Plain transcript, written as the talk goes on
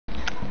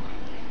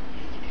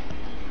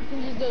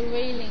go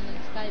railing and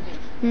skybase.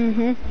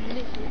 Mhm.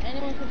 Literally,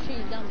 anyone could shoot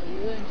you down, but you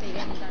won't take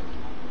any damage.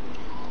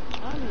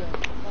 I'm your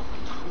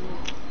fucking fool.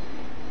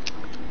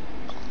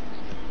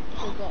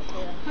 Still got up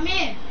here. Come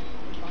here.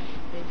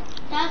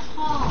 That's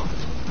hard.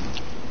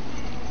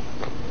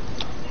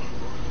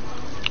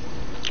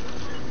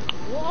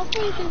 Well, I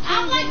thought you can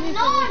I'm change like, the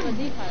no. move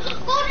D-pad.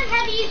 Golden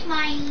Heavy is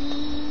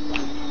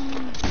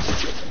mine.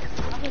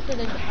 I thought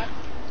they got.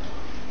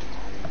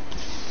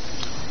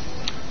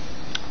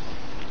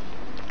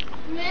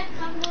 Come here,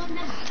 I'm going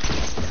down.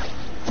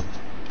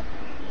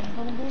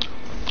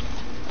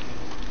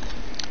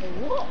 Hey,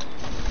 what?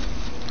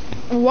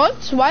 What?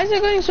 Why is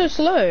it going so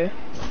slow?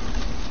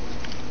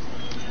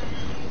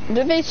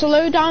 Did they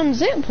slow down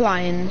zip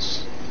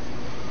lines?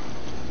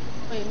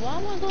 Wait, why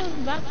am I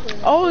going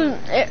backwards? Oh,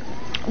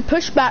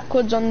 push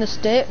backwards on the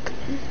stick.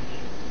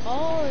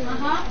 Oh,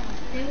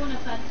 They want to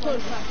fast.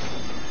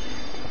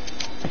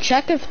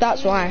 Check if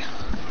that's why.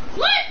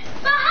 What?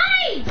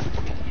 Behind!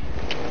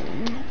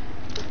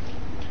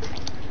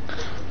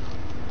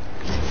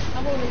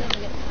 I'm only gonna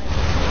get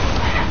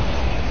sniped.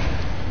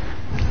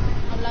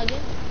 I'm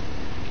lagging.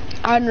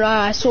 I know,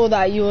 I saw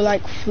that you were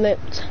like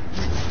flipped.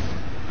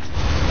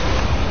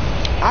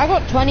 I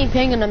got 20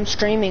 ping and I'm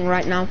streaming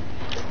right now.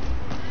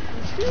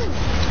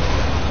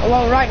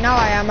 Well, right now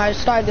I am. I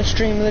started the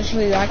stream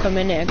literally like a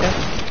minute ago.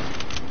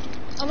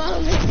 I'm out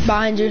of it.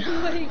 Behind you. Wait.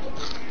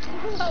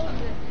 I'm out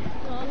of it.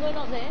 No, I'm going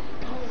up there.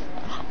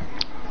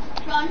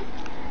 Run.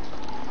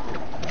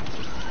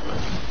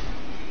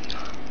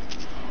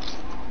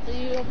 So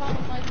you're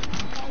probably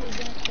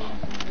gonna stay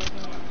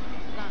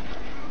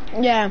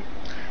in Yeah.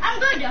 I'm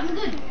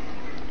good.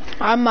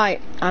 I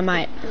might.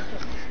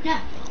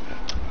 Yeah.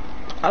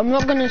 I'm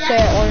not gonna say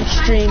it on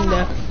stream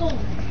though.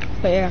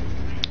 But yeah.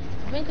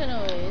 I think I know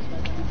where it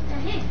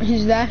is.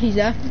 He's there.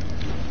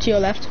 To your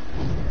left.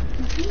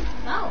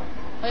 Oh.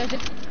 Oh, yeah,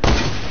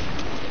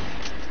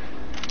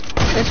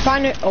 Let's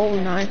find it. Oh,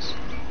 nice.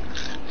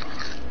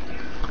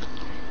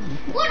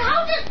 What?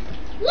 How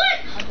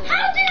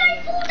did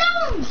I fall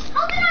down?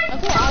 How did I I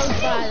fall thought I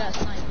was down? by that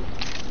sniper.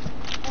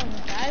 Oh my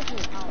god, I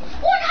thought I was.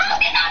 What? How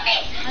did I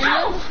miss? No,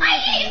 I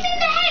hit him in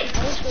the head.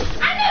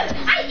 I know.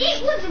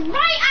 It was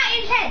right at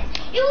his head.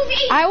 It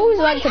was. I always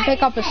like to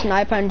pick up a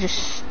sniper and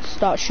just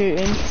start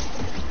shooting.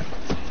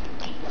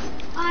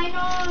 I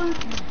know.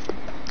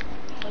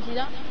 Oh, see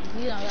that?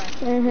 See that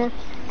guy? Mhm.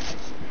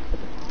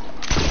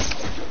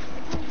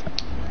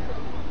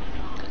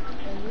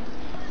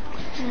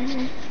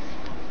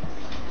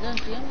 Don't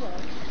see him, bro.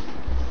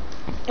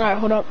 Alright,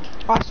 hold up.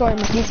 Oh, I saw him.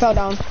 He fell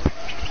down.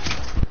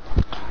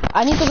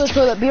 I need to go to the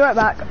toilet. Be right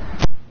back.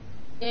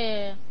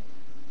 Yeah.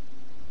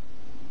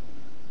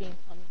 Being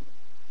funny.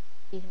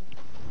 See him.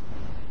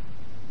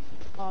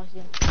 Oh, I see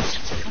him.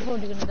 I'm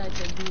probably gonna die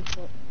to a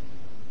default.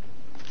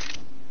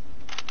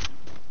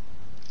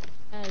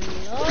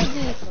 Hello,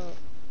 default.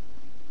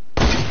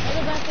 What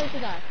the best way to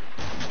die?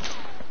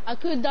 I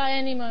could die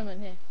any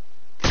moment here.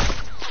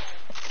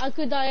 I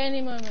could die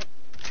any moment.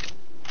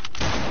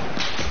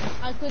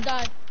 I could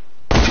die.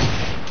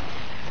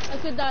 I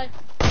could die.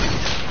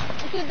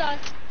 I could die.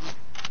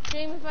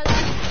 Dream if I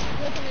die.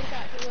 Work in the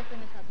chat. Work in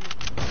the chat, please.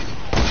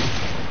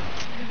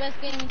 The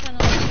best game you can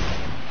on. I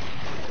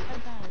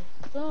died.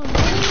 So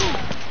annoying.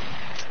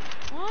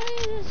 Why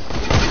is this so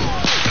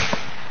hard?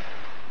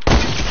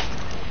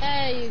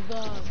 There you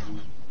go.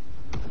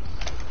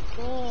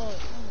 God.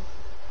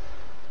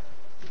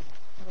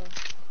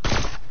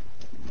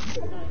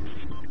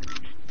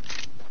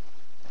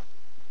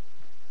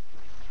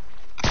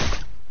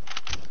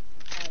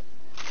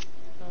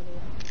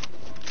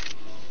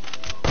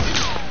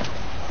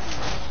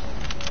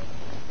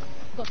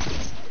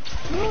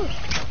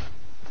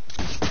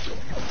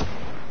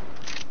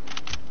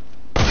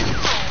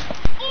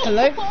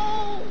 Hello?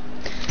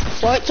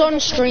 Well, it's on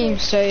stream,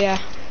 so yeah.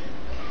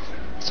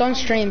 It's on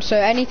stream, so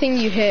anything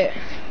you hit.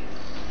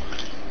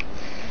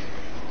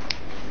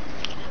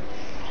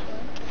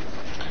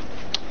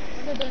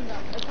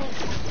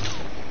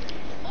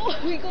 Oh,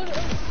 we got it.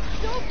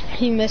 Stop.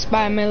 He missed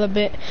by a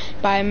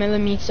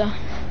millimeter.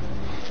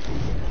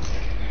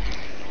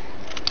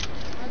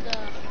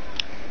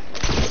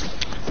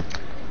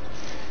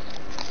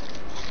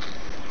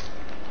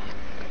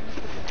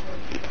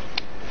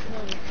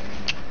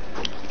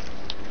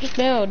 Just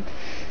build.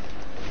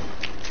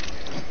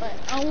 But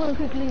I want to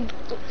quickly.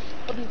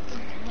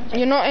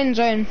 You're not in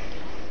zone.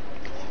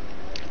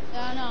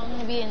 Yeah, no, I'm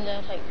gonna be in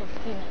there like for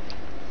 15 minutes.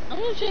 I'm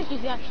gonna check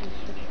if you actually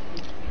switch.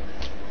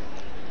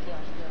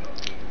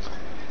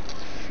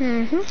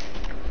 Mhm.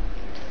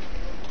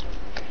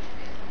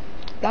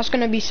 That's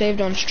gonna be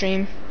saved on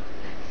stream.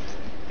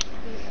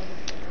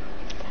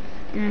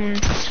 Mhm.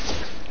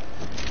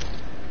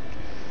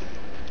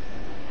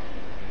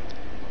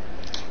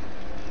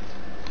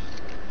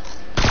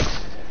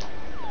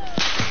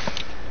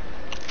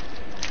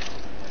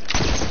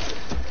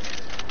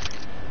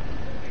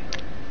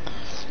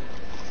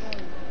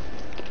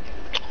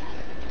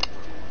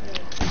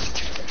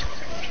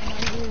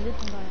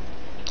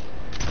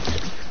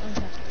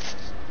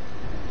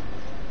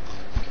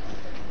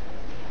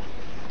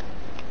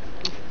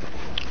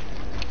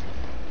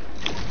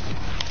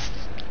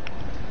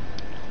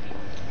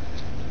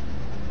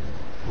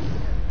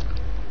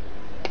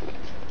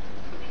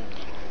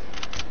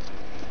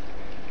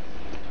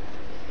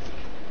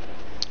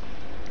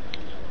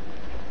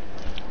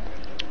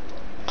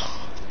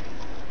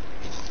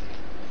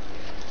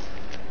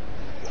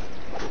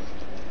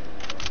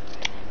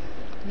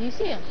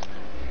 see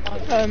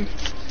him?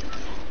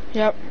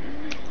 Yep.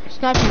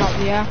 Snipe him up,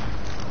 yeah.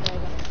 There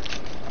you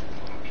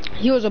go.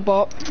 He was a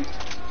bot.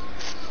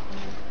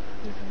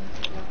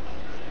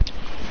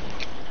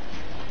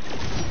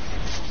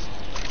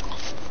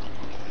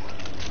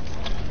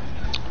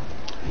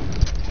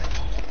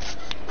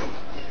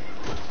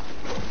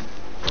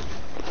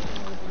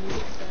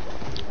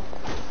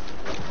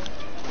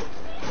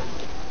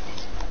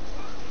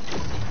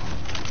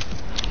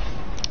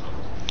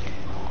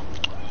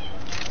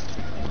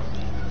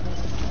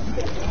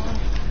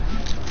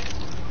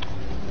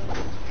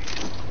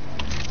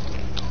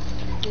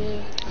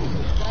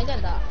 I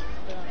get that.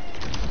 Yeah.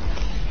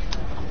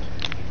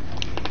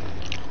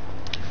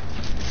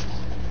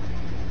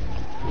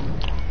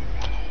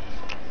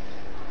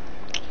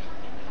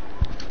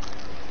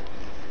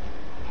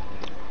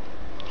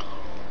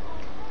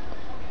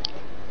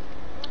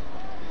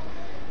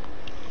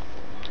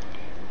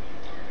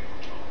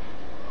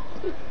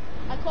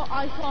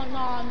 I can't, no,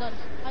 I'm done.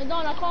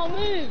 I can't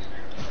move.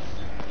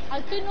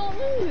 I cannot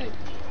move.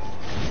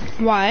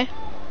 Why?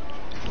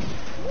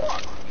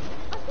 What?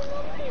 I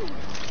cannot move.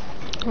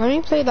 Why don't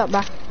you play that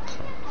back?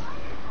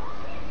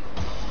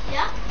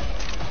 Yeah?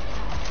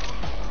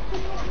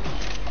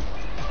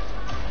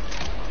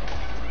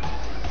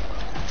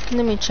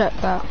 Let me check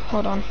that.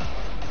 Hold on.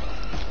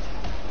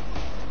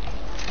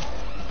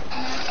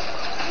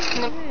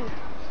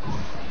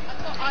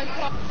 I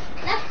can't.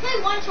 Let's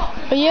play one shot.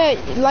 But yeah,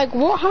 like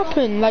what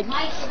happened? Like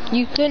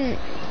you couldn't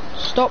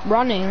stop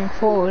running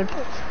forward.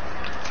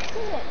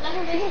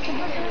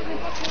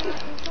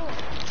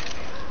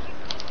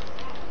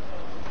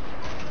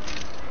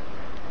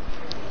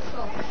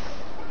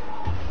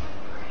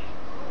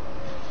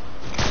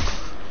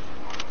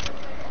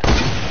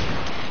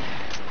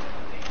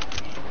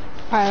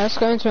 Alright, let's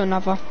go into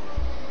another.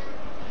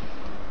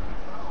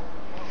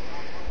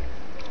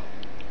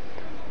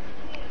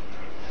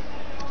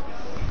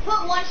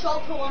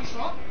 Put one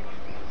shot.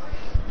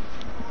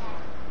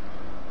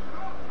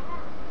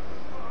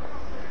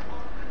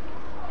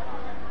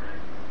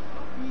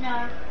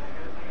 No.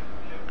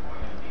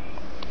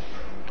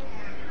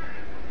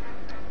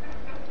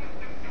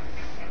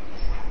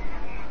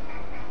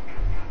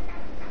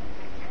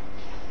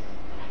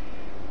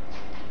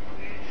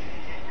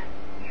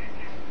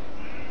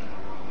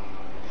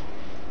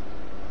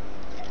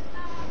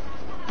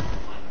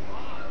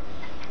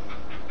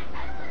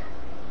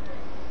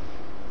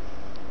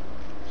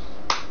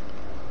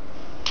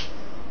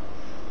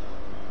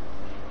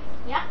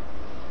 Yeah.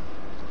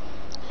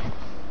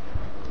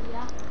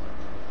 Yeah.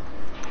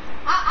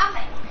 I'm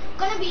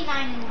gonna be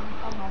 9 and 1.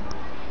 Oh no.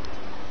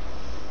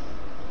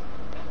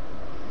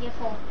 Year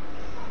 4.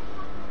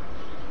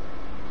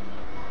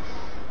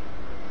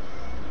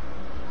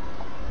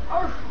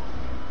 Oh.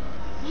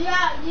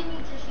 Yeah, you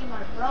need to see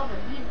my brother.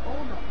 He's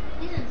older.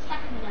 He's in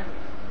secondary.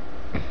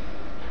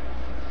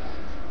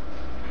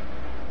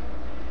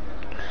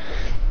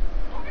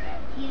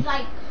 He's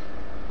like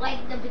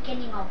the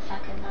beginning of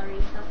secondary,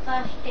 the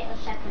first bit of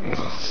secondary.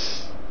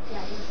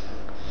 Yeah, he's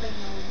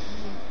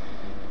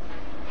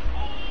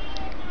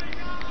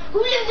who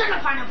lives in a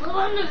pineapple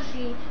under the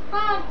sea?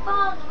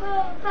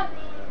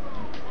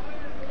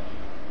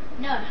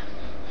 No,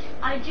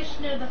 I just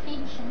know the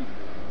theme song.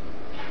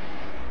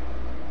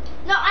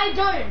 No, I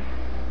don't.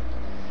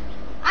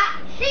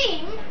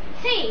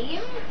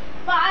 Theme,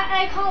 but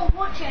I can't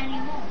watch it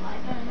anymore. I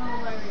don't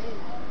know where it is.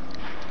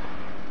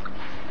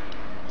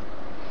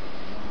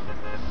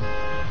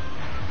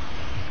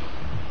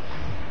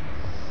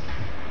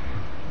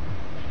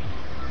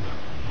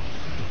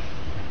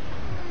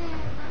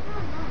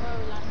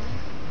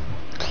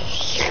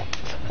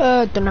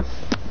 Don't know.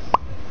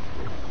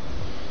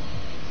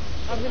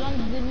 Have you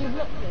landed the new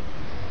block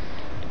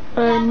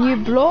yet? New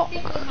block?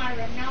 Stick with my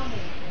Ronaldo.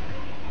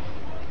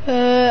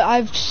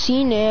 I've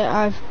seen it.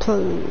 I've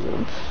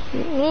played.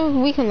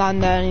 We can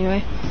land there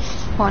anyway.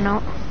 Why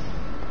not?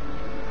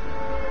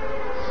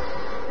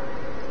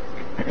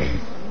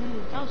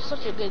 That was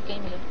such a good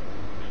game here.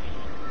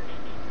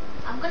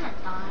 I'm gonna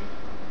die.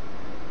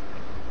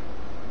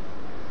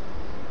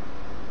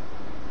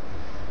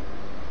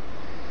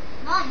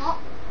 No, I'm not.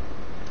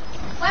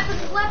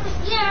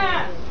 Weapons,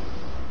 yeah!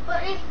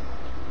 But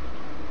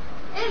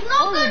it's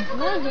not good for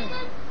Morgan.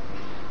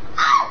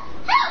 Oh!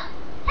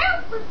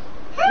 Help!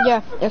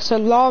 Yeah, it's a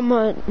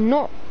llama.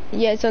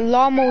 It's a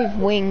llama with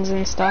wings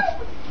and stuff.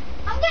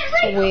 I'm getting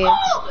ready. Weird.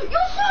 Oh,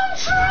 you're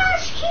so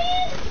trash,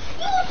 kid!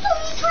 You're so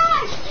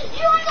trash!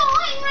 You have the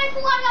hunting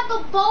rifle, I have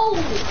the bow!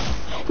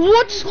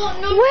 What? got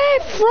no Where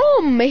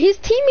from? His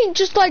teammate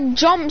just like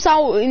jumps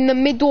out in the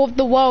middle of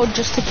the world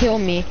just to kill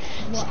me.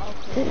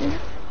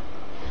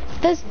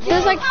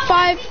 There's like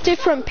 5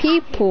 different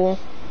people.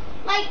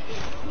 Like,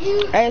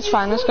 you... It's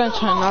fine, let's go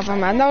to another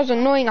man. That was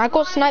annoying. I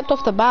got sniped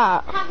off the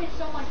bat. Having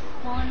so much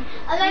fun.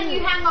 And then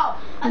you hang up.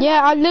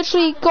 Yeah, I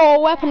literally got a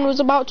weapon, was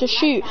about to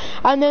shoot,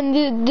 and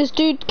then this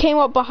dude came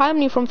up behind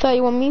me from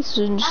 31 meters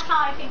and That's just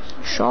how I think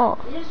shot.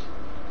 is.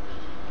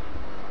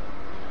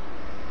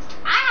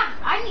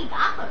 I need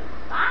ammo.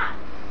 Bad.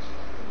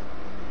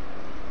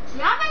 Do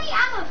you have any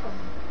ammo for me?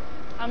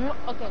 I'm not,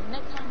 okay,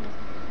 next time.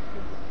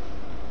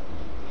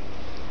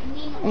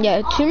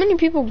 Yeah, too many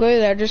people go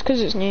there just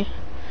 'cause it's new.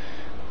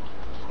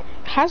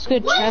 Has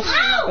good What? chests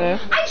How? though.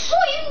 I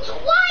shot him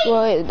twice!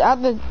 Well,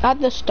 at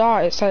the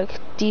start, it's like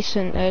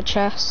decent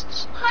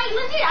chests. Like,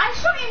 legit, I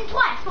shot him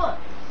twice, look.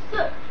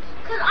 Look.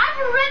 Because I've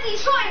already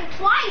shot him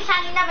twice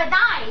and he never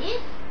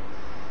died.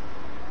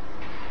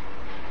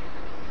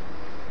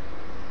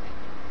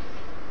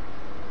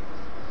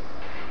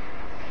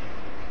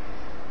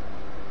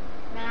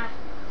 Nah.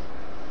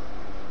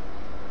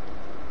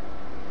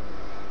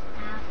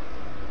 Nah.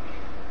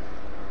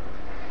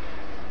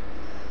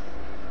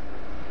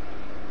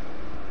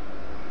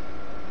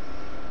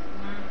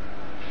 Nah.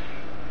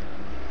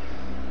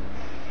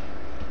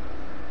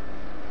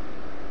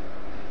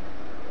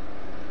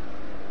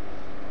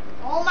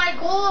 Oh my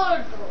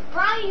god,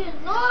 Brian,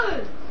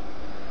 no!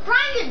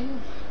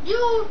 Brian,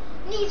 you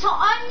need to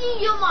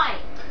unmute your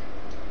mic.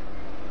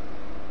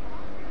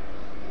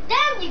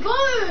 There we go!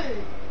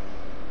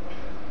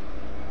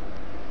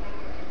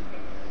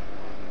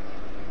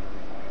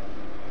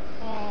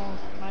 Oh,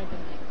 my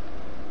goodness.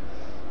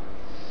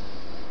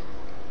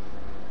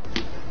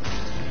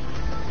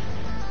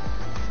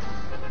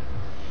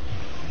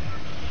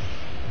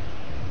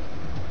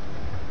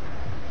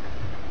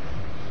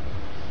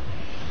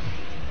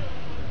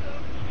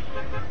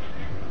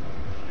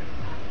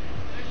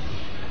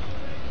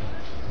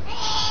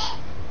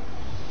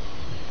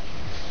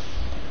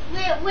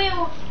 We're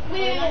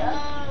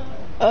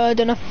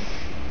Dunno.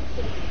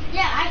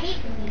 yeah, I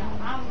hate them now.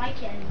 I don't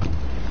like it anymore.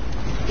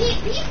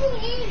 People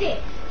use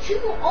it too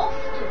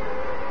often.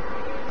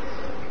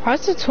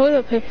 Why's the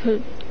toilet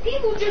paper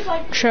People just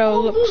like, trail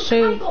oh, look look, I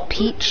so got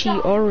peachy put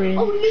it down. orange?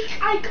 Oh, look,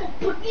 I can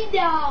put it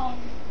down.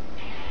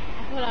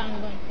 I feel like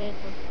I'm going to say this.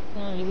 It's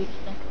going to reach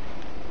them.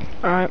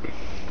 Alright.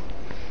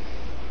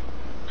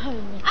 I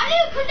know,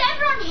 because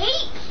everyone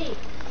hates it.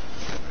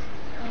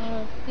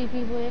 See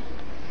people here.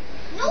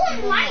 No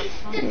one likes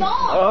the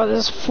dog. Oh,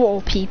 there's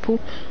 4 people.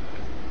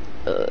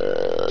 Yeah,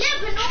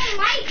 but no one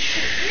likes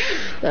it,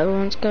 really.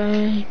 Everyone's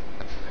going.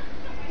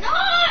 No!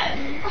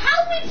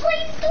 How are we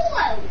playing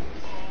solo?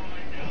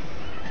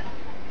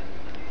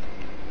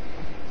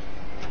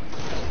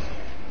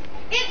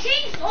 It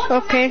changed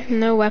automatically. Okay,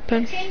 no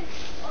weapon. It changed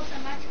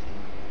automatically.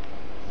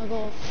 I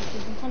go,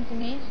 you can come to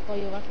me for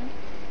your weapon.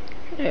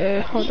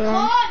 Hold You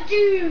on. can't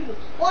do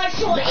what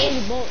you're The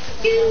only boat.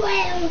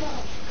 doing.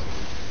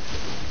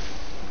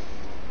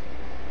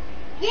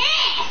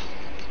 Yeah!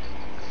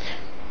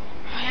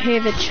 I hear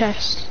the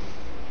chest.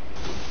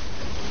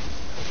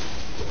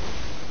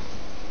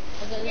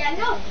 Yeah,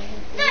 no,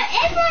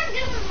 everyone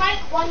doesn't like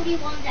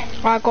 1v1s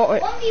anymore. I got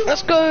it. 1v1s.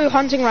 Let's go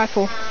hunting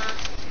rifle.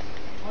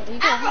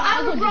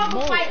 I would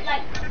rather fight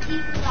like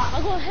people that I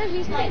got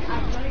heavy like, stick. I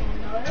don't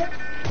know.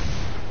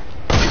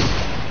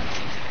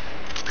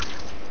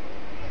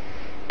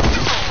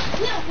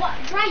 Yeah, what,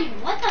 Brian,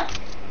 what the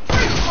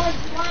frick was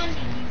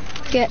landing you?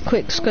 Get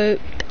quick scope.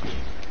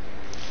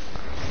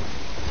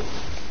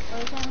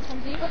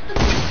 Come to you. What do you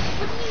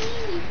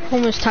mean?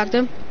 Almost tagged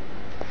him.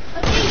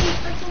 Okay, you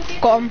freaking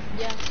did. Got him.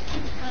 Yeah.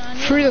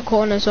 Through the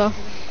corner as well.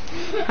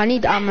 I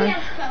need ammo.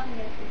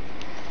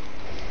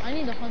 I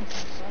need a hunter.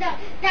 That,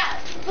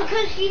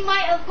 because he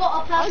might have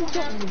got a I'll purple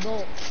jump one. the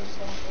boat.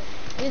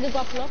 Is it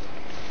got plug?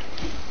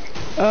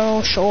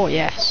 Oh, sure,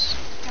 yes.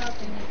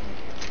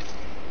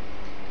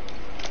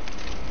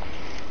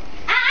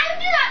 I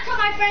do that to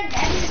my friend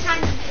every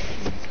time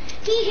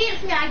he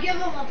hits me. I give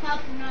him a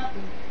purple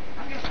nothing.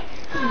 I'm just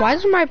like, Why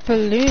does my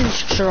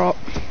balloons drop?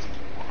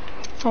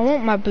 I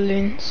want my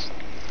balloons.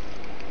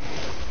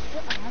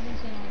 I haven't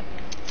seen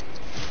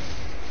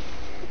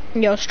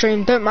anything. Yo,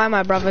 stream, don't mind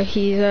my brother.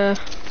 He's,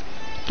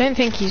 don't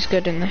think he's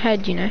good in the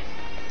head, you know.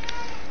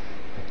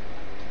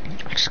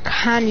 Just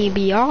can you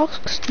be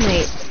asked,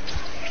 mate?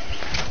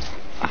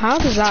 How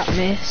does that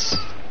miss?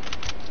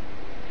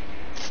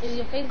 Is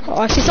your face? Oh,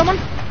 I see someone.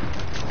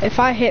 If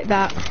I hit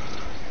that,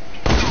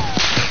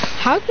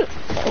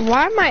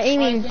 why am I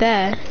aiming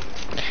there?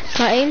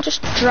 My aim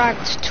just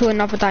dragged to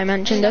another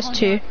dimension. There's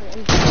 2.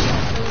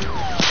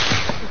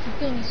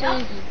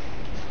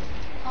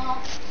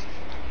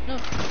 No.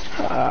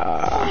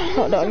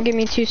 Hold on, give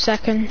me 2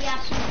 seconds. yeah,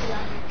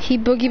 He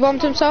boogie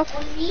bombed himself.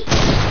 on me.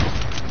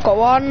 Got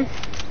one.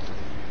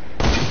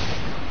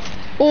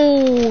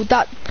 Oh,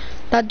 that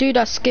dude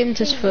that skimmed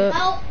his foot.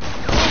 Help.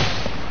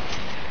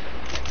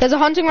 There's a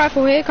hunting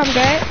rifle here. Come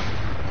get it.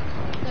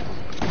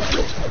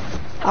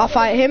 I'll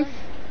fight him.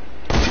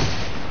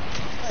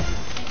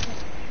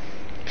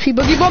 He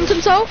boogie bombed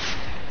himself.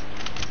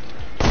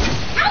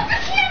 How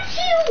does he have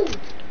shield?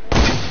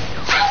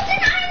 How did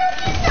I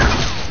not use that?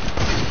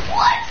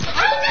 What?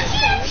 How does he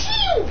have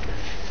shield?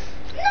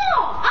 No,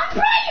 I'm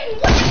Brian.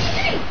 What did he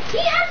do?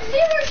 He has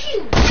 0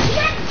 shield. He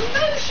has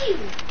no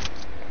shield.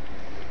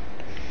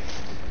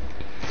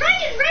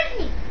 Brian, red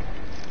me.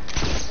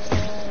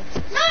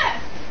 No.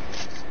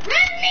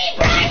 Red me,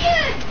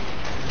 Brian.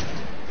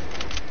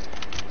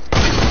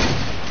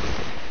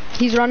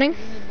 He's running.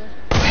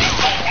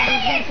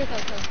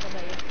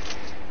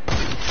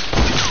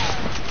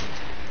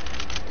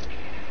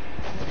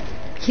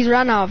 He's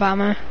ran out of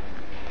ammo.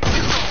 Oh,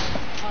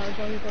 is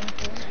what he's going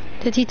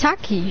for? Did he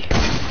attack you?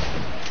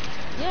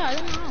 Yeah, I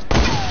don't know.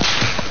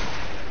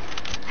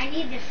 I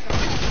need this truck.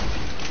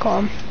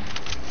 Got him.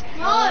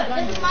 No,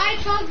 this is my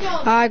truck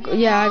though. I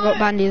got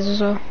bandies as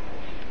well. No,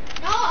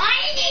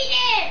 I need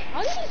it.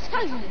 How did he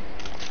tag me?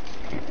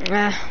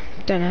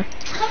 Don't know.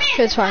 Come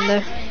here. It's fine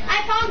though.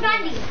 I found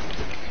Bandy.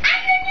 And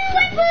a new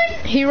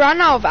weapon. He ran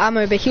out of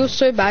ammo, but he was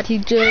so bad. He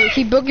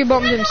boogie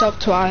bombed himself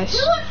twice.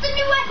 Who wants the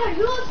new weapon?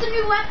 Who wants the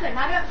new weapon?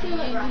 I don't feel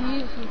it right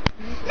now.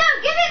 No,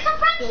 give it to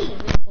Frankie.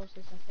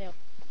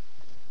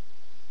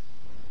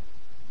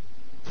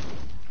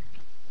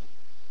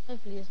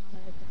 Hopefully it's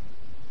not open.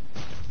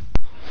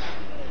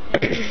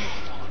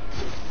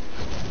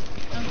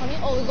 I'm coming.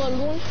 Oh, we got a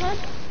launch pad.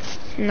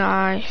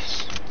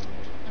 Nice.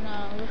 And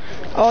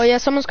Oh yeah,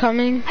 someone's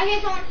coming. I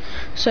hear someone.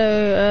 So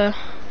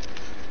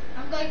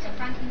I'm going to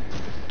Frankie.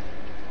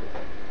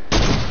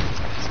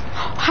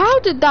 how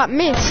did that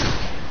miss?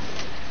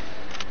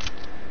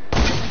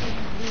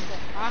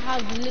 I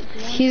have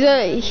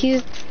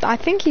literally I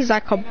think he's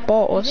like a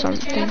bot or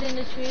something. in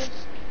the trees.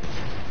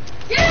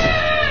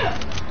 Yeah!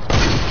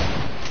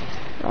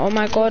 Oh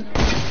my god.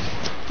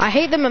 I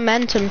hate the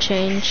momentum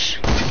change.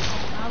 I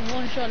have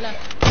one shot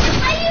left. Are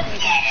you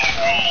kidding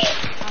me?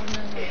 I have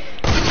no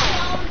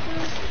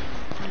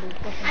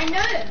hope. I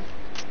know him.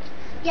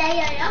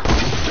 Yeah.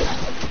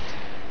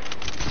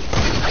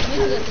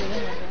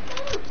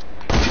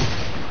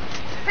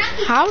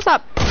 Frankie. How's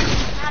that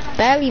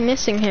barely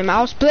missing him?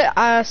 I'll split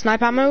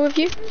snipe ammo with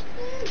you.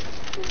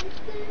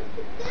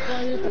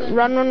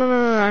 Run.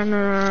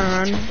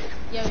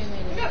 Yeah, we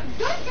made it.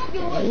 Don't drop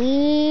your voice.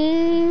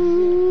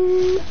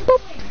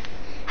 Boop.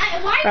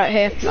 Why Right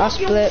here, I'll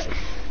split.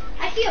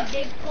 I see a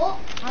big pot.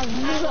 I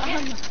have no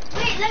ammo.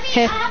 Wait, let me.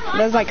 Here,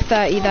 there's like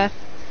 30 there.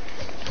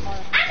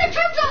 And the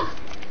truck dog.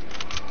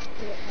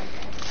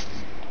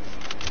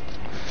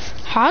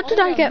 How did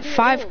I get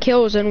 5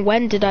 kills and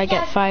when did I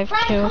get 5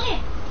 Brian, kills?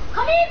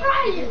 Come here,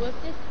 Brian. What's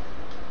this?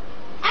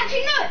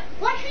 Actually, no.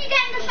 Once we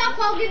get in the shop,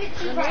 I'll give it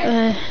to you,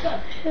 Brian. Let's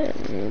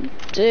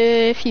go.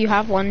 If you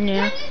have one,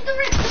 yeah. Don't use the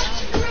rift. Don't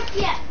use the rift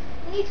yet.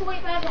 We need to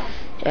wait for everyone.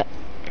 Yeah.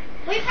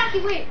 Wait,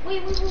 Frankie, wait.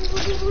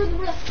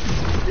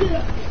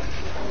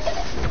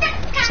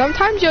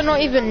 Sometimes you're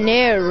not even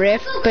near a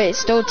rift, but it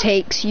still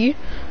takes you. Go,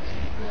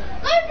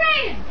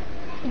 Brian.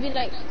 It'd be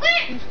like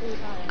Quick.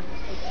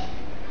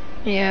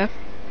 Yeah.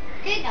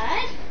 Okay,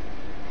 guys.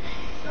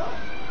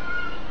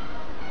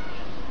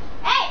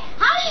 Hey,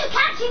 how are you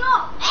catching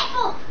up?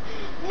 Apple.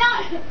 No.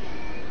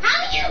 How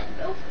are you?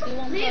 Do you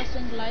want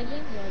person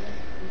gliding?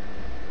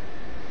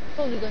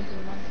 Probably going to the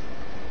month.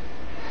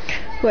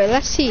 Wait,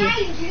 let's see.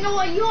 Brian, do you know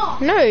what you are?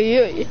 No,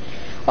 you.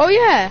 Oh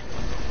yeah.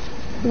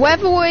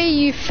 Whatever way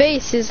you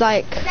face is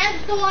like.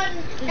 That's the one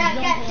that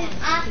gets his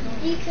ass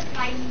beaten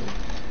by me.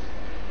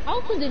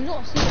 How could they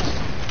not see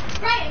us?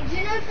 Brian, do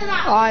you know for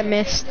that? Oh, I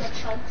missed. You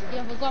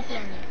have a grapple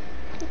on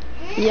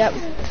it. Yep.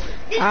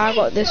 I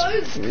got this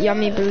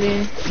yummy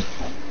balloon.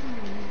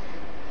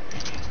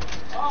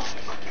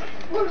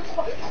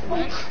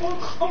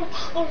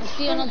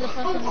 See another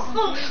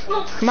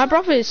person. My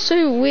brother is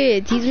so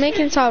weird. He's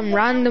making some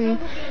random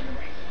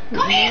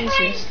Come here, Brian.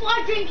 noises.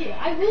 I drink it.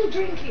 I will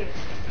drink it.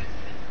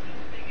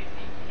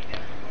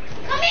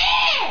 Come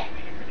here.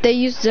 They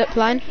use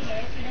zipline.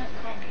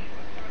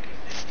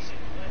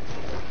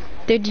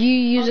 Did you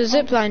use a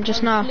zipline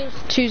just now?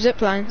 2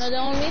 ziplines. No, they're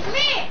on me. Come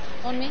here.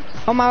 On me.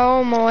 On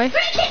my way.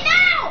 Drink it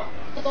now.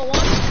 I got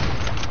one.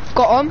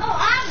 Got on. Oh,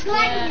 I'm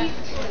glad you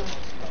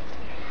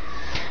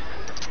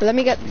Let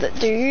me get the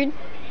dude.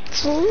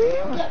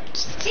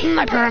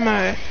 Sniper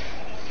ammo.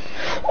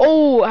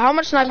 Oh, how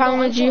much sniper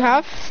ammo do you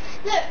have?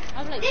 Look,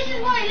 this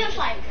is what it looks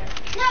like.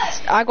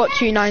 Look. I got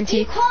 290.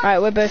 You can't Right,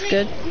 we're both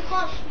split. good. You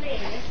can't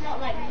split. It's not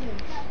like you.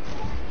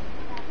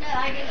 No,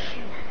 I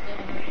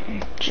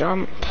didn't.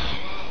 Jump.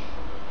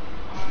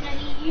 No,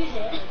 you use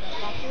it.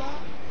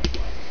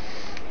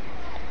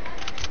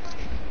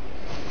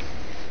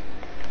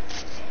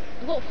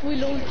 I got 3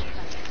 launch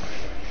pads.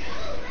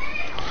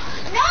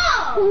 No!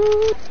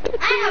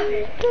 I have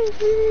it.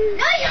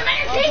 No, you're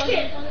meant to take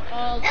it.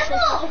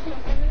 Apple!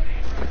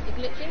 It's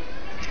glitching.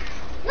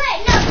 Wait,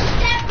 no,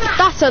 step back.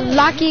 That's a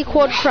laggy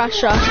quad crasher.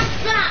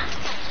 Step back.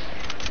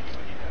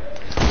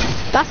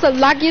 That's the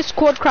laggiest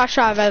quad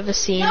crasher I've ever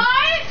seen. No!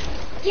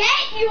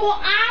 Get your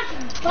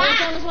ass back.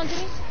 Someone this one to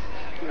me?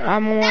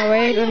 I'm on my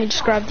way. Let me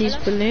just grab these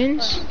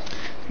balloons.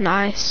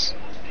 Nice.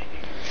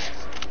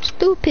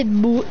 Stupid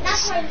boots.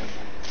 That's why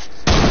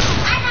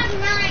I have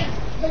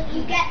 9, but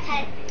you get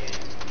 10.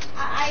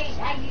 I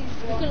use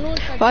You 1. can launch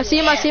pads. Oh, I see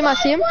him. I see him. I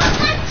see him. What? I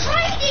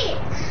tried it.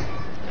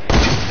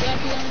 Yeah,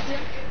 see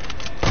him.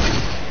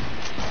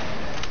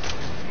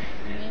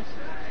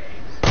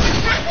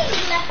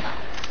 Frankie's left back.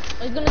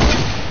 Are you gonna do?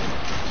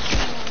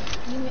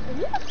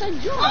 What the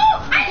jump? Oh,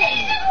 I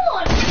didn't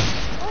one.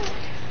 Oh.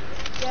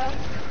 Yeah,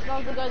 that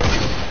was the guy that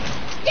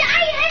Yeah, I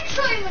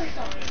headshot him and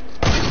stuff.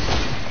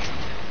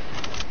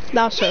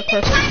 That was so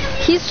close.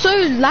 He's so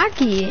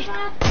laggy.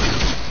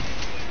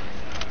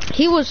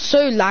 He was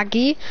so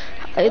laggy.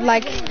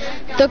 like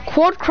the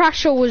quad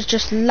crasher was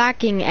just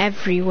lagging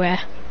everywhere.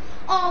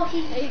 Oh,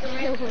 he's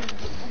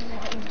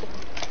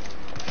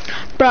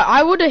Bro,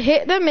 I would have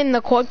hit them in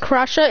the quad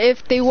crasher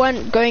if they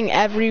weren't going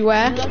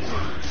everywhere.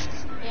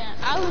 Yeah,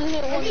 I would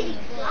hit one of them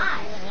as well. I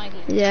wouldn't like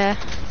it. Yeah.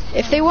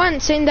 If they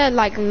weren't sitting there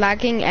like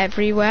lagging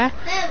everywhere,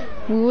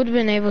 we would have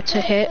been able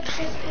to hit.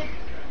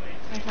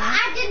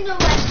 I didn't know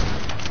what.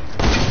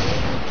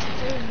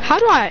 How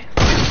do I?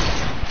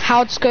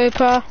 How'd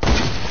scoper?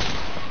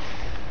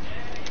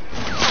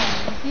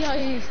 See how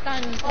you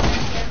stand in front of me?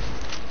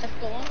 Let's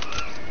go on.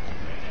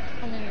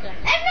 Come in there.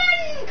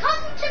 Everyone,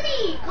 come to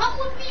me. Come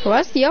with me.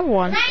 Where's the other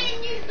one? Try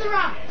and use the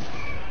ramp.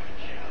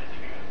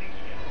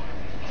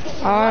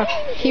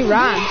 He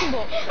ran.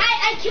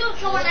 I killed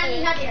someone and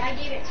he had it. I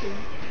gave it to him.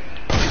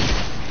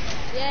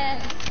 Yeah.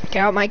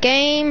 Get out my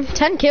game.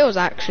 10 kills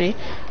actually.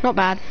 Not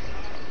bad.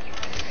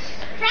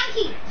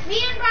 Frankie,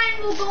 me and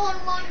Ryan will go on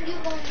one, you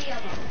go on the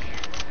other.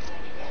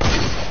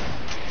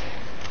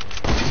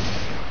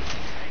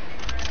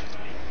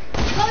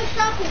 Go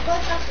circle,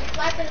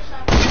 fly for the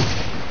circle.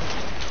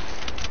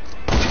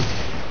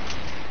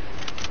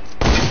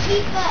 Me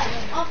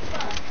first, off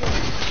first.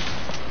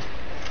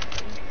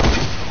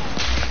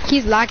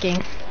 He's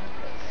lagging.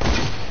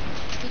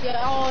 Yeah,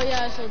 oh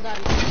yeah, I saw that.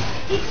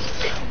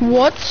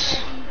 What?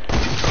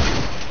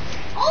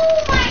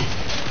 Oh my!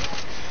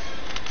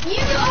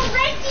 You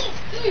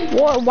already.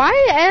 What? Why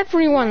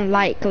everyone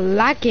like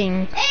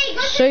lagging Hey,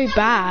 go so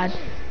bad?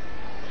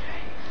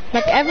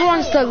 Like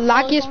everyone's the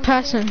laggiest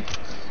person.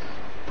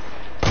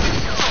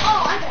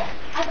 Oh,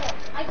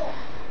 I got.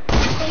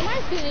 In my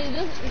screen, it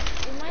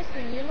just, in my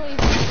screen, you know, you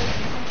can do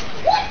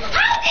something. What?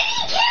 How did he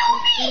kill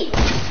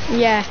me?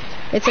 Yeah,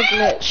 it's a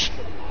glitch.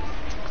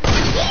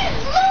 He's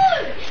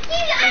good!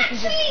 He's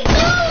actually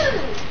good!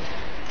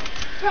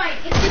 Right,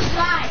 if you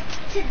fly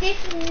to this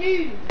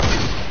noob,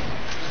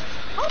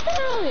 How can I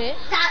know it?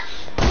 that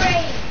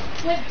spray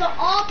with the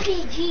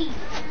RPG.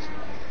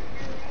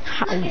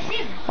 Look, it's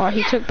him. Oh,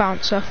 he took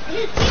bouncer.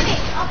 His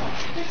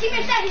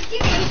teammate there, his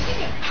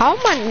teammate. How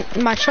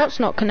my shot's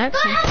not Go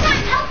connecting?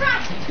 help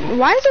Ryan.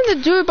 Why isn't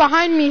the dude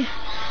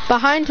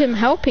behind him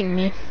helping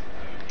me?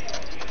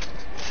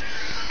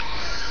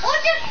 Or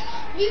just,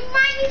 you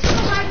might need to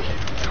behind me.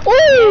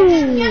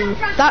 Ooh,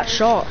 that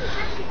shot.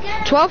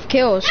 12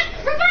 kills.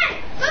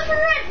 Revenge! Go for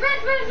red.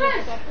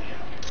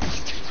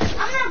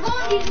 I'm gonna go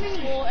on these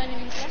minis. 4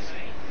 enemies left.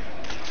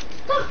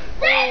 Go,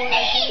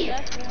 Randy!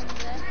 Left, one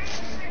left.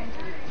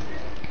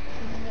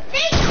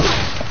 Thank you!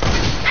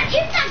 And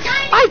if that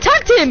guy... I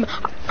tagged him!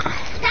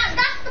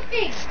 That's the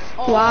thing.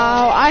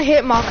 Wow, I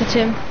hit market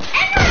him.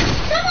 Everyone,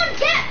 someone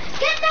get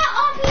that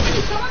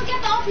RPG. Someone get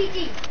the RPG.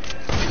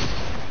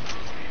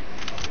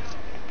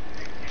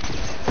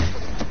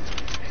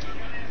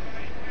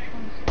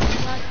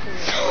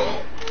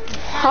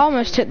 I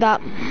almost hit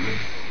that.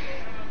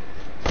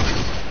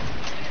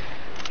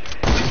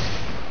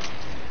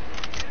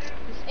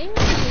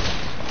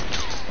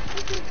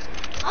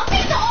 I'll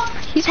take the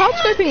RPG. He's hard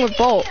scoping with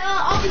Bolt.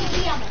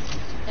 RPG ammo.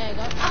 There you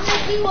go. I'm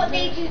gonna see what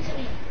they do to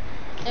me.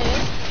 There you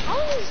go. How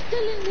is he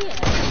still in here?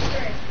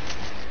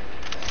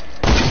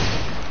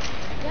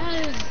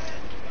 Yes.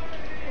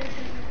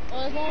 Oh,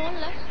 there's one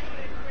left.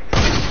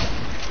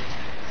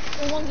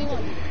 Oh,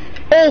 1v1.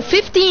 Oh,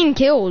 15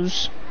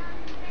 kills.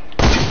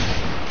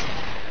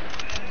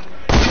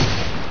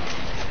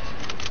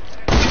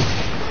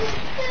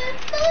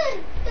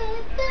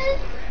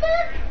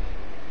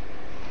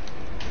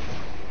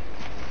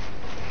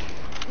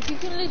 If you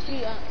can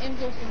literally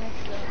impulse him off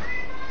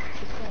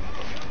the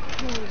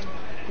phone.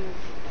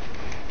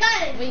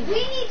 Guys, we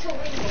need to win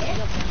this.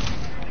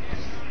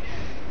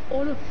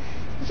 Oh look.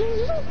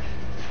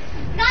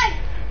 Guys,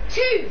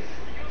 2.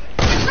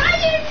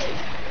 Ryan,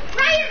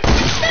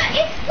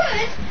 it's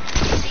good.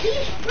 He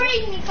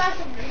sprayed me first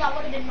of all. That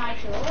would have been my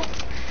kill.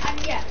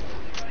 And yeah.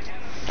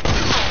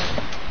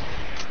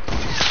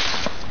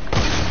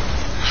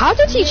 How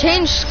did he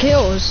change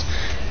skills?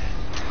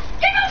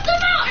 Get off the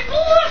mountain,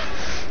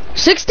 boy!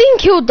 16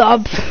 kill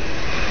dub.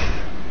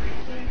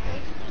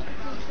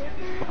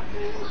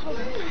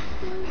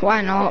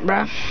 Why not,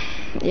 bruh?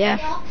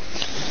 Yeah.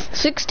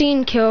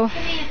 16 kill.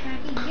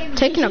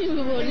 Taking up. He's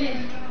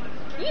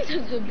a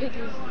good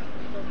biggest.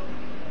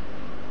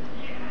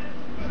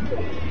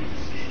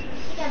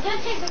 Yeah,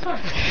 don't take the car.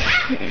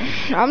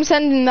 I'm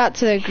sending that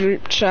to the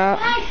group chat.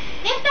 Guys,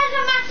 if there's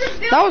a massive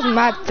building, That was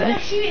mad, I'm gonna though.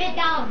 shoot it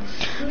down.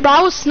 But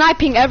I was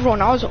sniping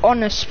everyone. I was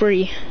on a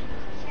spree.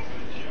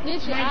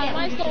 Literally,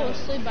 my score was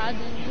so bad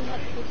and you had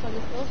to fix all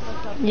the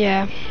stuff.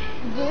 Yeah.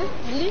 Good.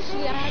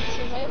 Literally, I had to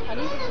survive. At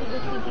least I should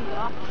just people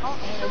out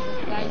and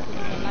this guy to be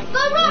like. Go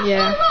rush,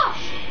 Yeah. go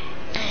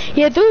rush.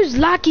 Yeah, those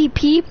laggy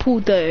people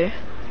though.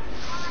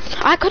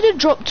 I could have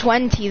dropped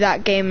 20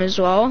 that game as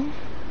well. Go.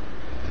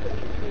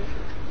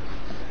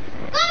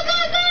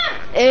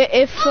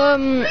 If Bring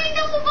them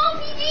with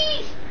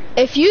RPGs.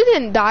 if you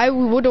didn't die,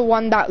 we would have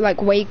won that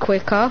like way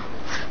quicker.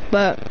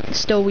 But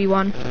still, we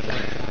won.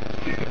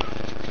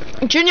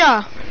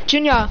 Junior,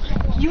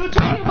 you were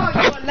talking about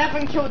your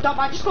 11 kill dub.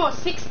 I just got a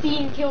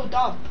 16 kill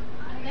dub.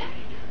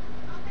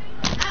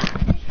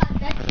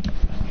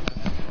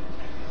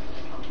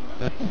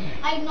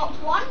 I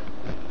knocked one.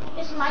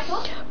 This is my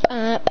turn.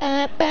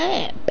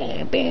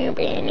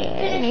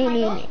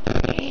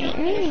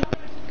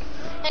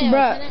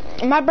 Bruh,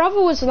 my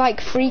brother was like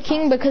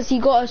freaking because he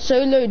got a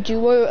solo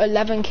duo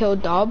 11 kill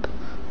dub.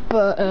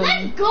 But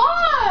Let's go!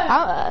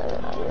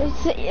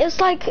 it's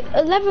like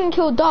 11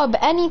 kill dub.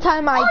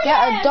 Anytime I get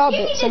yeah, a dub, give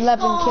me it's this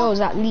 11 goal. kills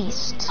at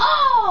least.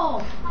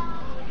 Oh!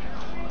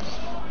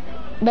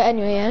 But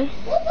anyway, yeah.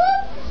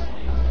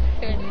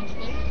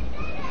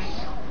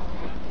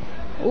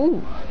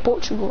 Ooh,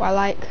 Portugal, I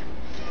like.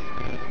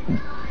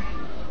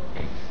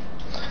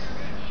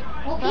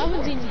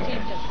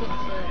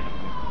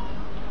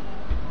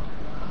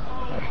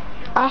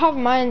 I have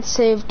mine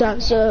saved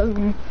as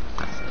What?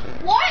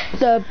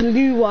 the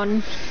blue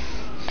one.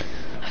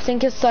 I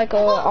think it's like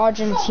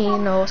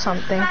Argentina or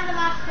something.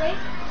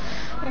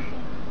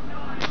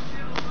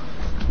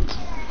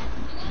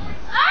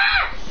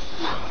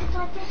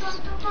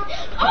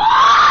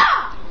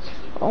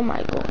 Oh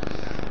my god.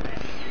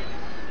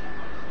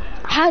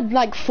 I had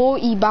like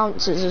 40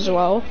 bounces as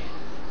well.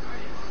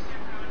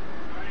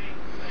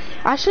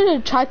 I should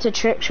have tried to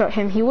trick shot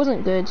him, he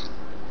wasn't good.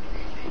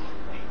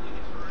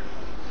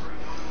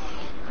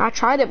 I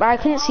tried it but I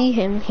couldn't see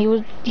him. He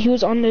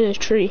was under the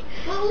tree.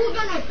 Well, we're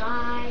gonna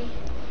die.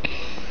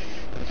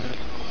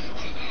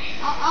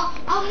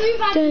 I'll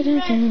move out of the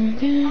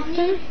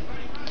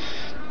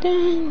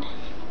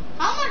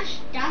How much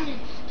damage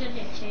does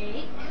it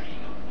take?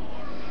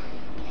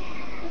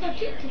 It's a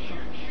two kill.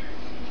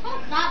 It's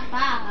not that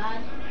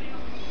bad.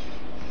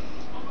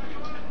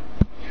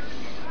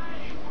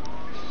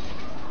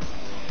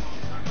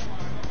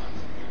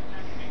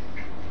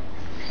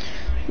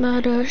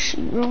 Murder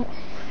she wrote.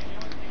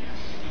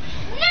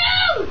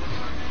 No!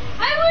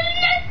 I will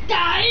not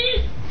die!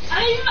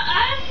 I'm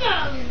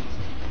unknown!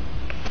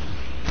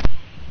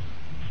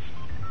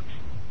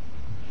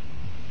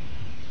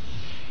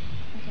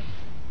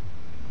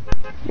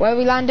 Where are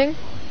we landing?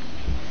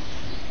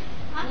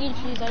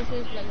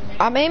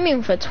 I'm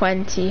aiming for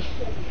 20.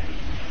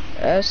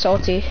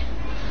 Salty.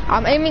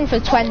 I'm aiming for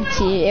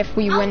 20 if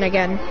we win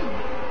again.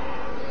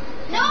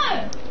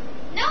 No!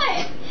 No!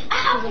 I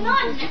have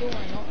none!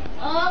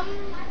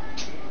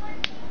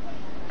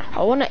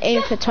 I want to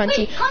aim for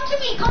 20. Wait, come to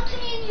me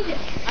and use it.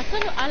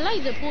 I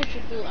like the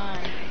Portugal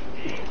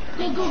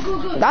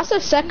Go. That's the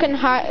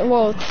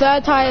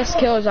third highest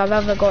kills I've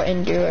ever got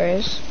in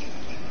duos.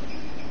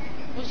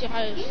 What's your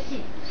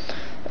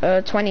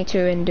highest? 22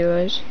 in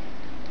duos.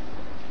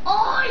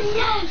 Oh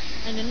yes!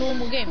 In a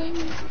normal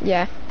game?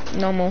 Yeah,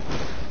 normal.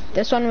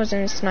 This one was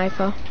in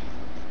sniper.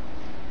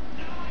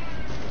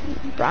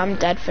 But I'm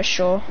dead for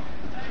sure.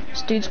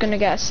 This dude's gonna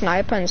get a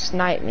sniper and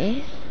snipe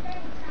me.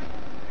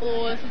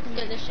 Or if you can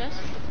get this chest.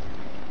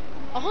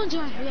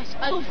 100, yes.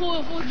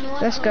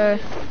 Let's go.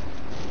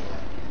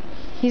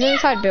 He's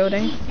inside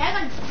building.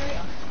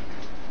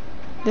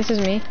 This is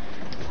me.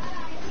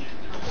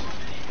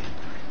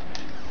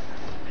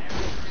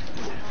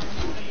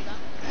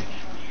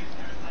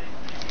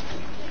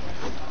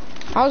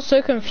 I was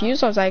so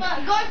confused, I was like...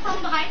 Go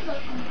from behind.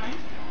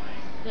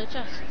 The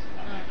chest.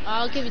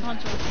 I'll give you time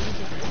to use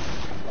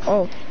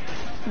Oh.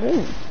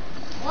 Ooh.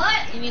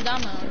 What? You need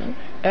ammo?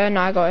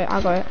 No, I got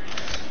it.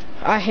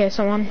 I hear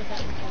someone.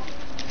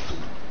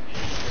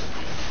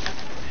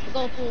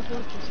 Go full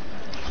fortress.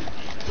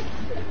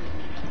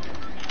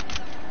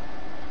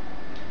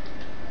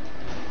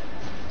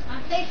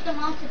 I placed the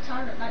mounted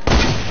turret.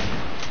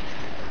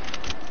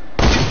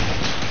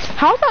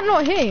 How's that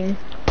not hitting?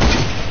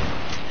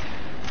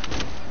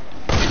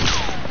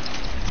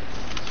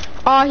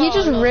 Oh, he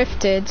just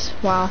rifted.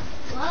 Wow.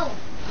 Whoa.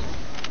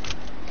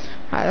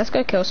 Alright, let's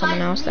go kill someone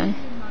else then.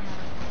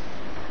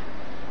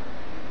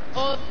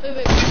 Oh,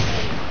 wait.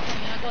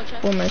 I got a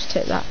chest. Almost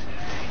hit that.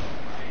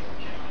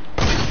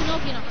 I can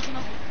help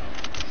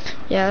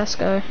you. Yeah, let's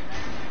go.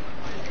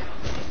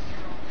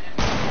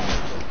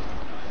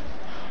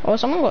 Oh,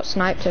 someone got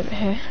sniped over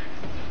here.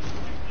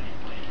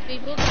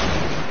 People.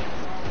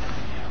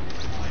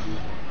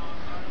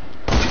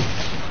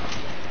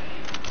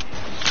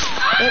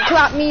 Don't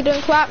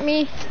clap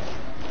me.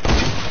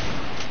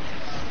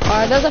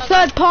 Alright, there's a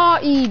third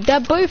party. They're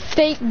both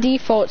fake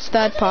defaults,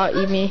 third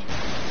party me.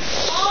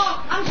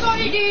 Oh, I'm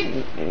sorry,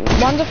 dude.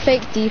 One's a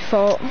fake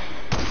default.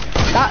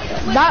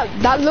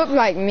 That looked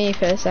like me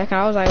for a second.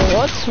 I was like,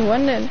 what?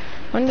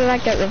 When did I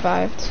get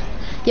revived?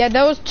 Yeah,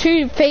 there was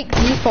two fake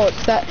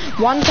defaults that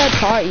one third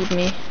partied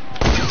me.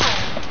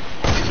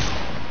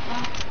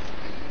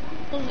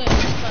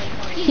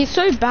 He's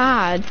so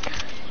bad.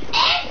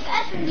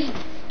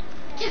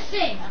 Just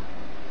say.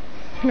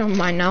 Never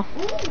mind now.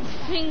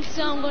 I think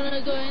so. I'm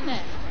gonna go in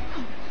there.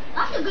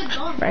 That's a good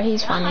gun. Bro,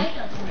 he's funny.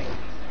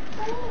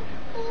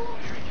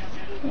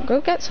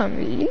 Go get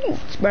some loot,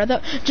 brother.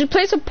 Just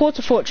place a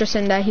porta fortress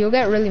in there. He'll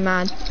get really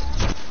mad.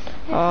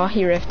 Oh,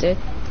 he rifted.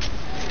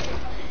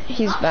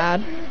 He's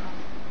bad.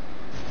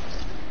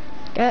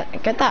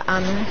 Get that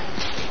ammo.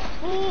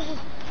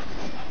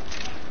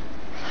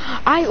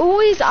 I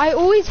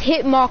always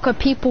hit marker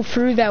people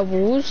through their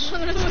walls.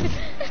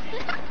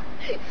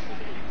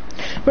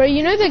 Bro,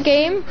 you know the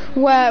game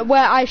where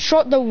I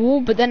shot the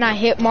wall but then I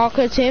hit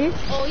markered him?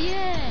 Oh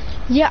yeah.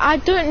 Yeah, I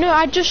don't know.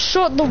 I just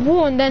shot the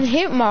wall and then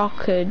hit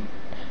markered.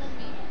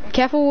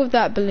 Careful with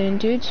that balloon,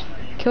 dude.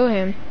 Kill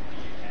him.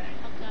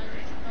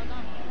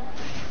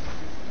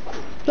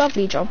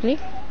 Lovely jubbly.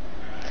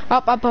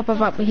 Up, up, up,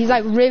 up, up. He's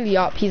like really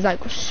up. He's like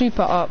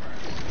super up.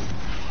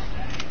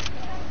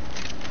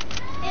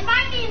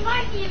 Invite me,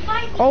 invite me,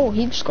 invite me. Oh,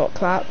 he just got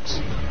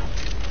clapped.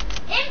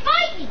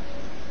 Invite me.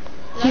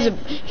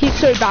 He's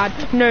so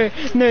bad. No,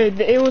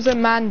 it was a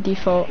man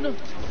default. No.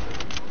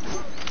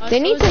 They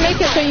need to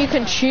make it so you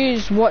can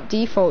choose what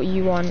default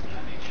you want.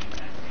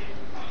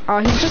 Oh,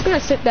 he's just gonna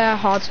sit there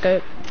hard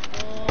scope.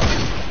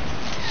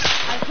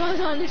 I can't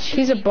on the tree.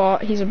 He's a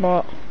bot. He's a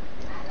bot.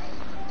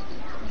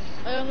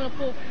 I'm gonna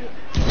pull.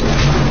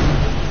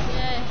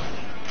 Yeah.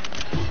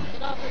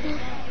 Get off it.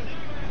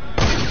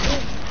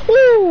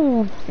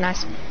 Woo!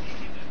 Nice.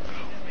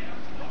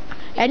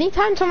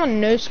 Anytime someone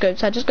no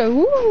scopes, I just go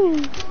woo.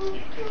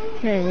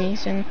 No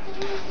reason.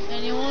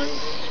 Anyone?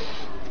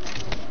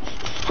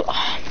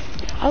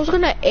 I was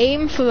gonna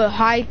aim for a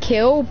high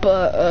kill,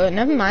 but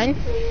never mind.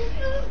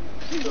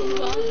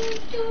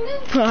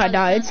 I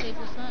died.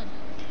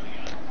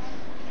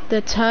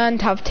 The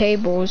turntable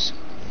tables.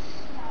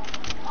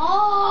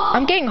 Oh.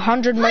 I'm getting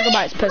 100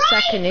 megabytes per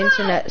second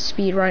internet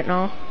speed right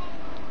now.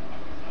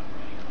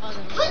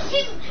 Put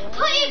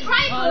him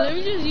private. Let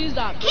me just use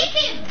that. Kick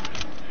him.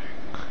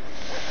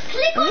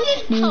 Click on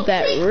his Use post.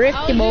 that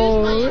Ricky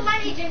boy.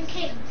 Manage and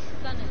kick.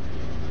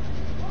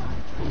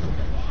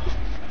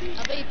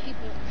 I'll bet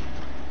people.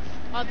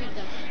 I'll beat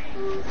them.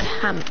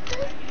 Camp.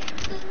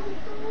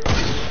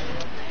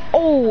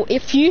 Oh,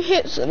 if you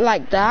hit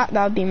like that,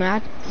 that would be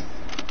mad.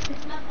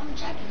 I'm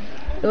checking.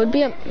 It would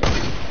be a...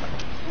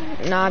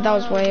 Nah, that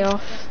was way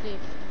off.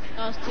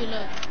 That was too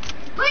low.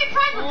 Put it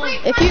private, put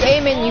it If you private.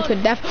 aim in, you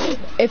could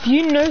if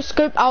you no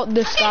scope out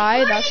the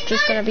sky, that's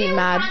just gonna be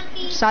mad.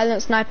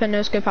 Silent sniper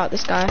no scope out the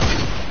sky.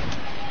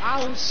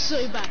 I was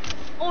so bad.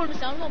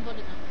 Honestly, I'm not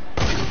bothered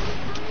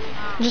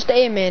now. Just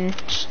aim in.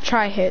 Just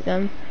try hit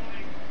them.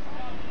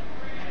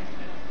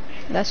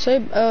 That's so.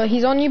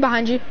 He's on you,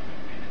 behind you.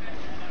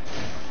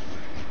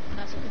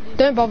 That's what I can do.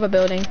 Don't bother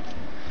building.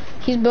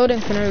 He's building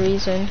for no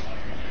reason.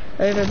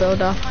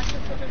 Overbuilder. My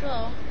sister as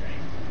well.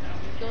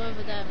 Go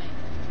over there, mate.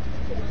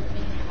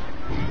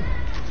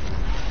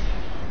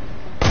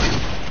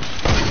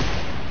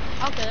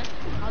 Okay,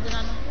 how did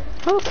I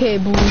know? Okay,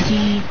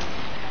 booty.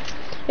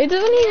 It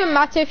doesn't even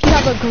matter if you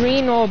have a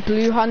green or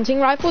blue hunting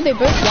rifle. They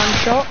both one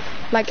shot.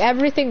 Like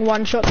everything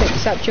one shot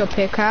except your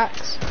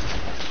pickaxe.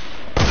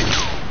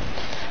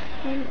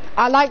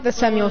 I like the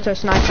semi-auto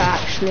sniper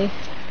actually.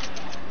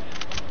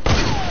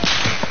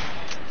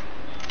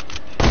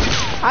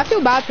 I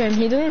feel bad for him.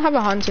 He doesn't have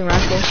a hunting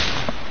rifle.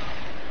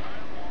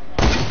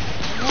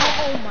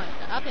 Oh my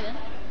god. Okay then.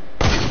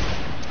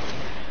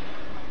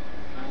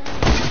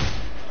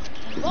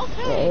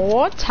 Okay.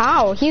 What?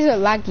 How? He's a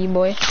laggy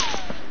boy.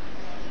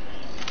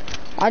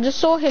 I just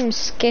saw him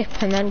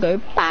skip and then go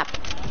bap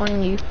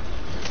on you.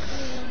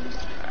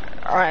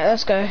 Alright,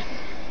 let's go.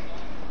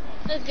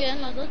 Let's get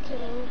another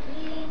kill,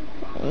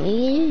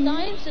 please.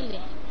 Die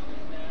instantly.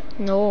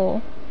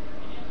 No.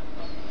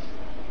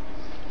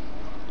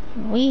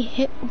 We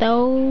hit the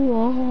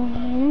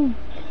wall.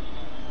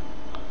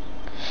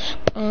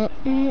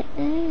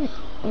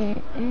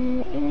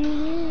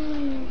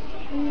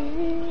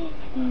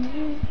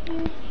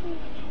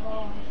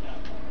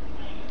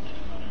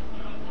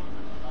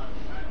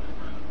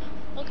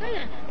 Okay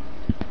then.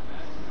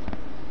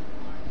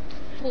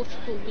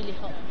 Portugal really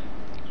hot.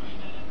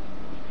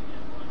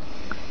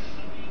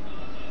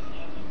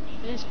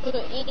 Let's put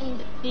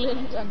England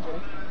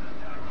under.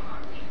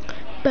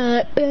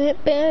 But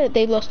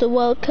they lost the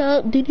World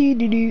Cup. Do.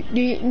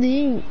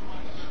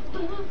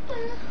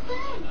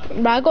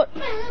 But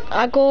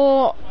I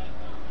got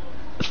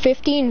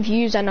 15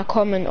 views and a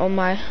comment on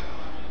my.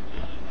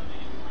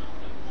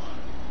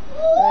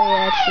 Oh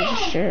yeah, I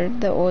just shared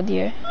the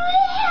audio.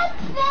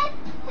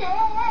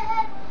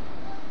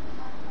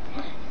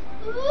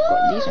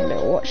 Got decent bit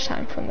of watch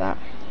time from that.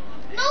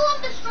 No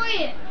one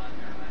destroyed it.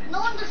 No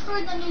one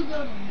destroyed the new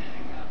building.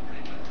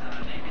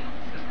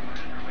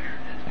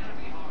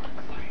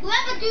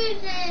 Whoever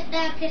does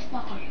the piss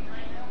bucket.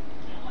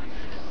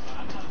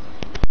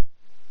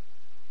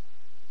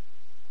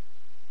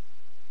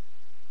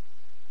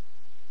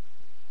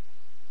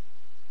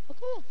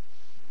 Okay.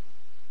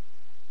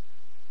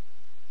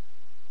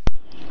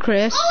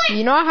 Chris,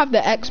 you know I have the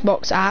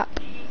Xbox app.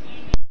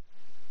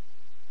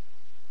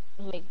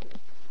 Like,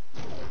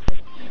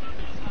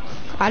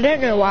 I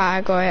don't know why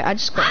I got it. I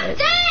just got I'm it.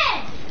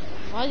 dead!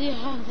 why do you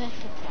have that?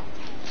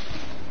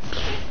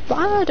 But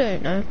I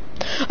don't know.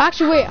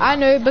 Actually, wait, I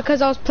know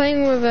because I was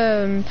playing with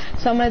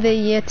some of the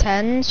year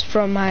 10s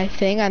from my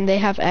thing and they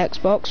have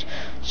Xbox.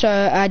 So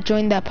I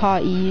joined their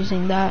party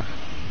using that.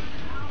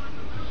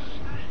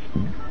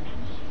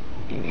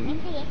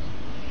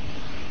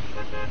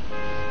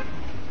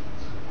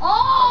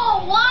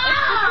 Oh,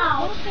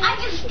 wow! I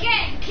just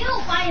get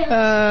killed by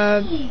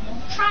a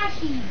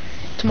trashy.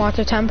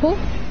 Tomato Temple.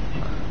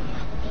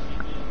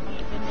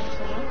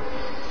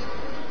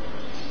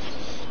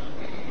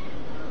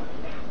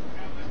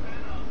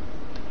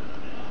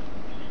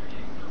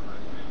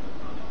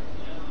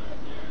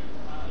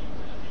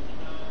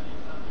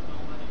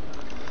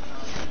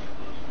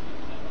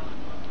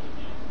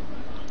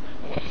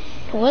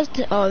 Where's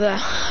the, oh there.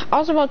 I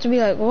was about to be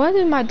like, where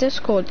did my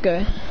Discord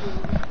go?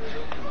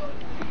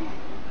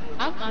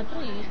 I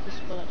don't use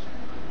Discord.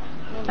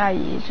 I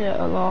use it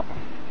a lot.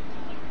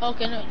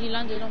 Okay, no, you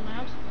landed on my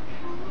house.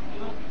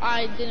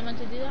 I didn't meant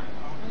to do that.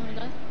 I'm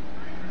gonna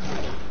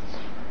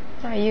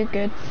die. Are you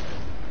good?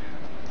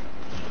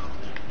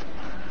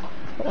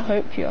 I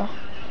hope you are.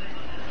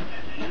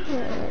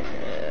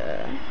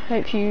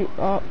 Hope you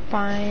are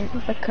fine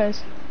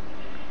because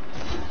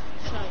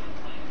Right.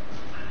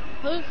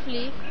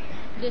 Hopefully,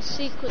 the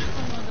secret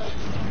tunnel that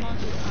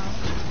Tomato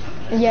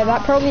house. yeah,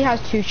 that probably has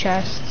 2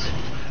 chests.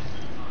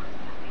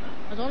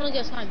 I don't wanna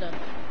get sniped though.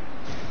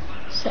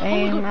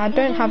 Same. I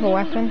don't have a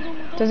weapon.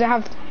 Does it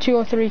have 2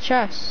 or 3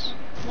 chests?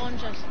 1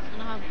 chest,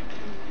 and I have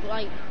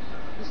like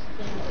this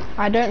thing.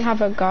 I don't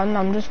have a gun.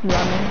 I'm just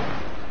running.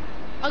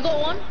 I got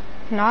 1.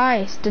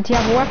 Nice. Did he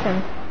have a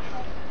weapon?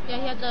 Yeah,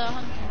 he had the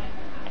hunting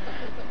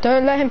rifle.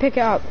 Don't let him pick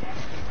it up.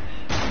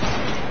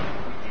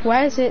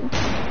 Where is it?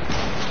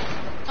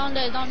 Down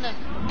there, down there.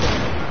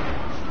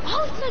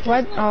 Oh, it's like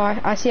What? Oh,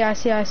 I see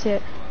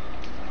it.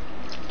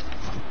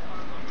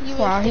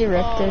 Wow, he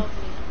ripped it.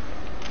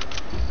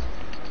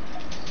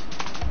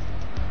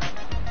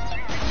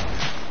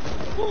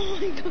 Oh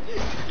my god.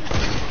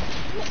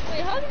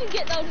 Wait, how did you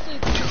get down so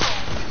far?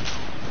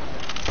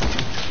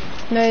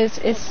 No,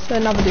 it's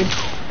another dude.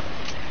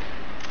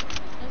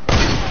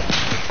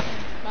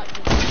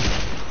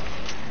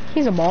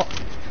 He's a bot.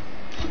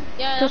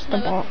 Yeah, Just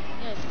that's a my bot. weapon.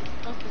 Yeah,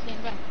 that's the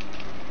same guy.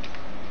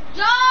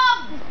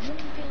 Jump!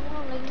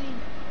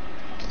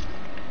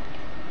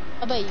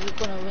 I bet you're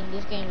gonna win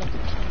this game. Like,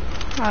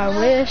 I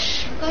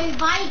wish. Go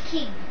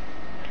Viking.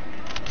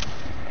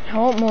 I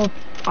want more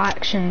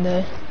action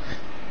though.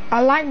 I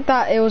like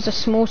that it was a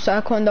small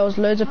circle and there was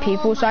loads of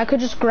people, so I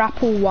could just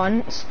grapple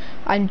once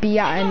and be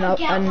at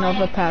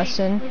another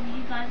person.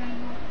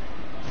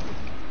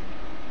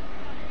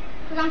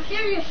 Because I'm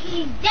serious,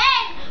 he's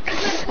dead!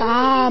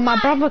 Ah, my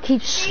brother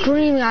keeps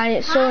screaming and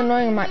it's so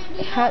annoying.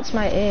 It hurts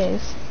my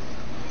ears.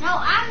 No,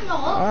 I'm not.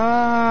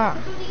 Ah.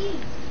 Because of you.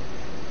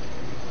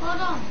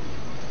 Hold on.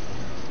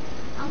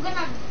 I'm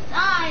gonna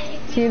die.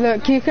 See,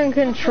 look, you can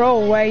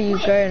control where you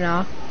go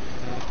now.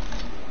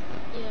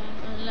 yeah,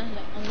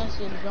 unless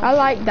you're drunk. I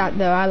like that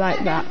though. I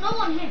like that. There's no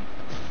one here.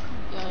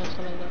 Yeah, I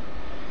also like that.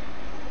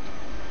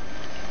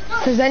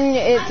 Because then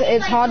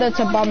it's harder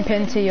to bump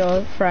into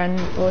your friend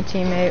or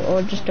teammate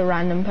or just a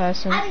random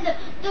person. And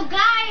the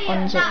guy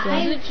On zip that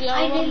line.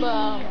 I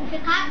remember the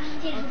catch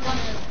is one.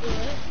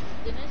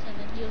 Dennis, and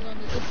then he was on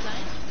the zip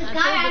line. The And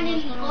guy I I told him I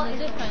was nearly not on the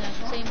got zip line, like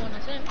the same one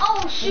as him. Oh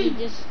And shoot! he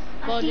just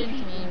got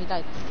into me and we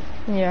died.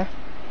 Yeah.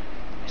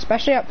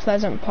 Especially at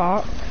Pleasant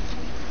Park.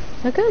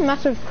 Look at the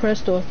massive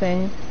crystal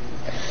thing.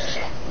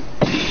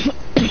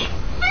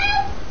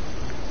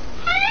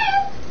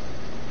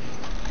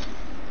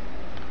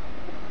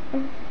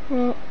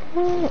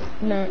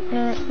 No.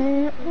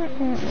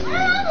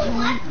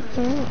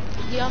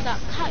 You have that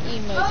cat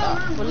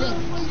emote for Link.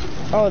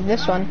 Oh,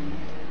 this one.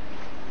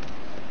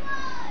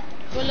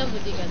 What level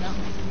did you get now?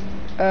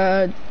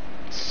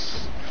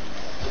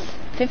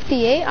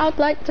 58, I'd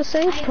like to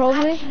say,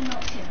 probably.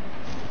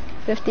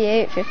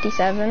 58,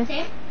 57.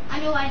 Same. I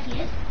know where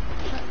he is.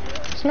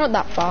 It's not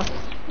that far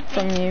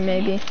from you,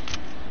 maybe.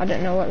 I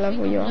don't know what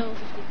level you are. Level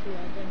 52, I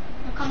don't know.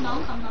 Now come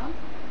down, come down.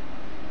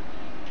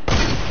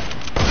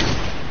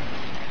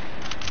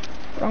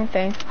 Wrong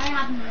thing. I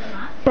have no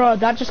map. Bro,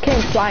 that just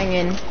came flying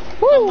in.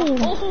 Woo!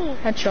 Oh!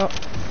 Headshot.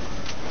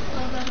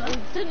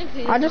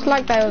 Technically, I just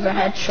like that it was a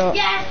headshot.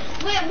 Yeah,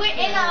 we're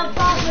in an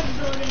apartment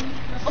building.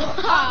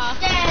 Oh.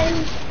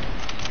 Upstairs.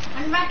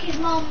 And Racky's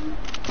mom.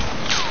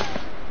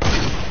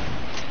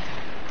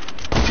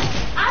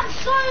 I'm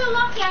so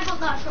lucky I got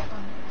that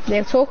shotgun.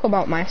 They talk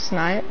about my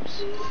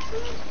snipes.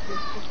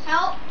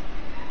 Help.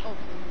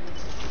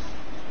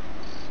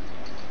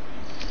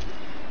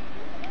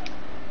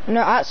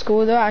 No, at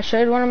school though, I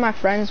showed one of my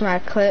friends my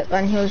clip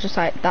and he was just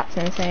like, that's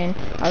insane.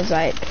 I was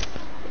like,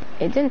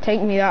 it didn't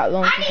take me that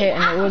long to hit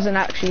and it wasn't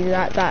actually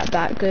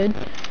that good.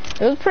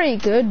 It was pretty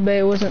good, but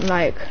it wasn't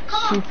like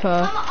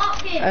super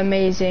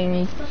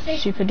amazing,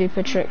 super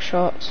duper trick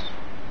shots.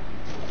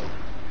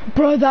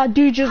 Bro, that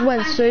dude just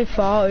went so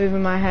far over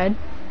my head.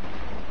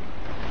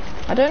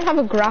 I don't have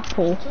a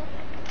grapple. Oh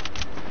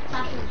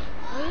yeah,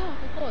 I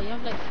forgot. You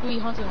have like 3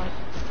 hunting rifles.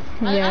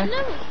 Yeah.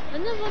 I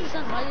never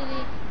understand why did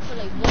they put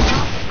like one.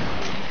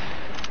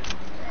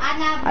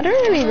 I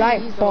don't really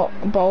like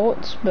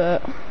bolts,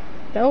 but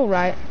they're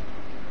alright.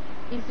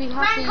 If we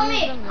have Frank, to come use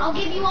here. them, I'll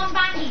give you one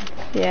bangy.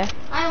 Yeah.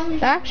 I only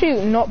They're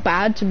actually not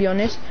bad, to be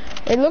honest.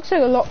 It looks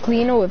like a lot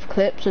cleaner with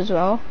clips as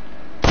well.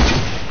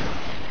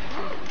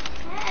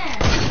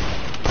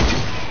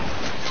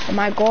 Oh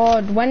my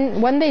god,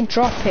 when they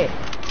drop it,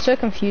 it's so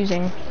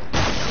confusing.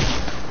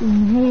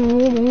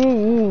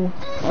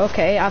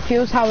 Okay, I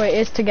feels how it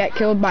is to get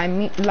killed by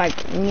me,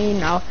 like me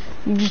now.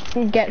 You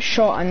just get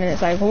shot and then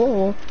it's like,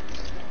 whoa.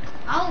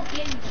 I'll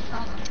give you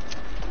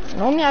something.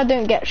 Normally I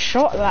don't get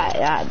shot like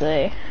that, do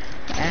I?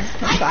 It's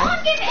I fine.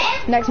 can't give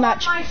anyone Next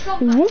match. my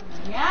shotgun, Whoop.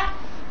 yeah?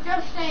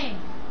 Just saying.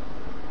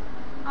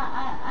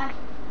 I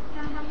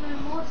don't have no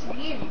more to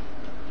give.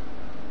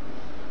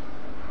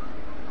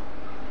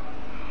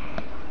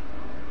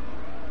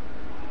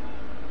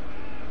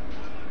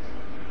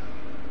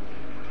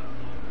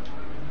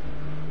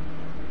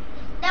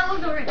 That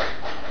was a rip.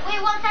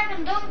 Wait 1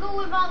 second, don't go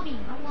without me.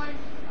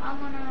 I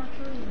wanna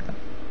show you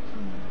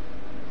something.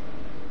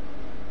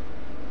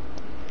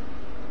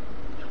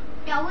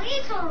 Yeah, we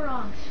need to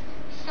rush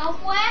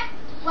somewhere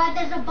where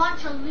there's a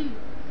bunch of loot.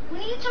 We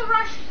need to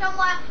rush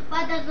somewhere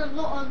where there's a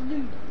lot of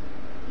loot.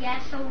 Yeah,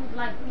 so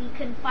like we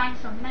can find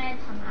some meds,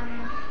 some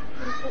ammo.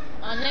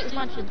 Next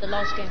match is the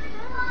last game.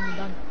 I'm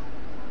done.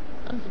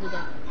 Done for the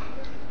day.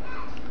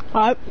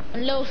 Alright.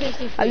 And level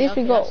 53. At least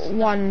we okay, got that's-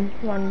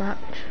 one match.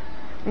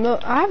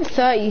 Look, I have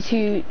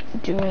 32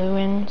 duo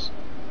wins.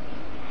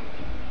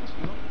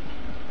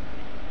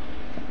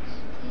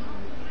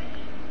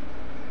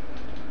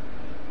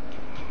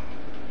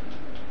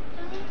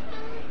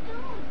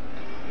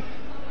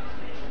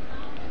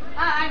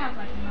 I have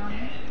like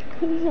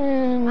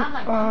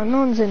none.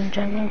 None's in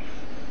general.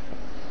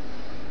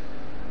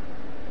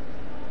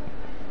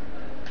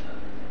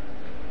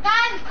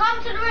 Guys,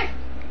 come to the rift.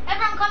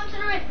 Everyone come to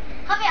the rift.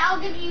 Come here,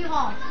 I'll give you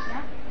half.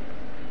 Yeah?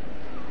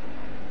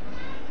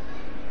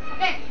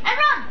 Okay,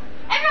 everyone,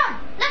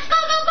 let's go.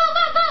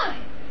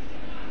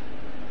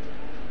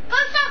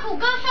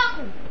 Go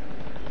circle.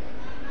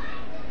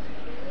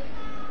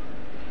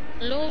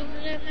 Low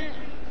limit.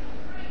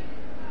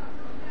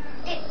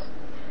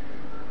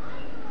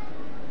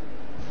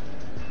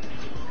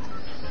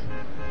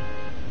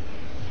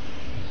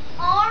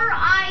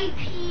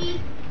 R.I.P.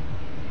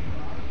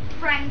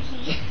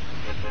 Frankie.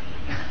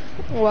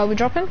 Where are we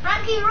dropping?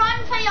 Frankie,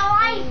 run for your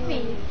life,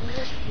 mate.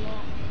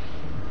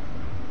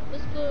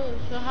 Let's go.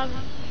 Should I have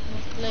my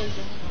plays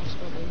on house,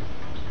 probably?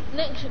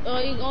 Next,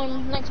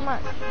 on next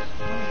match.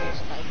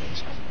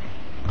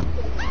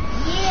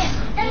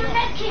 Yeah, that's a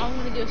med kit. I'm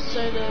gonna do a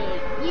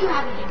solo. You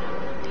have it.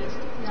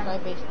 Sky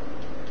based.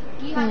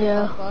 You have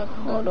Yeah. it.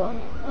 Hold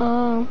on.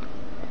 Oh.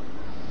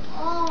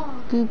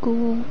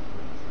 Google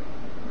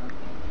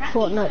Frankie,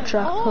 Fortnite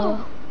sir.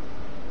 tracker.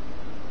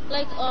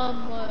 Like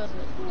what is it?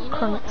 You know,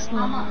 Connects I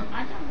don't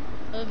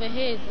know. over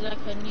here is like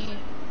a new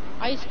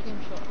ice cream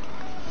shop.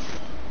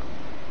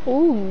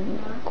 Ooh,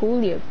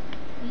 cool. Yeah.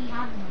 We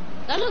have none.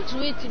 That looks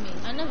weird to me.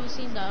 I never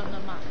seen that on the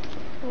map.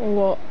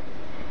 What?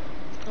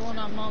 The one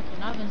I'm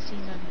marking. I haven't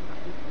seen that.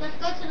 Let's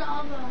go to the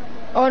other.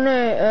 Oh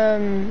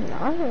no.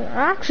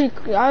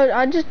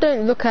 I just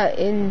don't look at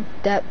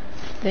in-depth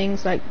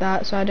things like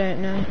that, so I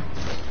don't know.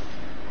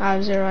 I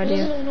have zero It doesn't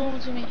idea. look normal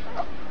to me.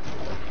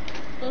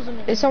 Doesn't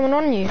look Is someone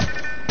on you? No.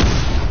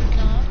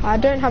 I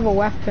don't have a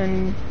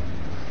weapon.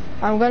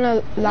 I'm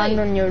gonna land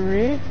Wait. on your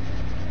roof.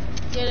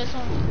 Yeah, there's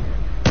someone.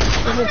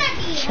 There's a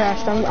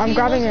chest. I'm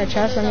grabbing a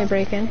chest on your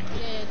break-in. Yeah,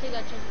 take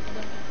that chest.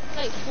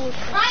 Like 4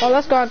 Oh,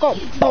 let's go. I got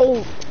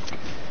bolt.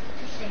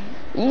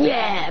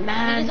 Yeah, There's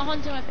man. a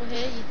hunting rifle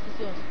here. It's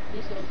yours.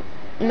 It's yours.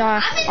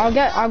 Nah, I'll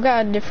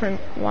get a different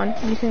one.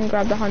 You can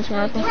grab the hunting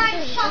rifle.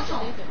 Right, shut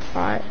up.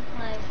 Alright.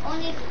 Like,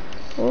 only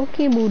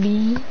Okay,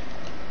 buddy.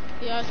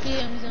 Yeah, I see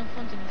him. He's in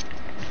front of me.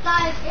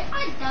 guys, if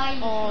I die,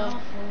 you Oh, know.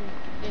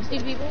 yeah, see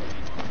people?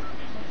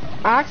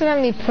 I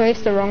accidentally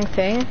placed the wrong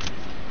thing.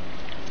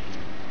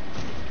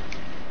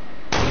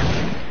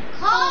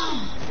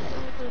 Come!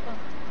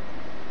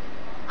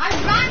 I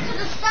ran to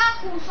the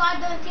circle so I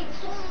don't take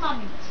storm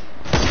damage.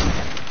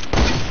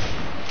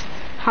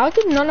 How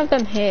did none of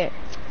them hit?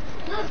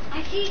 Look,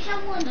 I see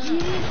someone,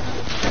 dude.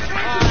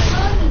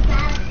 Frankie,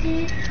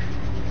 bastard.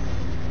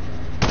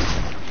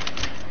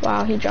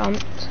 Wow, he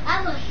jumped.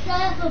 I'm a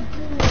server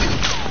boy,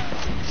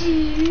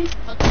 dude.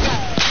 How did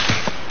that?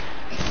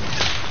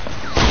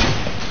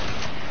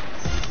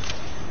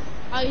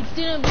 I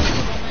didn't believe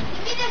it, man.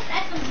 Give me this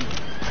SMG.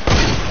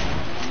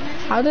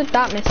 How did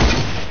that miss?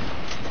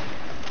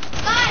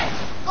 Guys,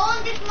 go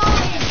on this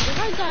mountain. If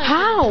I die,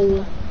 How? he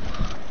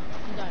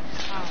died.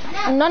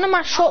 How? None of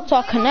my shots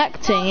are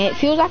connecting. It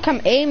feels like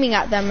I'm aiming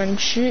at them and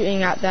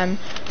shooting at them,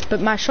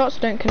 but my shots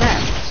don't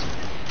connect.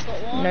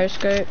 Got one. No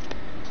scope.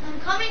 I'm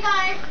coming,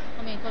 guys.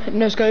 Come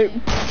No scope.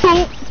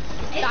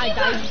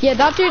 Yeah,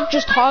 that dude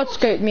just hard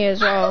scoped me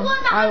as well.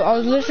 I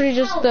was literally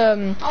just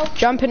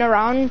jumping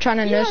around trying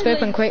to no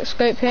scope and quick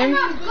scope him.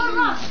 Run, go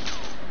run.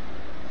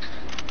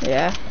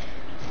 Yeah.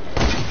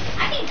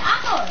 I need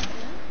ammo.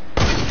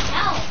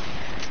 Help.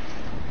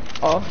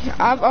 Oh,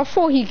 I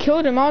thought he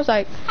killed him. I was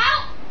like,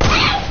 Help.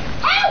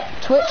 Help.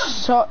 Twitch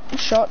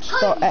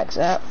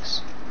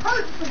shots.xx.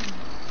 Hopefully.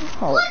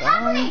 Hold What's on.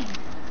 happening?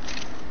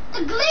 The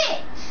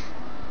glitch.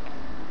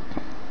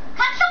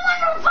 Can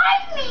someone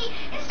revive me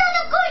instead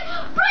of going?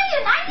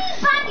 Brian, I need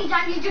bandies,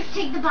 and you just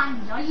take the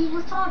bandies. Are you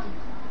retarded?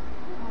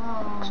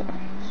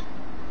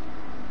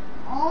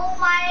 Oh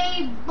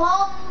my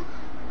bum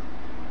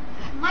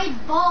My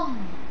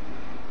bum.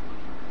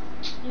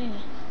 Yeah.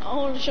 I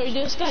want to show you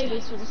the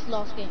skybase for this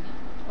last game.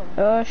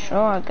 Sure,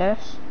 I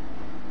guess.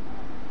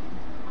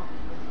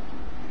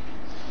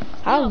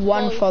 I have Yeah,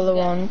 one follow follower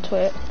you on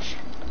Twitch.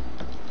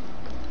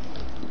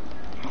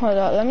 Hold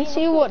on, let me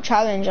see what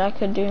challenge I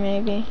could do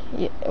maybe.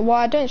 Yeah, well,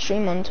 I don't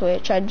stream on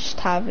Twitch, I just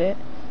have it.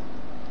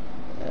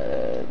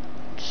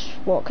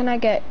 What can I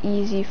get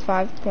easy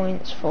 5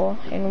 points for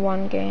in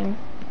one game?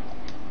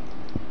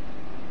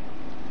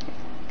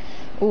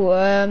 Ooh,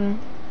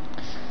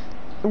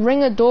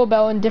 ring a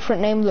doorbell in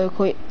different name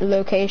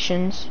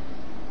locations.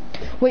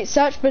 Wait,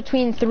 search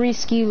between 3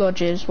 ski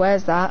lodges.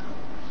 Where's that?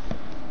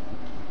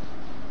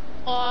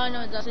 Oh, I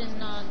know, that's in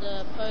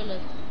the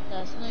Poland,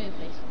 the snowy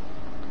place.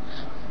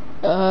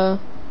 I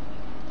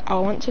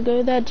want to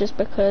go there just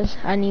because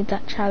I need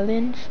that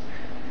challenge.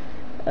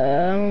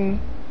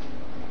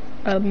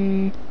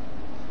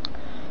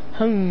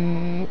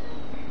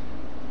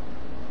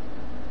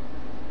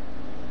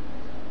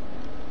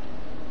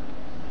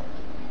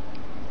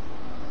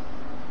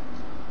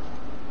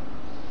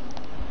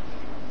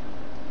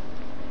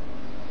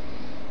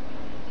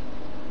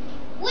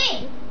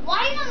 Wait,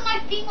 why isn't my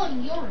thing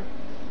on yours?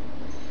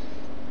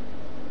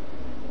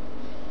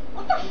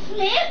 What the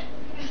flip?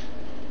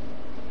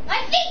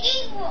 I'm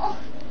thinking.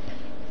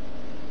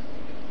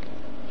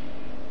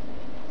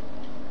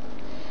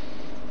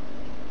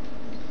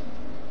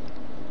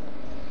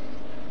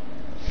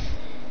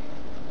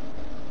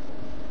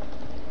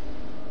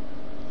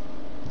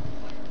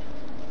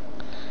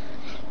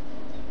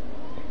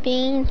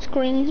 Beans,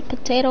 greens,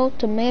 potato,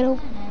 tomato.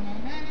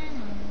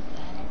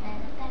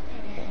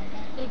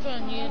 Which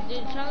one? You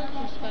did challenge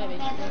or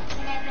skybase?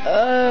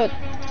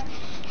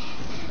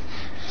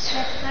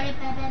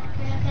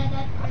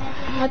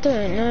 I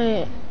don't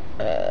know.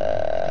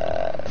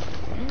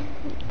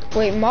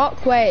 Wait,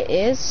 mark where it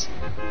is.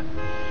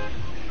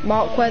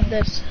 Mark where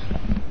this.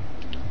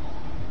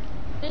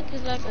 I think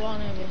there's like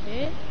one over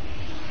here.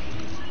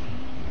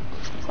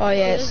 Oh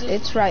yeah,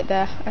 it's right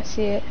there. I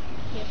see it.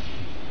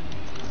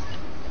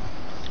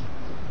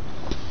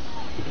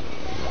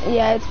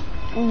 Yeah, it's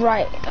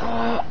right.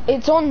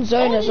 It's on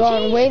zone as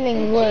well, in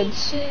Wailing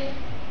Woods.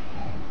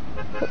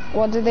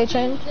 What did they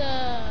change?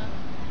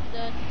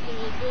 The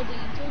building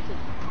in Tilted.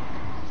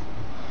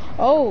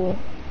 Oh.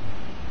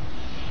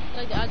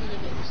 Like they added a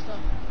bit of stuff.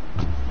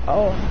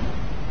 Oh.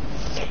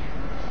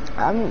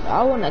 I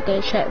wanna go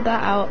check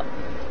that out.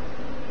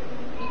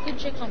 You could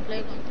check on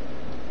Playground.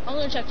 I'm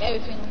gonna check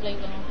everything on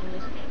Playground after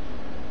this.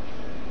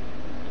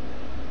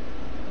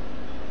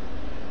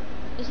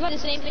 It's like the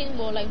same thing,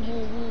 but like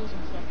more rules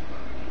and stuff.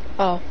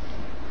 Oh.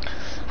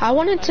 I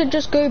wanted to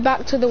just go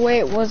back to the way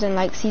it was in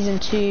like season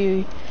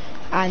 2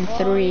 and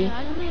 3. Yeah,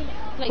 I don't know.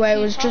 Like where it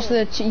two was just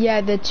towers.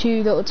 the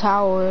 2 little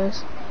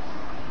towers.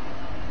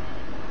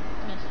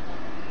 Messed up.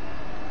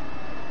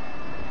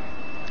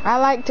 I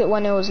liked it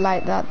when it was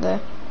like that though.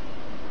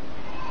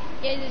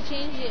 Yeah, they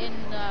changed it in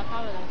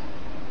Paradise.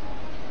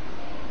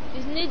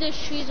 Isn't it those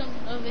trees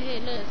over here?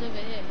 Look, it's over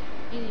here.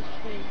 These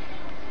trees.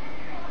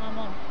 Come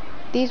on.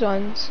 These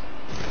ones.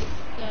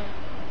 Yeah.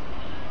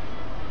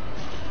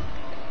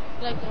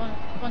 Like on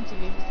front of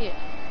you, see it?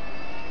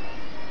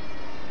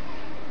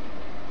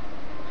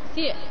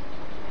 See it?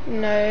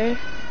 No.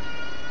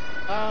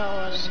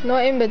 Oh, It's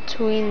not in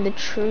between the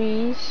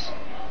trees.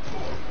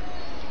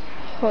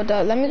 Hold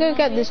up, let me go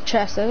get this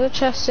chest. There's a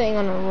chest sitting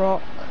on a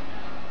rock.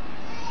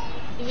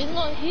 if it's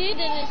not here,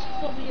 then it's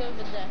probably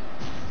over there.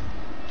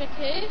 Check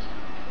here. It's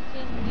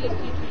in these two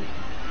trees.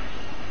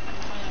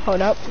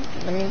 Hold up,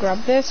 let me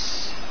grab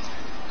this.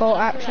 Bolt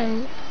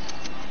action.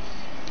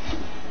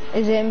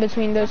 Is it in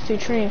between those 2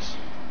 trees?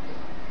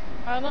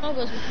 I don't know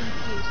what's between the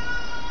trees.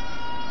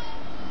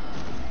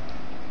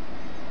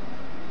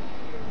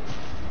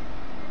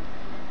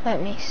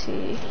 Let me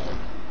see.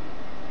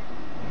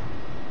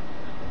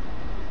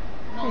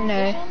 No. No.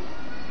 This one?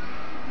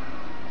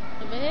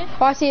 Over here?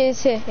 Oh, I see it,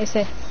 it's here, it's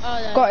here.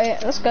 Oh, there. Got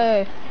it, let's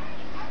go.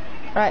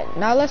 Right,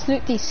 now let's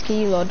loot these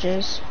ski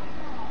lodges.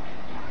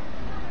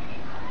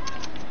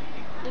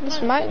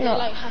 This might not.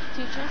 Like have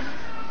two chests.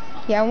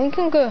 Yeah, and we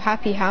can go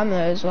Happy Hammer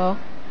as well.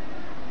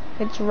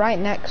 It's right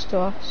next to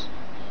us.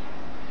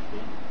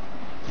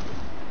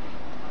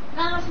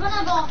 Now let's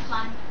gonna go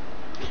offline.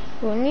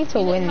 We'll need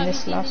to win Have you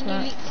this seen last the new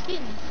match. leaked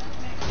skins?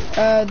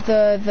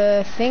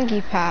 The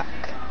thingy pack.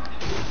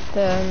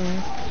 The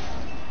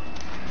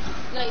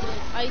Like the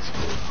ice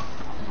cream.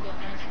 Gonna get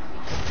ice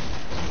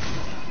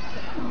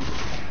cream.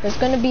 there's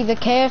gonna be the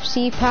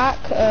KFC pack.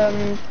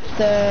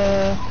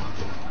 The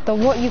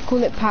what you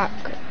call it pack.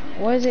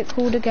 What is it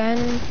called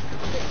again?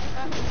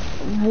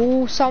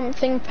 Wall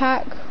something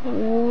pack.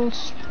 Wall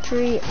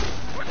Street.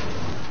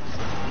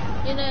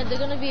 You know, they're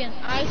gonna be an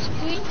ice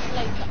cream,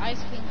 like the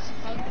ice cream version.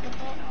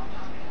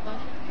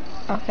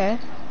 Okay.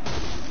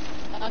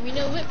 You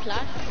know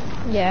Whiplash?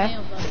 Yeah.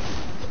 Nail version.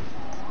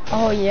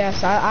 Oh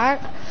yes, I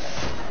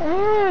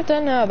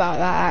don't know about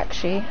that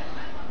actually.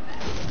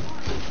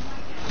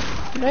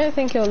 I don't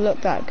think it'll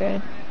look that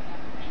good.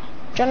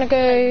 Do you wanna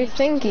go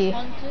thingy?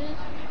 Hunters?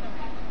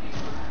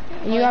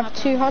 You have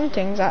 2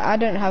 huntings. I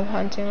don't have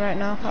hunting right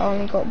now. I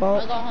only got I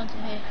bolt. got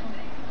hunting here.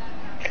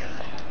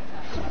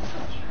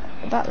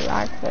 That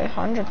lag though,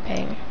 100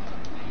 ping.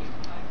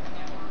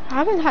 I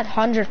haven't had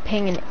 100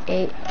 ping in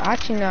 8.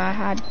 Actually, no, I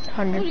had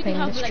 100 ping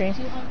in the stream.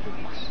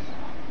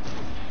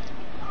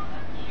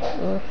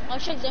 Like I'll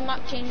check the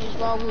map changes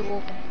while we're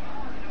walking.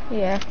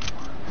 Yeah.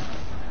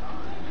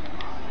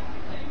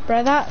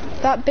 Bro,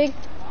 that big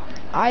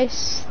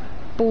ice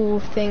ball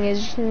thing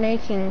is just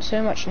making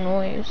so much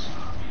noise.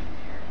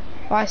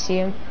 Oh, I see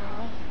him.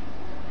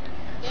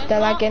 Yeah, They're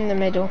like in the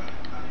middle.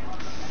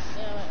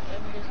 Yeah,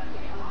 let me just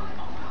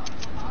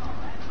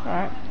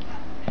Alright.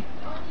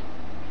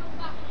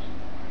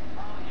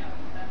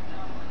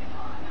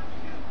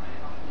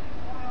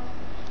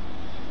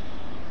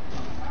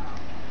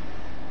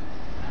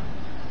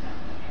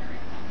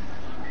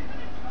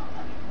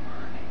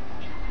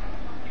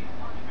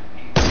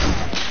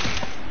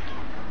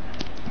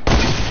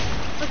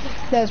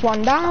 There's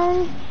one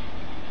down.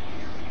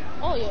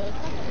 Oh, yeah.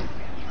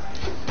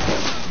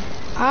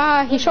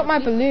 Ah, he shot my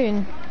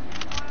balloon.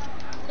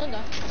 Don't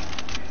die.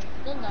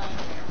 Don't die.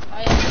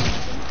 I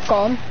am.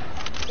 Gone.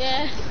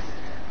 Yeah.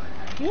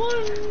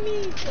 1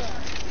 meter.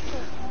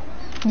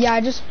 Yeah,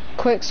 I just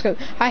quick scope.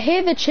 I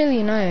hear the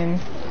chili gnome.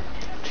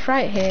 It's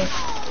right here.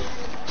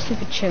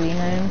 Stupid chili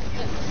gnome.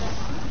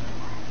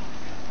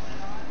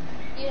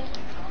 Yeah.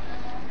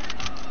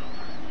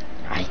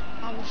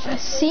 I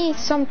see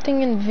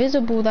something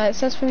invisible that it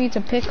says for me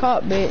to pick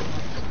up, but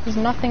there's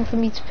nothing for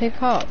me to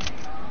pick up.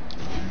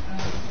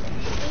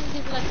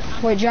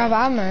 Wait, do you have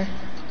ammo?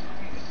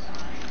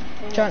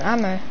 Do you want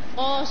ammo?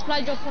 Oh,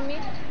 supply drop for me.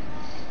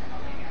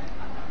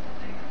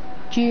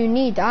 Do you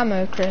need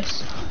ammo,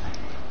 Chris?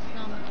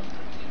 No, I'm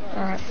okay.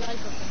 Alright. Supply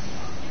drop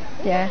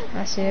for me. Yeah,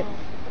 I see it.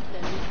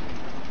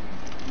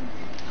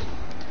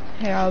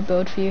 Here, I'll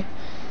build for you.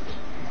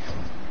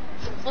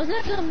 Was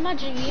that the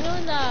magic? You know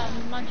the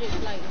magic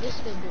like this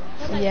could do?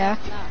 Like Yeah.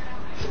 that.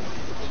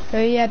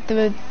 Oh yeah,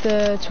 the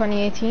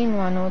 2018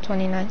 one or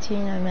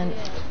 2019 I meant.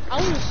 Yeah. I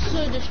was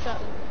so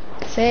distracted.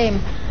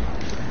 Same.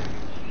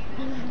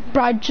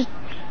 Bro, I just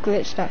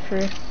glitched that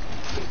through.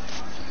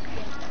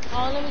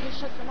 Oh, let me just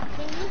shut the map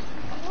thing.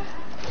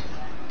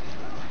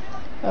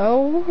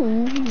 Oh,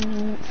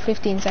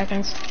 15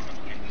 seconds.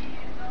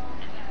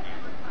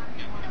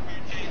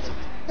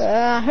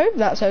 I hope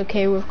that's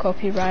okay with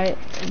copyright,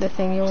 the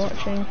thing you're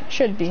watching.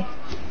 Should be.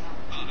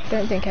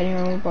 Don't think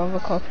anyone will bother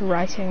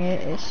copyrighting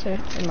it. It's so,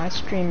 my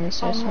stream is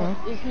so small.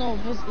 It's not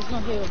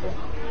hearable.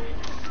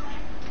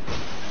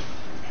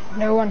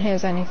 No one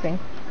hears anything.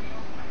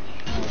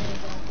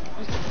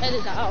 Just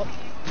edit that out.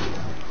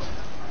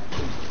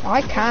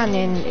 I can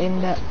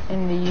in the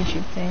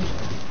YouTube thing.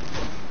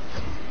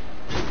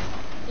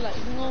 Like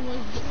normal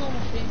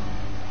thing.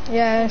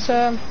 Yeah,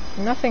 so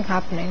nothing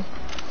happening.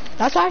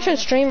 That's why I should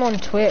stream on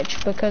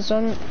Twitch, because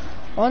on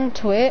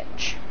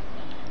Twitch,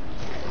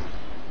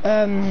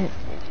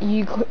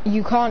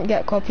 you can't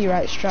get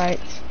copyright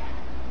strikes.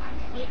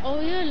 Oh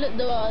yeah, look,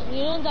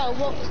 you know that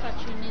walk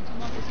statue near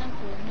Tomato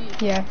Temple? New.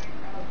 Yeah.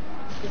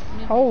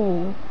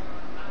 Oh.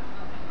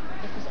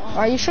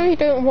 Are you sure you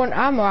don't want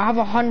ammo? I have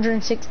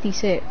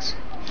 166.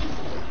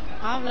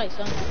 I have like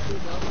 72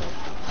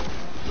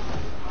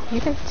 though. You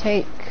can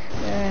take.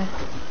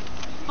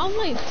 I'm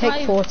like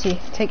Take 40.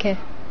 Take here.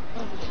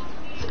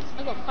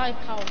 I got 5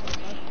 cows.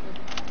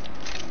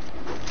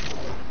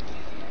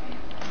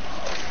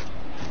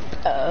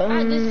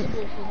 This is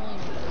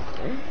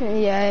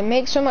annoying. Yeah, it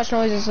makes so much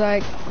noise. It's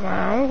like.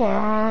 Oh,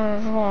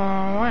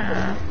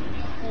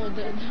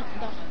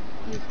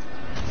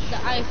 the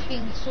ice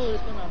king sword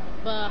is gonna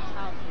burst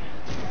out.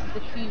 The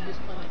cube is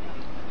coming.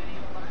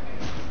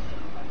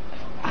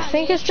 I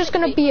think it's just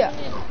gonna be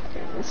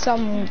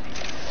some.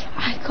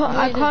 I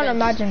can't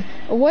imagine.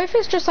 What if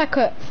it's just like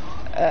a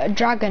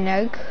dragon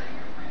egg?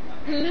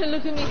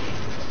 Look at me.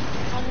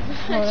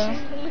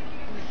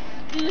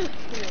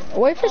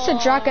 What if it's a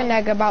dragon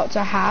egg about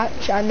to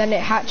hatch and then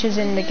it hatches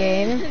in the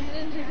game?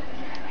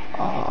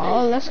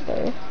 Oh, let's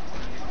go.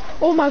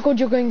 Oh my god,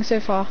 you're going so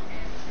far.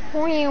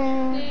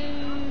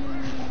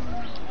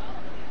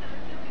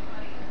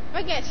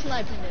 I get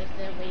sniped in this,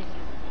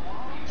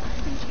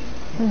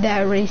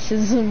 They're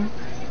racism.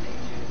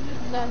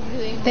 That's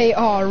doing They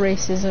are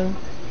racism.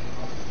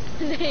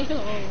 They are.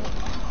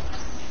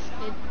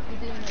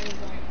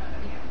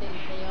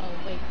 They are.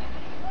 Wait.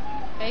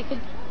 I could.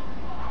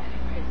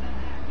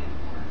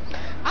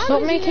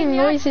 Stop making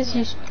noises,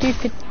 you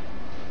stupid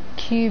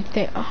cube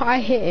thing. Oh, I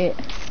hit it.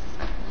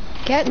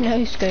 Get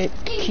no scope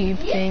cube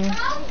thing,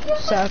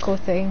 circle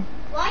thing,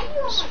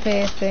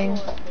 sphere thing.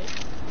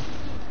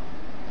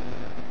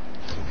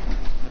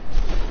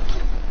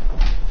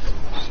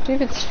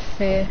 Stupid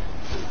sphere.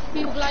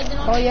 People gliding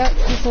on Oh me. yeah,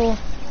 people.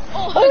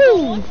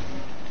 Oh!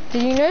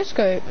 Did you no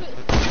scope?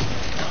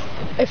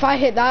 If I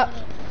hit that.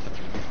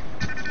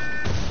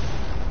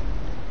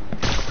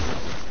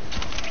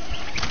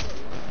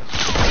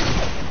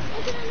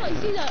 How did I not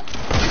see that?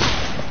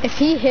 If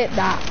he hit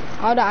that,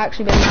 I would have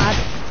actually been mad.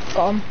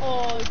 Got him.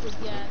 Oh,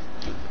 yeah.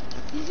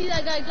 You see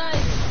that guy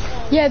gliding?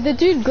 Oh, Yeah, the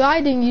dude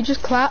gliding, you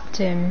just clapped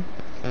him.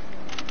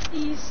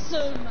 He's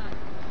so mad.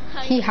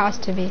 He has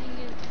to be.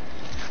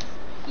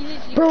 He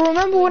literally Bro,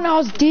 remember when I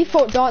was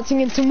default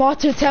dancing in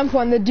Tomato Temple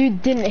and the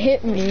dude didn't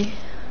hit me?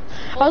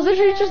 I was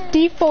literally just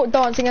default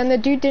dancing and the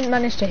dude didn't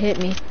manage to hit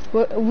me.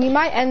 We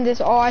might end this.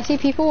 Oh, I see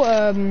people,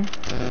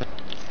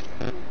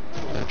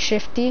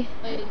 Shifty,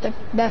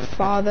 their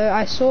father.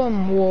 I saw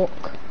him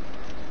walk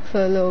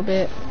for a little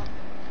bit.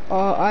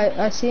 Oh,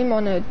 I see him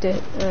on a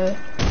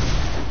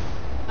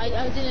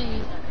I didn't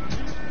use that.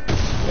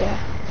 yeah,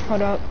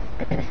 hold up.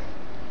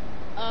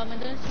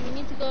 And then so we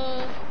need to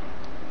go.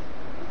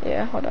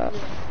 Yeah, hold up.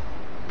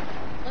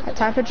 What's I the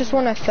type of just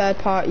want a third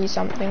party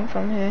something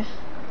from here.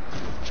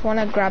 Just want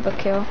to grab a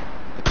kill.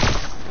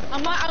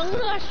 I'm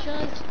gonna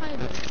show time.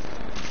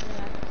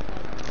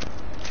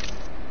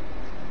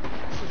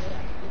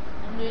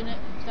 I'm doing it.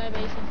 Sky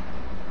basing.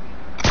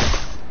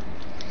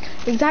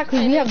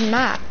 Exactly, we have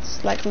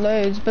mats, like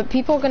loads, but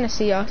people are gonna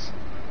see us.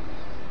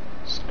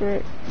 Screw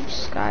it,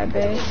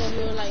 Skybase.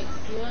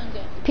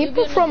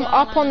 People from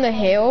up on the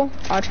hill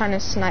are trying to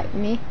snipe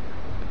me.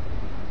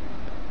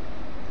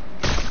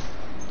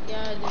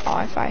 Yeah. Oh,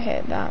 if I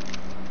hit that.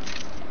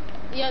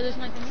 Yeah, there's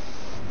nothing. It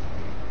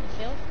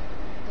failed.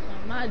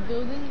 There's a mad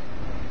building.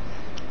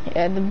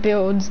 Yeah, the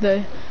builds,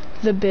 the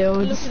Look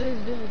builds. at this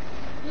build.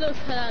 Look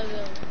at that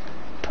build.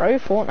 Pro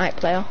Fortnite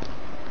player.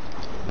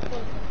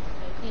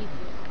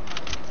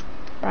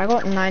 I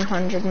got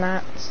 900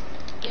 mats.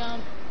 Yeah.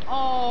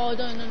 Oh,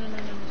 no. Someone's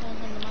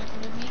on the mountain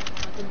with me.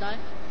 I could die.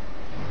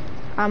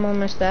 I'm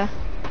almost there.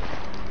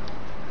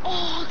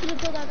 Oh, I could have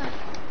killed that guy.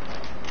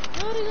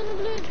 No, he's on the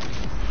balloon.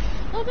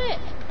 Stop it.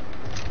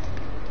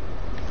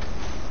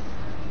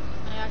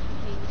 I actually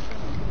hate this so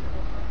much.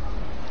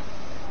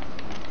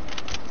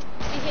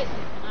 He hits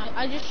me. And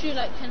I just shoot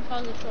like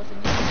 10,000 shots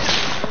and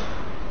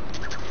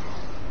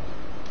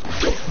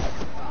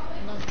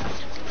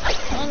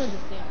none of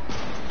this thing.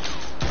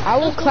 I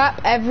will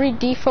clap every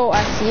default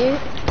I see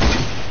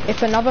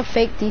if another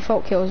fake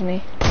default kills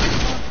me.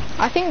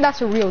 I think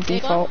that's a real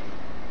default.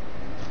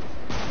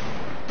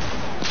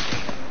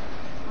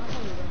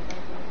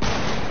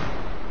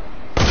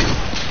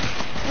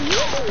 You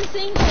look the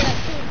same guy that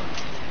killed me.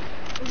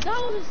 If that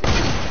was the same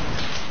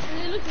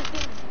guy, they look the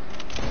same.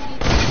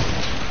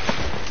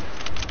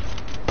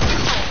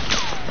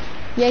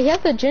 Yeah, he has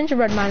the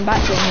gingerbread man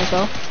back in as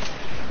well.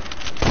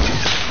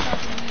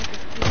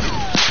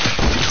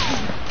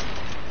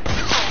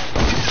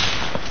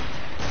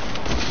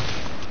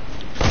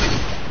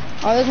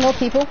 Oh, there's more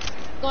people.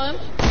 Got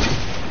him.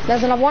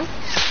 There's another one.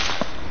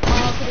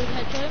 Oh, could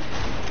have headshot him.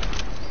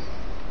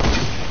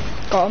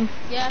 Got him.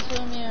 Yeah, I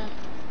saw him, yeah.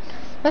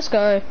 Let's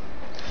go.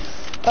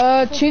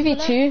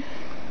 2v2.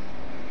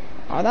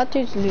 Oh, that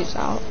dude's loose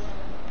out.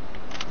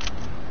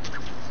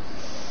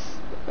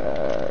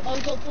 Oh,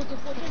 we got Portal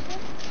Fortress there?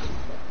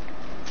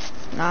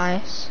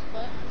 Nice.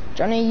 What?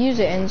 Johnny, use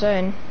it in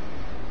zone.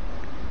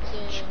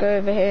 Yeah. Just go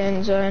over here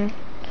in zone.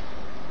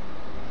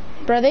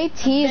 Bro, they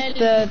teased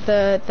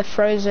the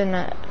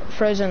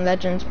Frozen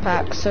Legends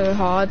pack so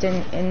hard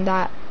in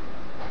that.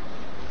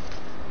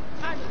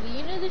 Actually,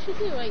 you know they should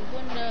do like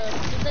when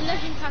the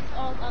legend pack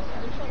all us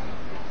on the shop.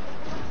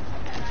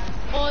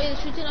 Oh, you're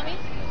shooting at me?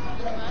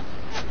 Doesn't matter.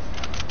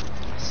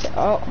 So,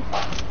 oh.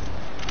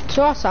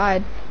 To our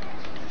side.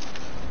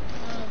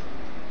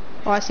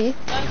 Oh, I see.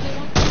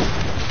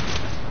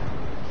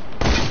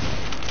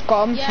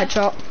 Got him. Yeah.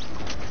 Headshot.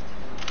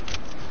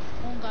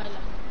 One guy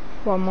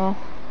left. One more.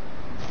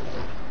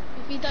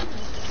 If he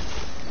doesn't.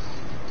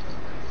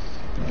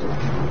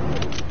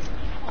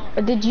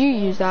 Did you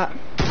use that?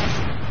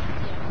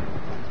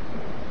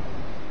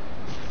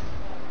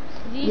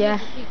 Yeah.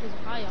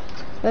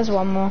 There's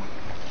one more.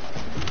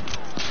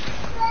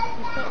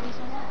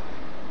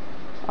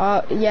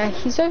 Yeah,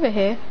 he's over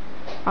here.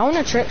 I want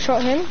to trick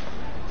shot him.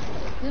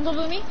 He's on top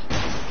of me.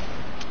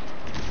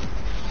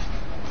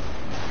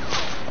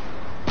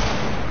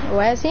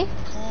 Where is he?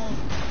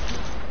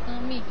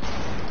 On me.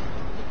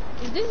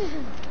 Is this?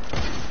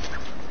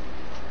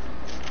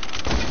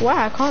 Where?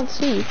 I can't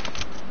see.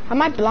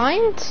 Am I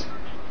blind?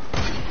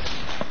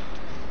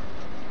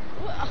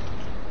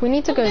 We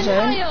need to go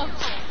zone.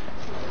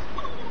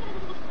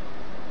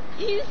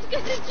 He's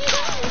gonna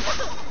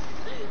jump.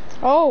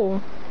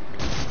 Oh.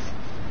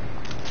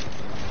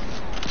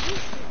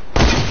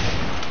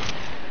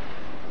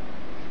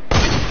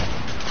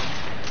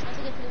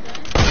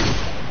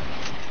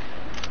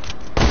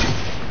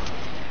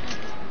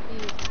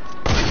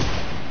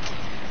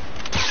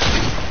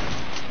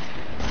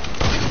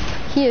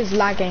 He is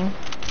lagging.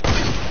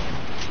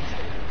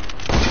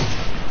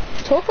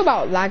 Talk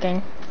about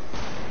lagging.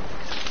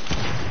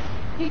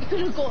 He could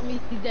have got me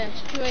there,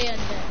 straight in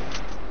there.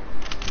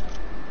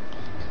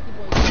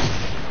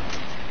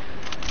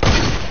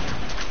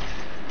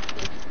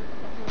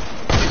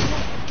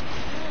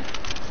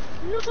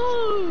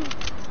 No!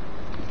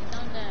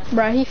 Down there.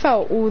 Bruh, he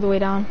fell all the way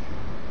down.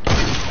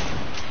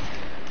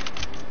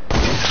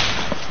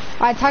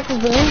 I attacked his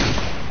balloon.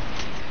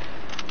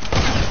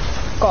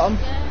 Got him.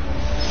 Yeah.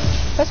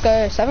 Let's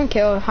go. 7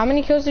 kills. How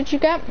many kills did you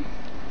get?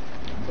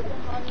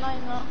 I'm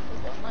 9 now.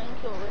 I got 9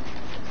 kills.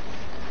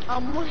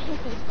 I'm waiting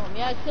for this one.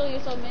 Yeah, kill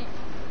yourself, mate.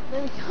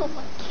 Let me kill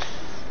my...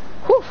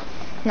 Whew.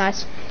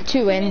 Nice.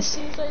 2 wins.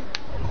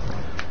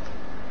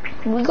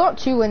 We got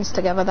 2 wins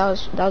together.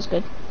 That was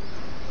good.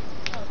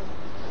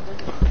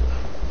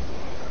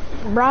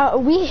 Bro,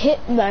 we hit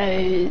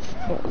those.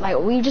 Like,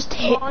 we just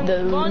hit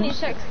those. Barney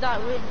checks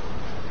that win.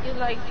 He's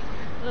like,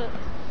 look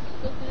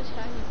at this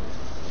shiny thing.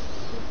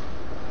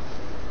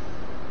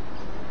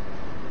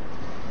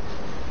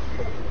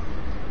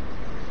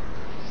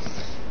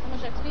 How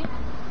much XP?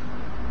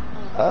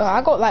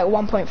 I got like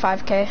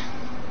 1.5k.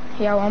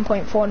 Yeah,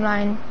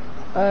 1.49.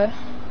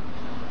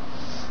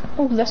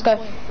 Oh, let's go.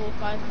 1.459.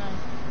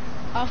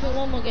 I'll fit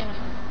one more game.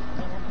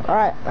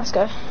 Alright, let's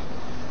go. Get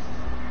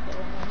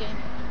one more game.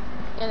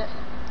 Get it.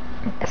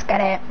 Let's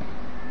get it.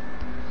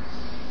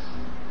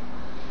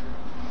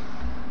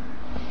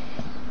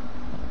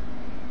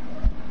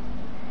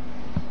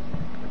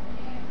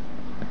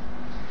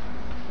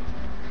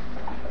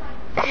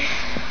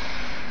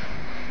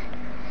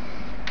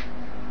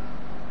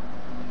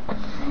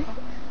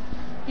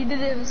 You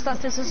did it in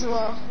status as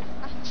well.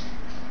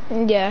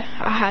 Yeah,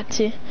 I had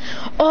to.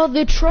 Oh,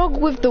 the trog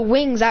with the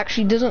wings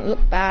actually doesn't look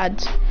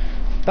bad,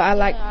 but I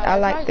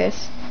like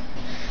this.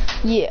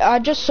 Yeah, I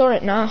just saw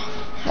it now.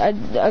 I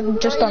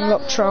just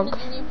unlocked trog.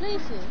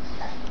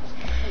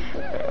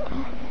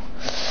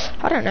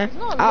 I don't know.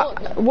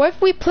 What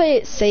if we play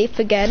it safe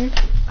again,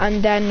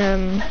 and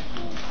then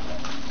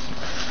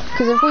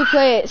because if we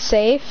play it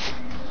safe,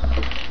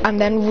 and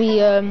then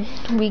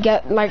we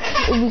get like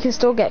we can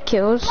still get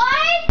kills.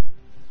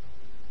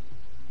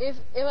 If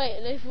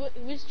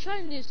we try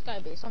and do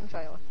Skybase, I'm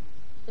trying,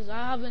 because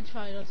I haven't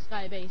tried on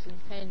Skybase in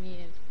 10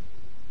 years.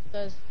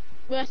 Because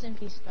rest in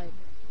peace, Skybase.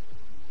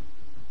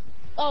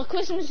 Oh,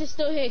 Christmas is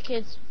still here,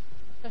 kids.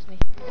 Trust me.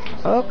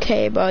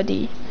 Okay,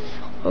 buddy.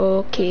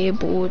 Okay,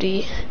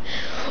 buddy.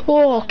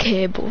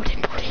 Okay, buddy.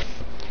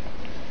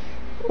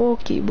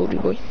 Okay, buddy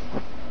boy.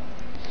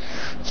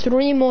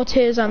 3 more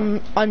tiers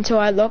until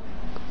I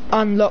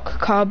unlock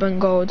carbon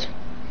gold.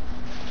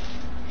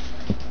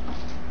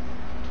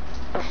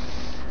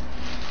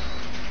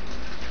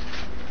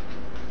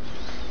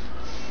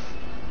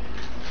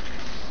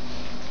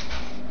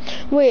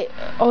 Wait,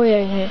 oh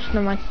yeah,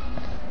 never mind.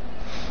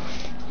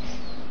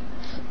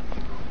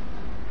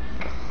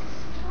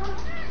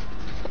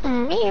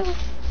 Meow.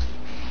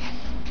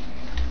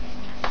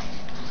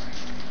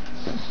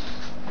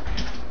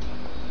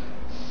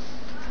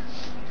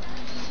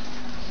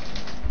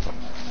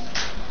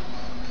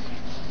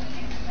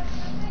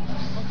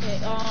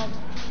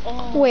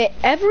 Okay, wait,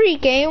 every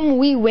game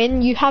we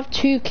win, you have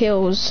 2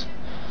 kills.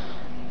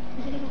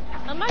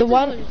 The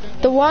one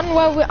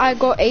where I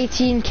got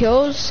 18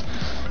 kills.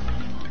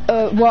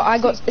 Well, I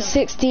got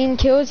 16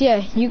 kills.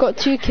 Yeah, you got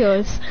 2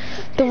 kills.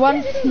 The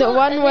one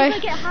where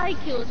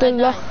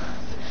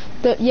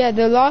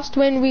the last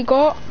win we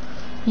got,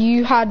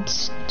 you had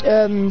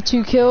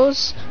 2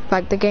 kills.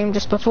 Like the game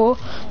just before,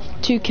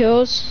 2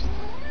 kills.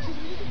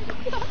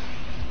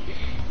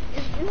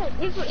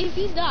 If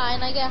you die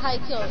and I get high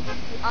kills,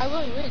 I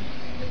won't win.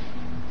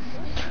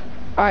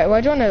 All right,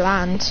 where do you want to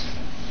land?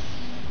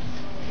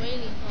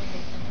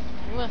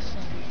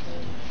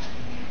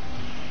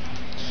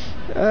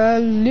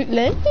 Loot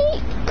Lake?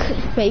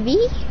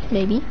 Maybe.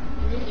 Loot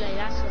Lake,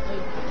 that's what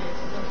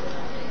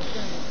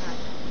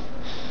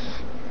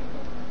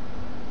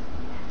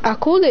I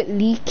call it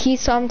Leaky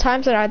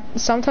sometimes, and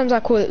sometimes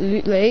I call it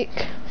Loot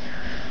Lake.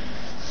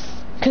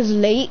 Cause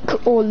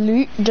lake or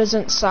loot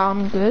doesn't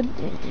sound good.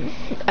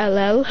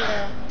 LL.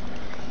 Yeah.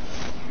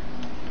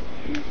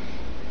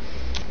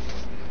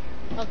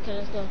 Okay,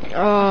 let's go.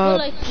 Oh,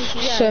 like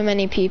so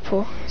many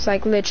people. It's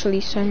like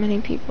literally so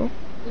many people.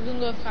 We can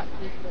go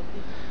factory.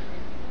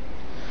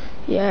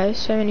 Yeah,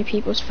 so many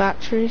people's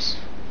factories.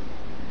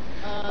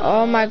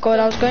 Oh my god,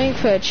 I was going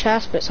for a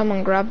chest, but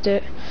someone grabbed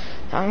it.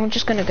 I'm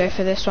just gonna go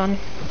for this one.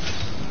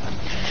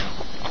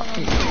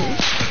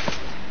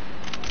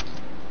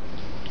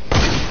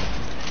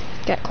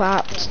 Get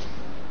clapped.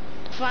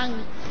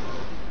 Fang.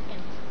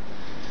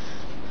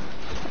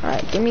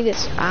 Alright, give me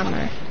this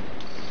ammo.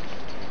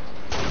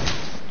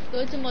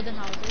 Go to modern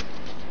houses.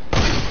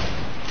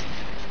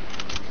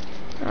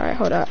 Alright,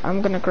 hold up.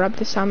 I'm gonna grab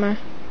this ammo.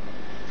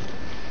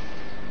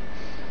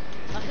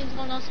 I think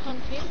someone else come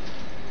to you.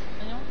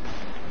 Anyone?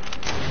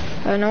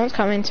 Oh, no one's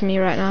coming to me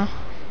right now.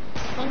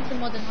 Come to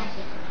modern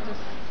houses.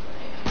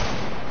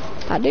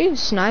 That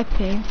dude's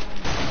sniping.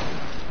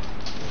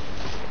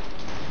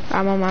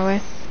 I'm on my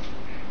way.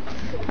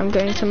 I'm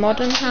going to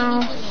modern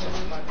house.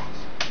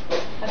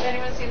 Has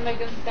anyone seen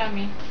Megan's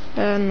dummy?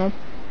 No.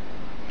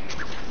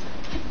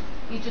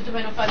 Io tu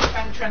meno fare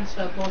fan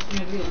transfer posto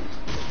nel view.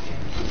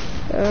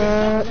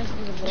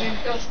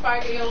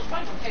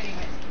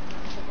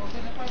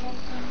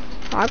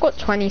 I got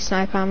 20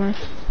 sniper ammo.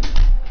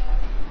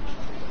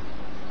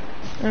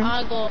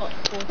 I got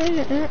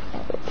 40.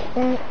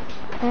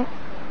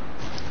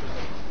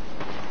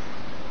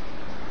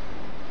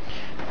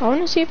 I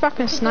want to see if I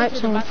can snipe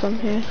someone from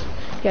here.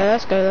 Yeah,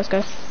 let's go.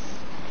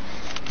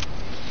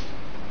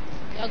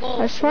 Yeah, I got.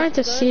 I was trying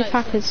to see if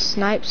I could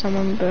snipe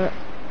someone, but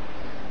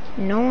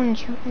no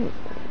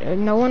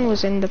one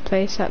was in the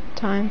place at the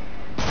time.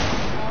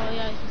 Oh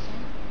yeah, I see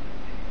some.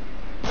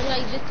 But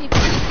like just keep.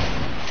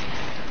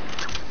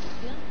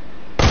 Yeah.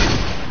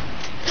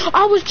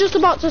 I was just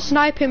about to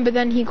snipe him, but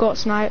then he got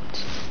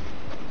sniped.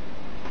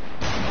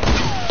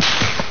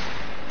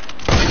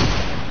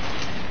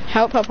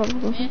 Help. Yes.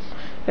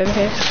 Over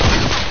here.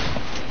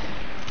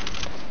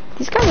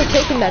 These guys are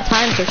taking their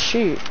time to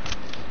shoot.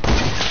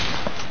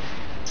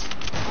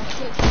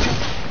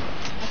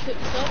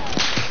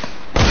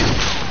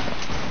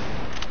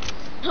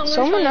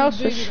 Someone else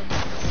was...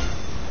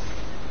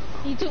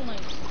 He took mine.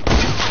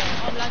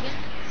 I'm lagging.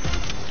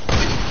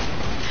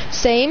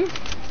 Same.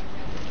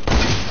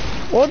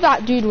 Or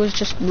that dude was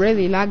just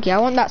really laggy. I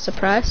want that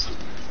suppressed.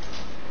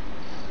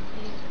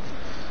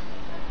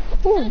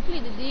 Ooh,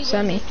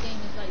 semi.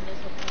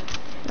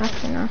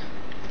 Actually, no.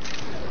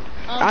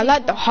 I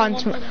like the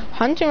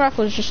hunting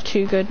rifle is just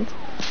too good.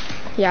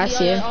 Yeah, I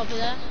see it.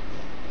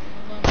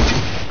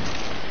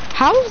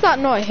 How is that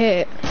not a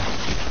hit?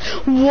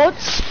 What?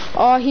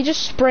 Oh, he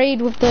just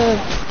sprayed with the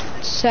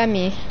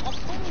semi.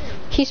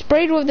 He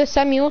sprayed with the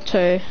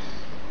semi-auto.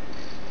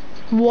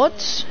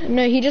 What?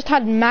 No, he just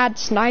had mad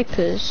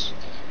snipers.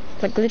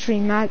 Like literally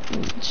mad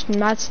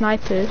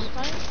snipers.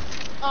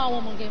 Oh,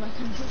 one more game I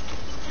can do.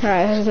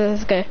 Alright,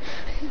 let's go.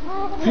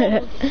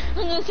 I'm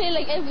gonna say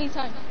like every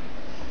time.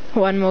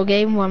 One more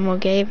game. 1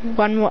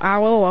 more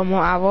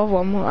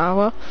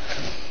hour.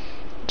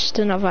 Just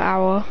another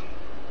hour.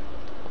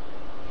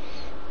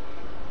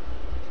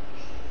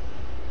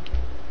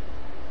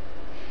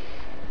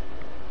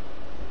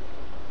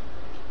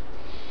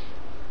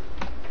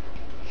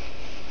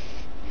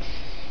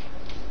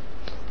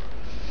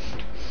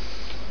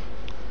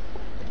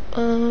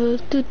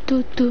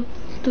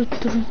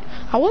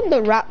 I want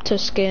the raptor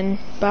skin,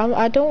 but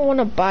I don't want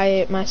to buy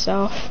it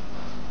myself.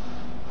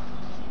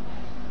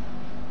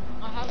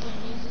 I haven't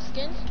used the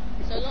skin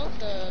so long,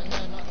 so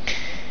no, not.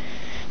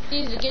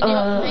 These are getting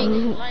up,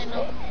 line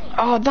up.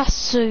 Oh, that's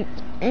so.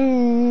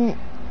 You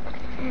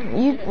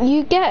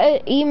get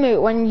an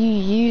emote when you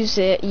use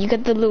it. You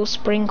get the little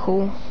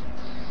sprinkle.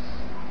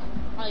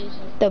 I use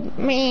it.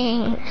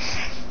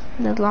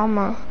 The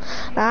llama.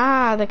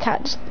 Ah, the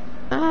cat.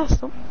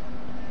 Stop.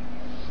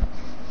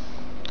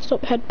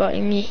 Stop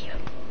headbutting me.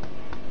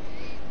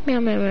 Meow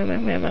meow meow meow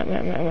meow meow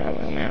meow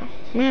meow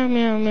meow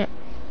meow meow.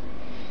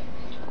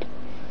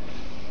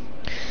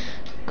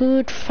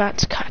 Good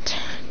fat cat.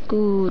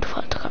 Good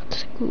fat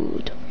cat.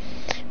 Good.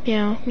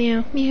 Meow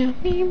meow meow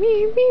meow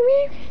meow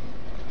meow.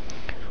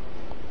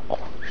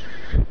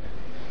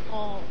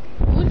 Oh,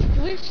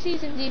 which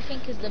season do you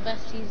think is the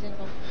best season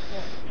of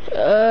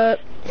what?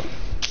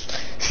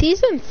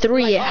 Season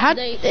 3. Like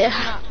it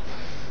had.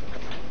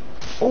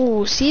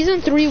 Oh,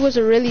 season 3 was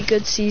a really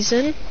good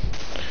season.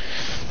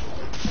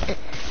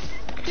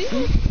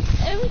 People,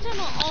 every time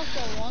I ask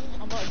someone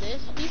about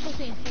this, people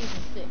say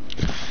season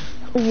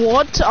 6.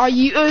 What? Are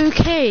you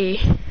okay?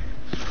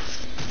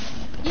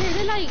 Yeah,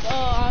 they're like,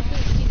 I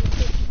think season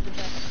 6 is the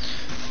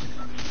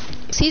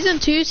best. Season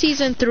 2,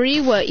 season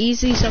 3 were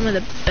easily some of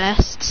the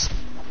best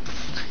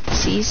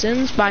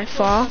seasons by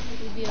far. It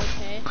would be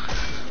okay.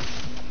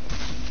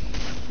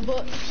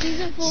 But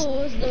season 4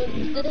 was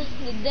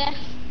the death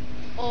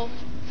of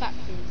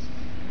factories.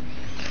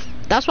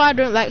 That's why I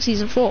don't like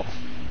season 4.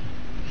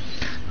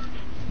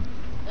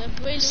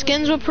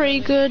 Skins were pretty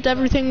good,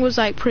 everything was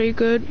like pretty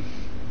good.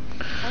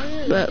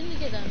 But didn't you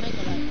get that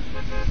mega light?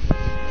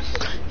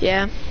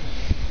 yeah.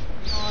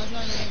 Oh, it's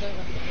not even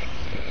over.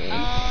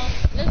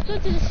 Let's go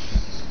to this.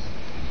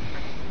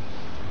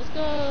 Let's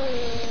go.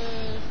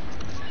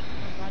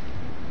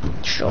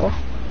 Sure.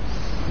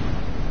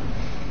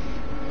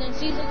 Then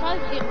season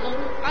 5 came along.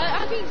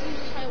 I think season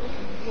 5 was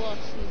the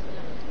worst season.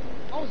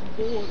 I was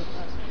bored of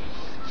that.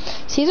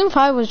 Season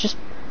 5 was just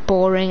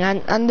boring,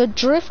 and the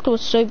drift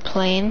was so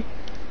plain.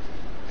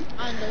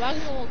 And the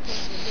Ragnarok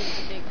was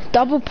really big.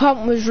 Double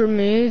pump was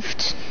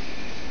removed.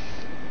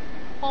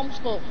 Pumps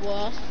got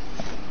worse.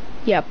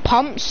 Yeah,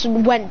 pumps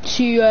went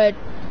to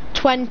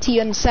 20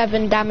 and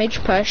 7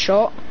 damage per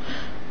shot.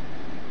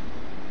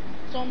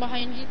 Someone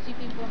behind you, 2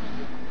 people behind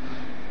you.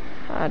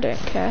 I don't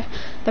care.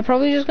 They're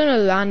probably just gonna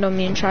land on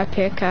me and try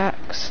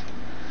pickaxe.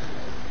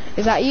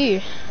 Is that you?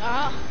 No.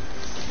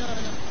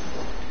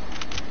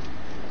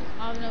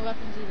 I have no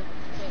weapons either.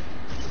 Okay.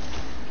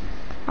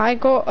 I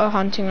got a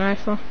hunting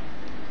rifle.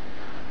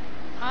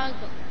 I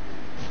got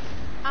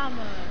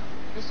ammo.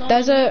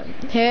 There's a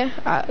here.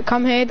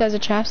 Come here. There's a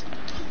chest.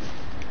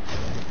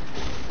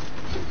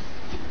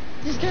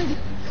 This guy.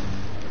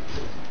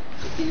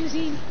 Can you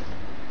see?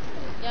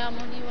 Yeah, I'm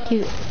on you.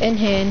 He's in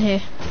here. In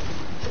here.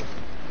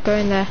 Go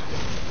in there.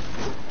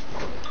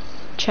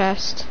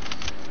 Chest.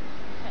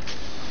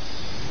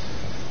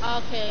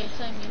 Okay,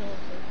 same me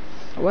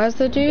also. Where's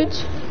the dude?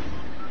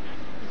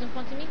 He's in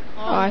front of me.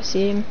 Oh, I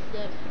see him.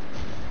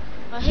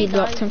 Yeah. He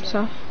blocked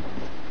himself.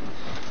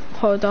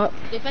 Hold up.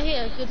 If I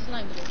hit a good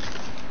sniper.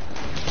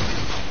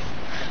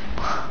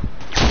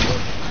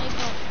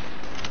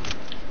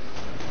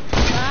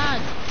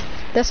 Bad.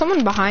 There's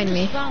someone behind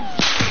me. I'm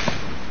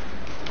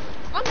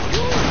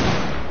good.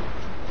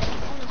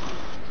 Honestly,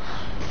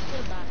 so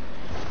bad.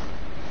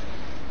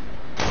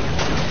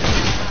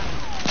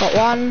 Got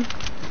one.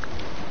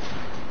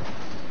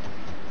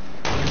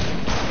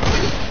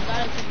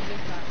 Gotta take a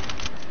big shot.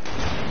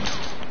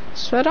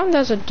 Swear down,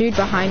 there's a dude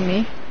behind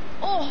me.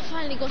 Oh,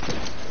 finally got it.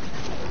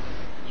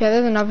 Yeah,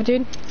 there's another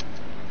dude.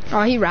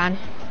 Oh, he ran.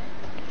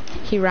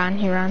 He ran.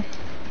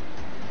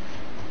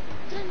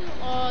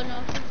 Oh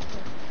no.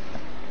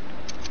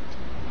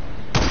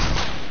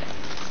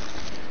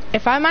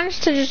 If I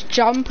managed to just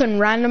jump and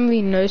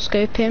randomly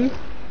no-scope him,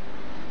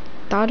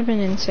 that would have been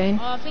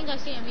insane. Oh, I think I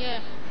see him, yeah.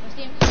 I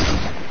see him.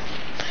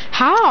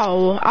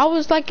 How? I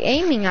was like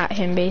aiming at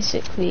him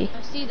basically.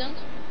 I see them.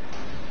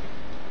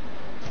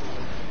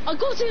 I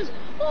got him!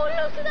 Oh,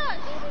 look at that!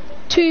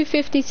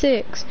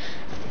 256.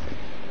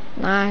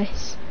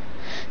 Nice.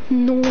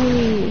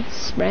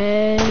 Nice,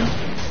 man.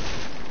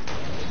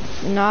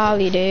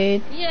 Gnarly,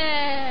 dude.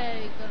 Yeah,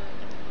 we got it.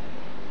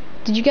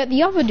 Did you get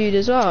the other dude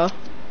as well?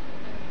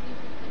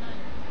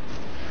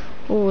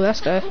 Oh, let's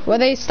go. Were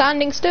they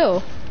standing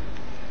still?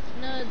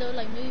 No, they were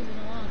like moving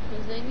around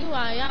because they knew where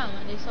I am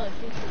and they started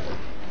shooting.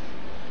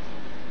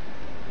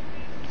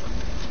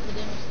 But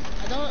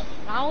then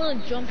I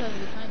want to jump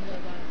every time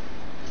though,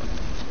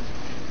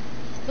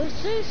 but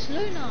it's so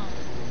slow now.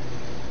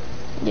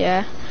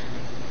 Yeah.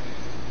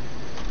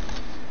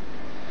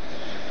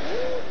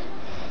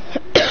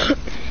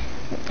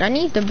 I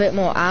need a bit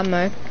more ammo.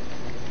 I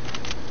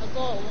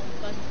got one,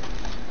 but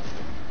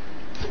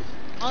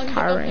I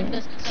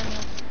Carrying.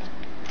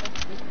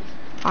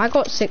 I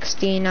got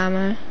 16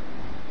 ammo.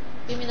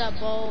 Give me that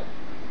bolt.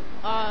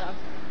 I'll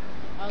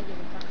give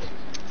it back.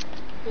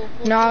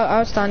 No, I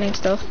was standing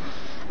still.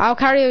 I'll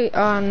carry.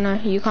 No,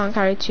 you can't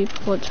carry 2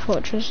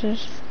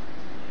 fortresses.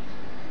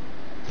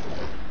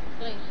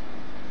 Wait,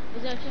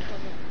 is there a chest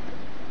over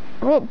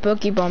there? I got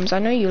boogie bombs. I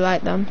know you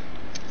like them.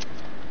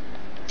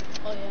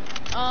 Oh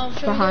yeah.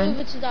 Should Behind. we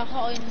go over to that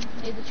hut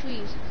near the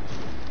trees?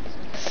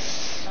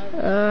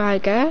 I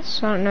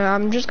guess. I don't know.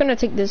 I'm just gonna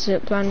take this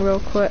zip line real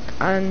quick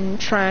and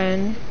try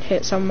and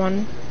hit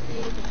someone.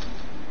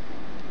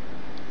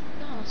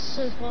 Oh,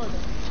 so far though.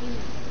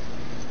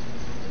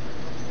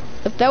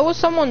 If there was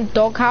someone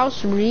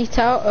doghouse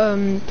retail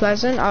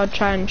Pleasant, I would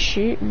try and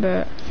shoot,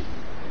 but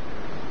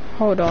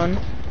hold on.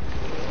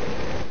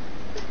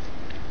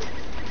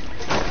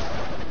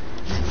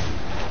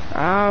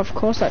 Ah, of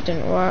course that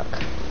didn't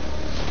work.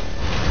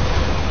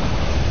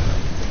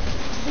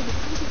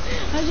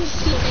 I just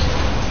see it.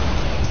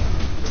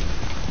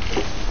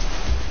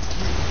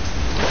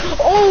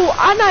 Oh,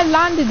 and I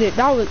landed it.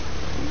 That was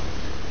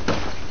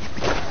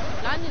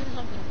Landing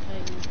something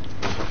crazy.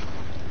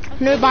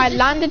 no, but I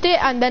landed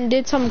it and then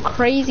did some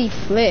crazy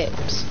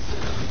flips.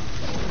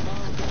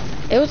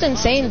 It was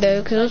insane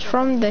though, because it was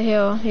from the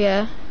hill.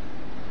 Yeah,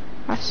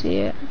 I see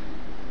it.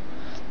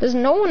 There's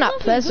no one at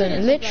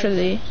Pleasant,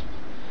 literally.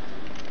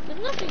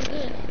 There's nothing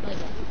good like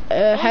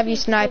that. Heavy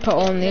sniper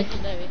only.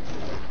 Legendary.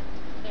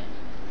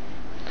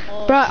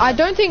 Oh, But I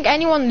don't think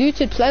anyone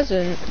looted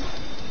Pleasant.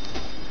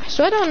 I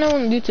swear down no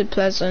one looted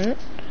Pleasant.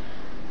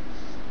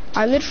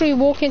 I literally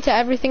walk into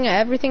everything and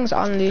everything's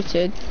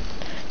unlooted.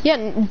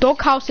 Yeah,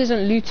 doghouse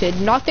isn't looted.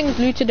 Nothing's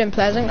looted in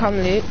Pleasant, come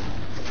loot.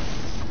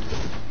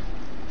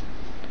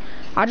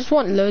 I just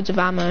want loads of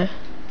ammo.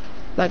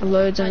 Like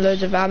loads and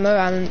loads of ammo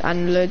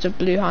and loads of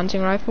blue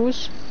hunting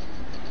rifles.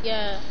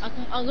 yeah,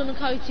 I'm gonna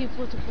carry 2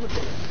 portable.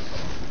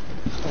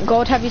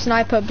 Gold heavy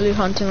sniper, blue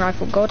hunting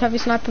rifle. Gold heavy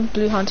sniper,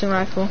 blue hunting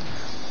rifle.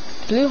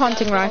 Blue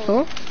hunting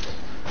rifle.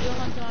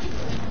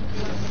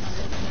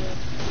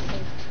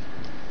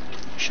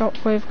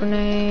 Shockwave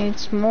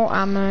grenades, more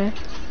ammo.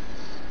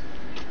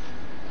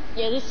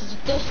 Yeah, this is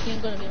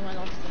definitely gonna be my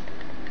last game.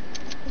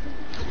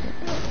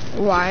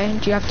 Why?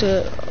 Do you have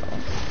to...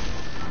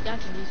 You have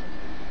to use it.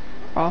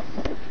 Oh.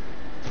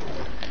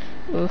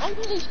 Oof. I'm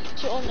gonna just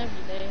put it on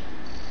every day.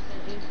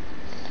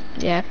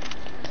 Yeah.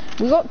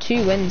 We got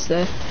 2 wins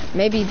though.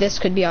 Maybe this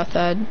could be our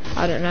 3rd.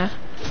 I don't know.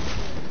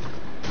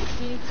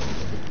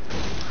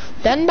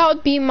 Then that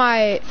would be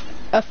my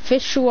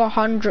official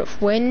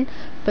 100th win,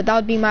 but that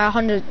would be my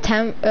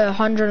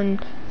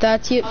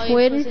 130th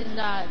win.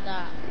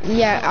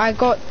 Yeah, I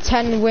got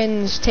 10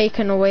 wins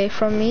taken away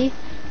from me.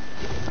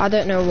 I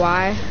don't know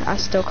why. I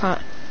still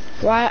can't.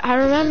 Why? I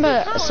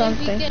remember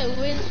something. If you get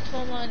wins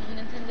from on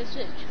Nintendo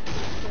Switch.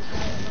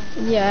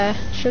 Yeah,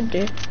 should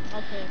do.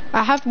 Okay.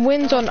 I have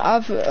wins on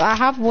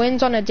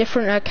a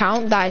different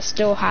account that I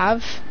still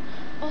have.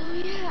 Oh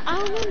yeah,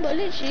 I remember.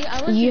 Literally,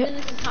 I went to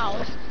Dennis's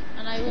house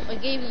and I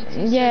gave you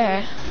 2.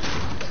 Yeah.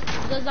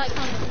 Does that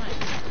count as mine?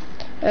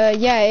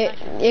 Yeah.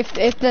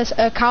 If this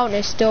account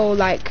is still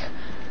like,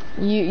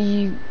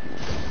 you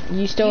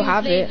still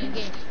have it.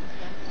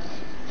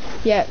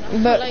 Yeah,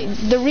 but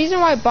the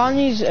reason why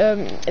Barney's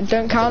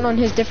don't count on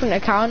his different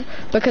account,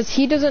 because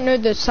he doesn't know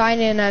the sign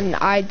in and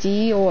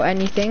ID or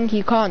anything.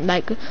 He can't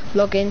like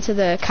log into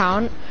the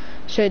account,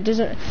 so it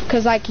doesn't.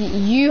 Cause like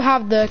you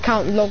have the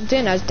account logged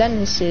in as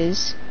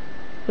Dennis's.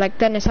 like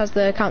Dennis has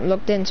the account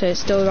logged in, so it's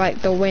still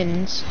like the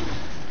wins.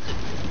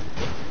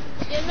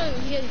 Yeah, no,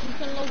 he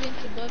can log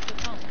into both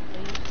accounts.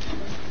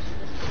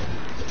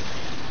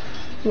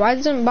 Why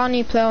doesn't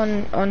Bunny play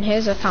on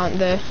his account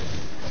though?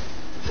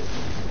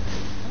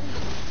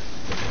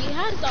 He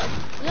has that.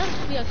 He has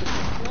 3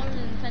 accounts. One on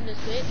Nintendo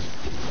Switch.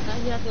 That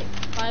he has like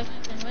 5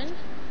 wins.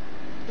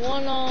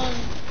 One on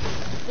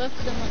both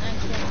of them on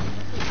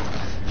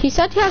Xbox. He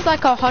said he has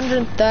like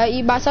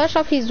 130, but I searched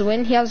up his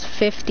win. He has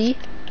 50.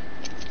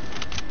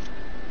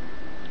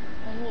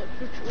 On what?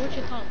 Which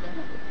account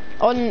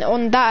then?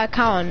 On that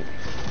account.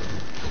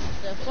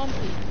 The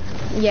Frumpy.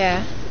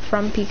 Yeah,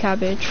 Frumpy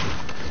Cabbage.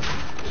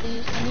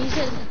 And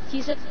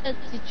he said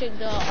to check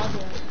the other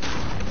one.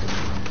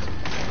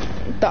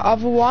 The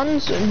other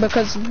ones,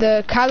 because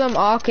the Callum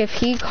Arc, if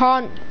he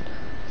can't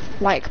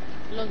like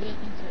Log into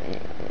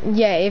it.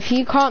 yeah, if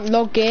he can't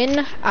log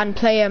in and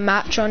play a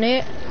match on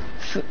it,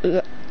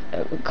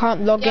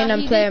 can't log in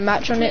and play a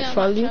match on it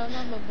fully. I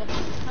remember, but he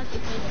had to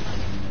play the match.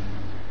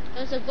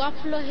 There's a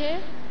grappler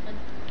here.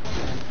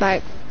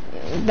 Like,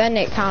 then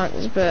it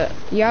counts, but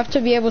you have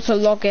to be able to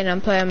log in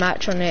and play a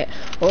match on it,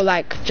 or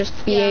like just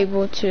be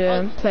able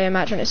to play a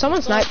match on it.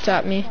 Someone sniped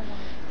at me.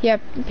 Yeah,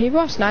 people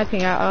are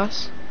sniping at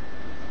us.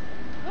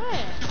 Where? I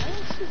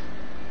don't see.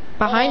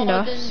 Behind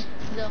us.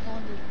 The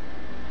haunted.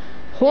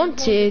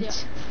 Haunted?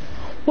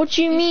 What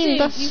do you mean? You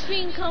That's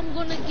think I'm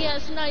gonna get a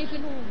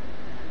sniping home?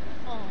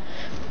 Oh.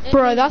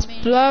 bro, that's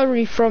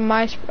blurry from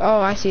my. Oh,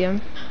 I see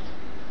him.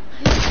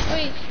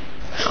 Wait.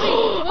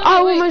 I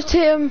almost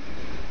hit him.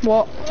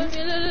 What? Wait,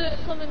 look,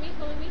 come with me.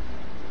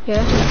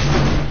 Yeah.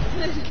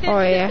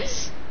 Oh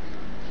yes.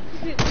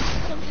 Come to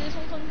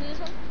this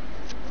one.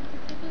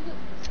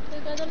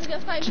 Don't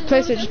get fight. Just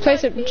place it.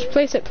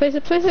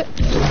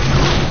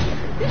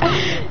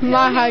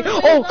 My high.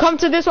 Oh, come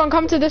to this one.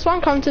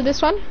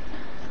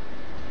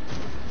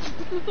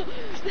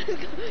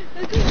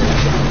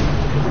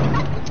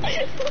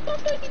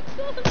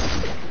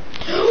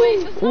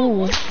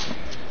 Ooh.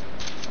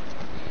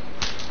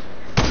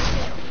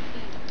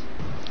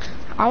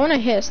 I want to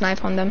hit a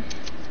snipe on them.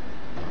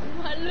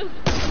 Look.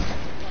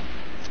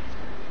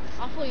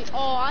 I actually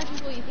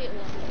thought you hit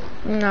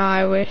one. No,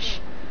 I wish.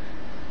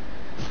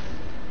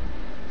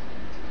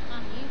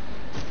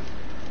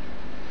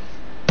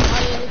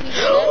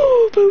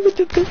 Oh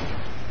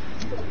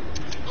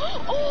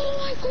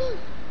my god!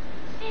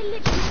 It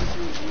literally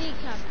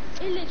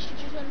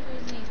just went for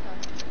his kneecap.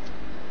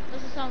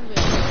 Does it sound weird?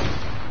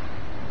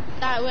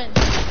 That went.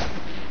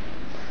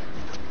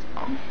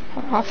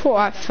 I thought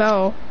I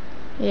fell.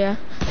 Yeah.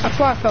 I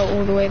thought I fell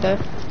all the way though.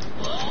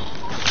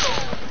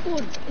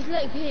 Good. It's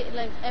like hit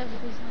like every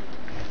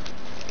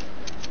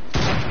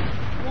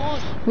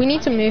time. We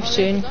need to move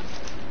soon.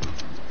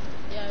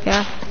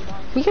 Yeah.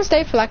 We can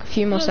stay for like a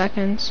few more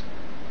seconds.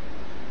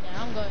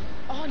 Yeah, I'm going.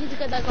 Oh, I need to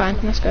get that. Fine,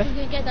 let's go.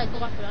 Get that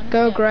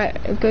Go get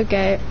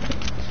it.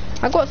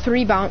 I got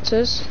 3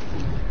 bouncers.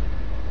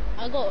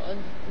 I got a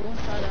launch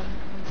pad.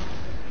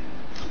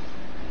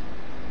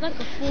 Like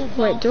a full.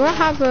 Wait, do I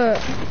have a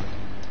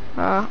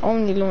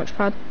only launch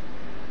pad?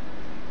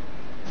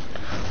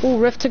 Oh,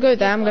 Rift to go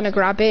there. I'm gonna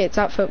grab it. It's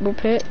at football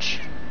pitch.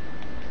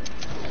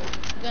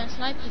 You gonna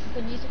snipe if you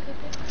can use it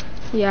quickly?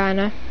 Yeah, I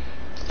know.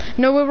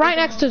 No, we're right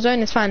next to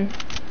zone. It's fine.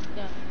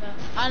 Yeah.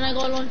 And I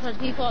got a launch pad.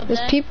 People up there.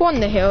 There's people on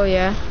the hill.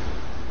 Yeah.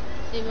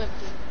 They went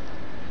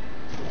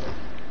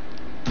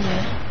to.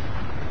 Yeah.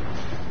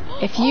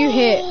 If you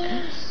hit.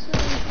 So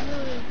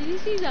good. Did you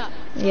see that?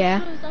 Yeah.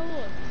 How close that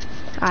was?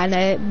 I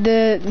know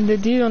the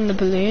dude on the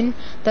balloon.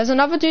 There's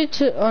another dude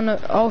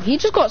oh, he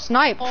just got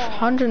sniped.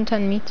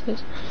 110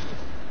 meters.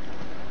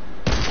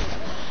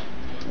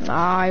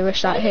 Ah, I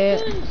wish that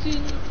hit.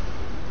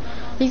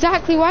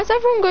 Exactly. Why is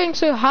everyone going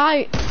so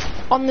high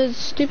on the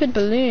stupid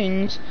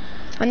balloons?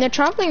 And they're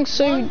traveling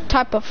so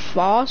type of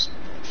fast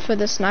for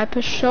the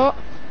sniper shot.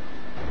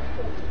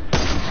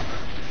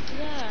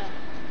 Yeah.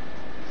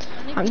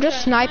 I'm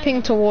just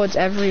sniping towards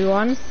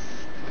everyone.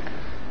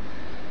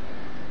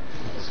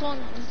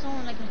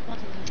 Someone like in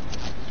front of me.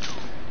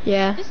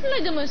 Yeah. This is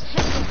like the most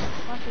hectic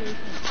battle we can.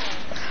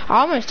 I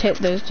almost hit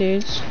those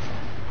dudes.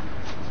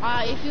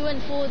 If you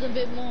went forward a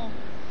bit more.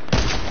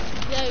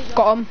 There you go.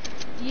 Got him.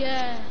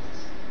 Yes.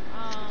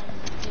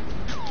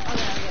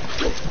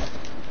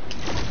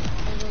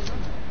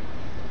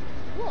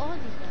 What are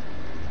these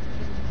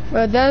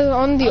guys? They're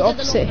on the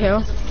opposite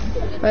hill.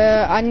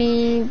 I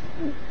need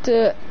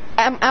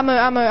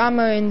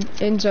ammo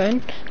in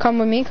zone. Come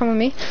with me. You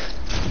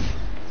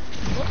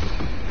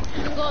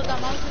can go up that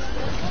mountain over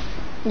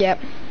there. Yep.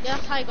 Yeah,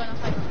 that's high ground.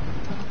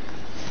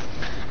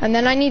 And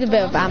then I need a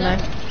bit of ammo.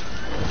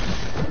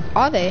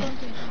 Are they?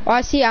 Oh,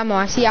 I see ammo.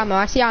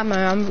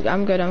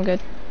 I'm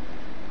good.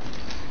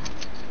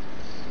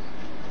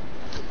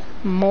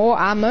 More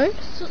ammo?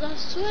 So, I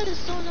swear there's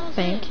someone else.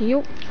 Thank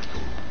you.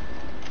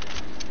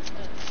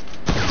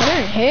 I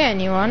don't hear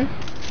anyone.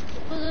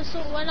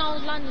 When I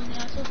was landing here,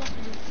 I saw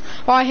something.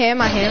 Oh, I hear him.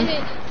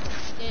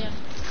 Yeah.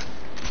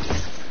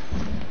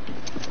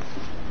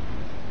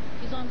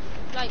 He's on.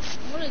 like,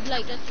 I wanna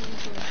like get to you.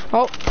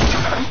 Oh,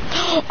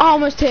 I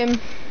almost hit him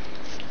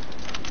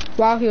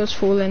while he was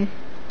falling.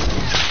 I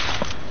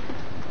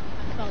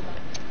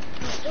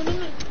fell down.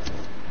 No.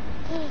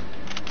 Oh.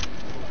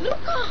 Look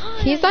how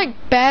high. He's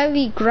like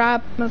barely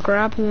grappling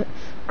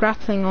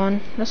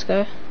on. Let's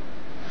go.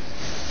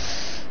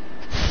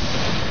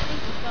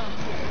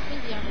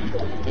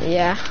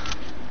 Yeah.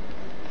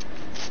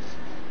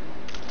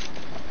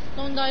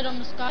 Someone died on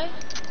the sky.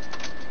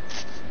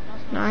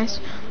 Nice.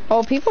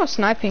 Oh, people are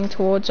sniping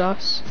towards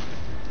us.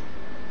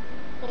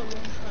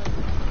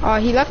 Oh,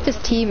 he left his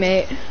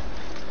teammate.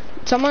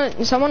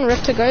 Someone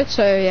ripped a goat,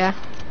 so yeah.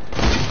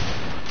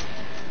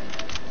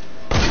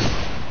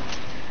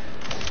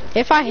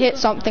 If I hit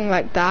something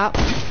like that.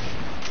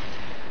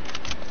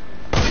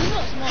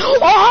 Oh,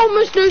 I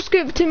almost no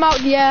scoped him out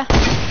the air.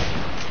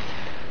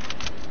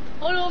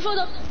 Oh no, I fell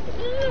down.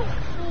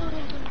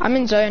 I'm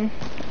in zone.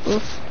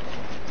 Oof.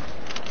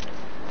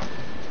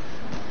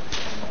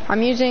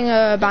 I'm using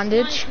a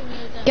bandage.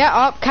 Get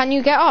up, can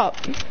you get up?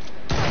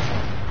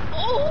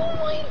 Oh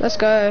my. Let's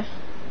go.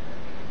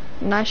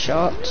 Nice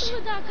shots.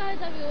 Remember that guy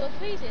that we were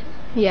facing?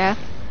 Yeah.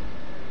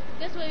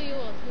 Guess where he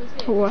was? He was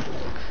here. What?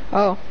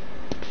 Oh. Oh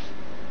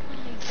my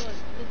god,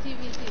 the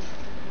TVC.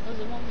 That was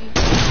the one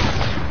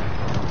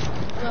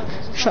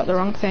we... Shot the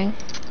wrong thing.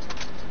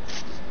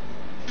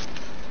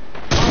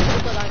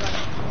 Oh, that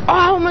guy. Oh,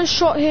 I almost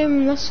shot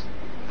him. Let's...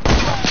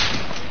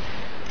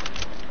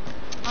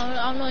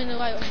 I'm not in the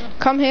right one.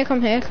 Come here.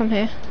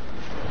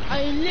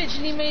 I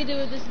literally made it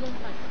with this long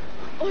time.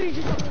 Oh, you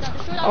just told me that.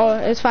 Show that Oh,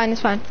 one. it's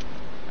fine.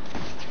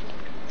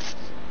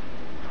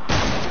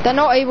 They're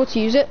not able to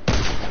use it.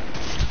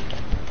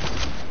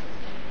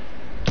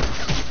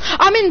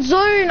 I'm in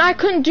zone. I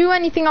couldn't do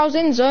anything. I was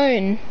in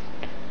zone.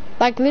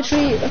 Like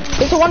literally,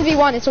 it's a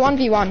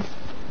 1v1.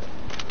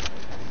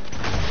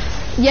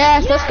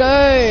 Yes, let's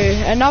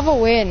go. Another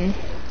win.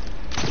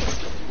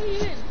 Who are you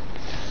in?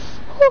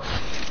 Whew.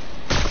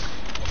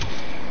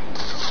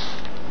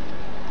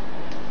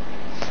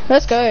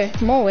 Let's go.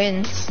 More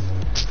wins.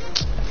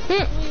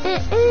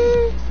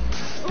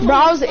 Bro,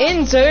 I was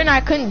in zone.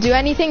 I couldn't do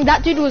anything.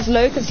 That dude was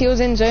low because he was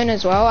in zone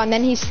as well, and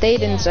then he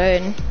stayed in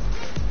zone.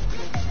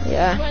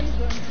 Yeah.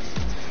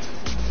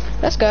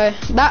 Let's go.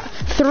 That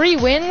 3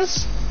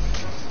 wins.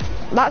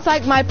 That's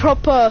like my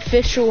proper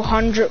official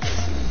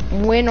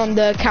 100th win on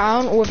the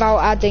account without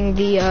adding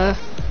the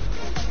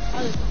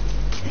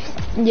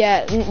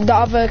yeah, the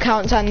other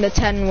accounts and the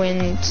 10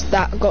 wins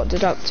that got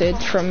deducted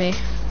from me.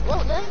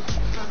 Well then,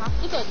 I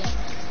have to go then.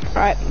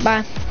 Alright,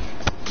 bye.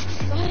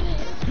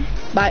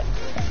 Bye.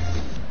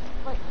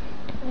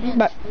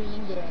 Bye.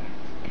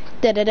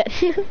 Did it.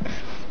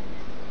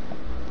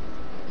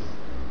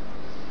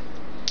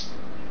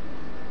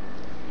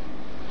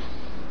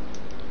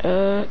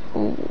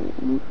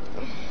 Ooh.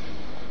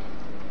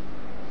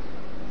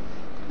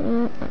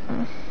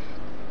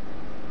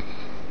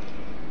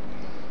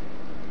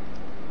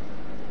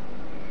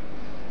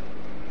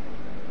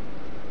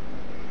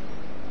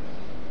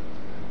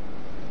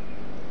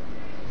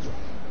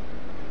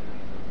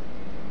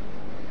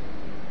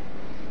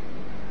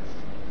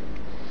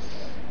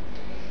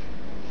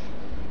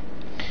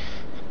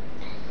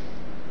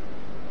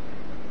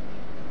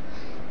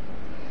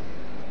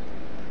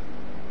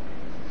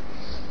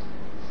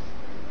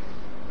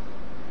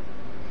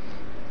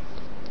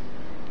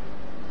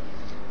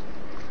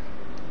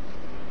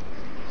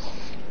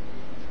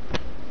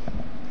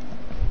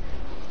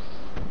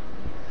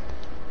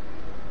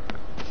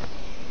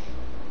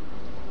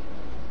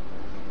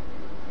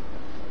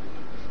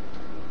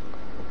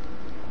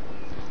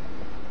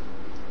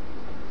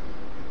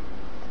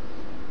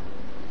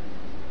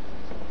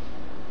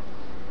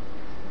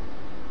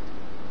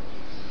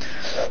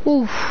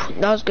 Ooh,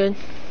 that was good.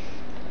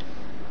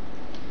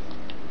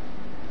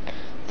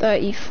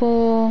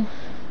 34,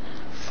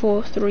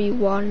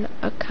 431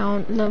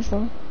 account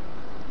level.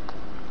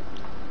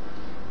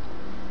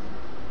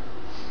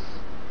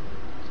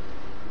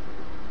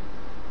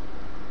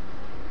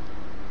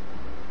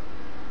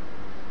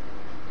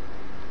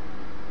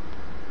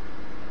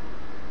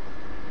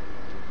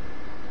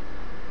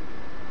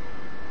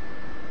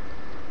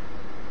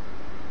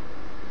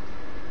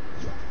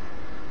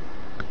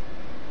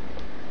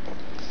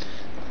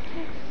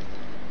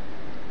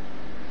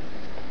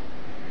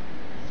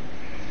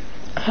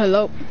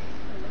 Hello.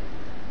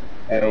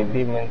 Hey,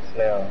 Demon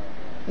Slayer.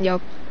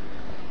 Yup.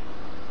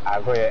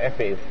 I got your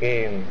epic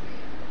game.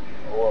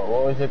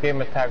 What was your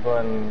gamer tag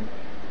on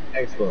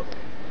Xbox?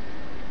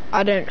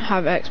 I don't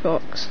have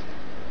Xbox.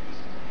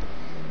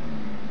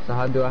 So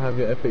how do I have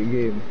your epic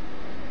game?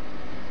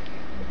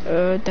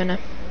 Dunno.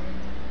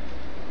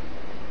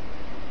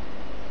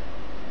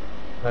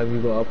 Have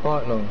you got a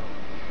partner?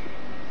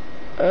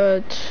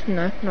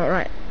 No, not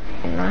right.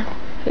 No.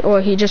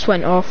 Or he just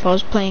went off. I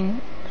was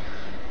playing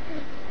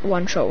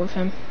one shot with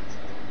him.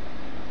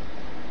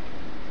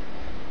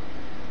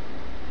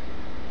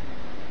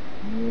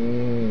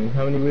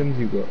 How many wins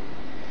you got?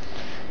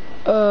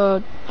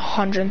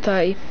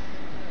 130.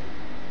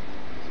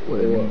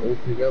 What, all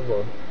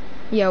together?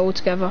 Yeah,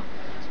 altogether.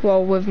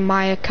 well, with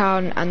my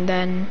account and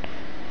then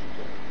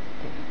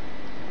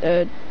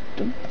the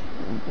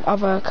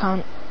other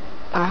account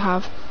I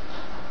have.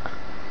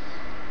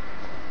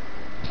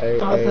 Hey,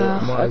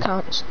 Other Mars,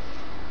 accounts.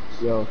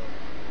 yo,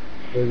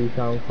 does he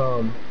sound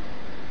calm?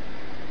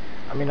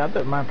 I mean, I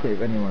don't mind playing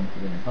with anyone, to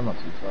be honest. I'm not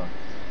too far.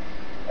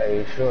 Are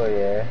you sure,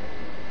 yeah?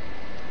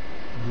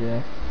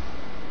 Yeah.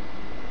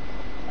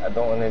 I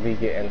don't want to be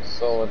getting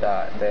sold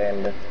out there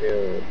in the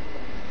field.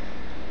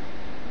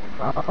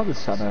 I'm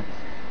just trying to...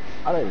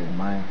 I don't even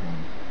mind,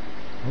 man.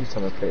 I'm just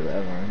trying to play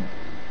whatever, innit?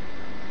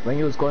 When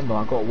you was gone though,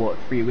 I got what,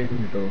 3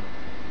 wins though.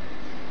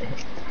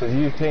 Cause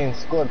you playing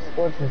squad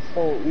is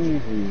so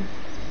easy.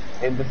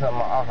 Hit this on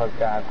my other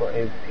guy, got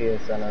his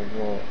PSN as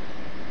well.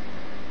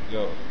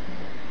 Yo.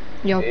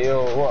 Yo.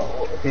 Yo,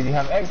 what? Did you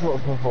have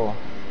Xbox before?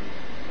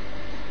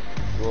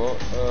 What?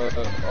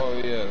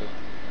 Oh yeah.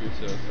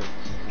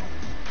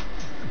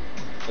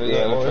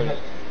 Yeah,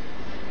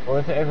 what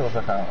was the Xbox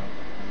account?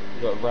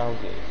 You got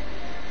Rousey.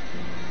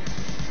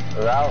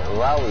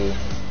 Rowie.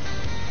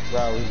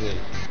 Rousey.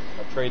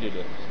 I traded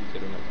it, so you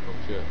get an Xbox,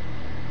 yeah.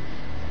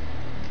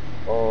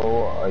 Oh,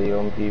 what, are you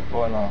on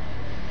P4 now?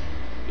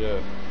 Yeah.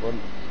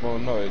 Well,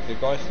 no, the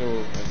guy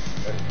still has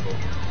Xbox.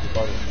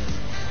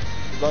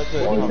 The guy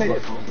still What has is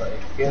it? Like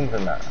skins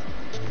and that.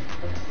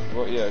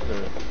 Well, yeah,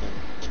 correct.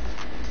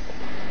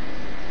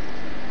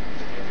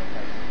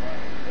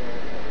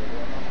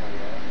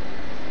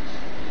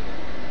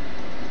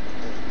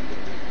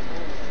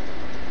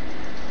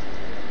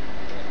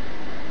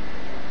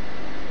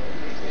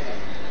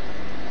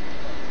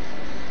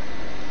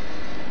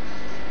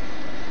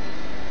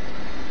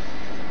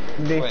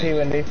 They say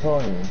when they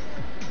phone you.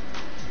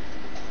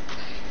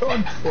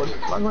 I'm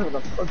not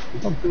even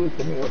don't do it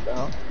to me, what the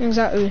hell?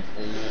 Exactly.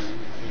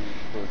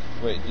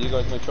 Wait, do you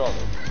guys know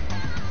Charlie?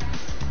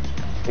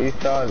 Who's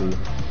Charlie?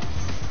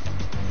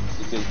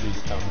 The big dude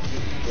account.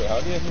 Wait, how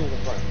do you have him as a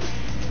friend?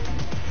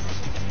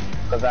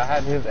 Cause I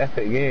had his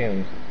epic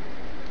games.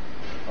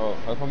 Oh,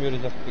 how come you're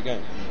just the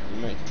game?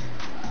 You made?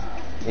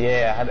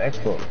 Yeah, I had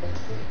Xbox.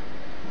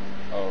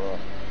 Oh,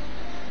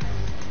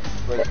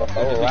 right. Wait,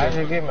 Oh, why is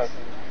your game?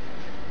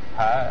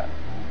 Huh?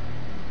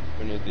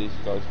 When did these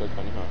guys go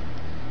kind of high?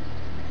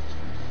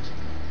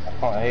 I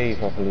can't hear you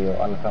properly or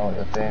understand what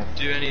you're saying.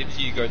 Do any of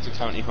you go to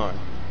County High?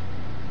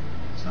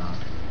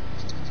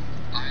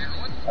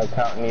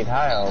 Account need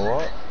higher or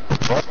what?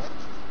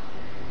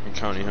 In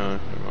County High,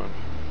 never mind.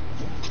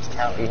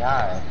 County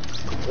high.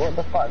 What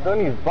the fuck?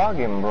 Donnie's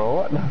bugging, bro.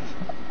 What the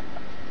fuck?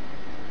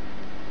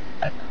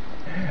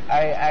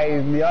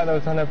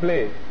 Liano's trying to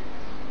play.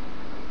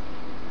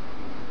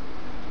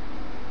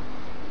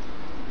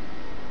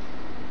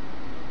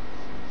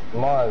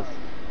 Mars.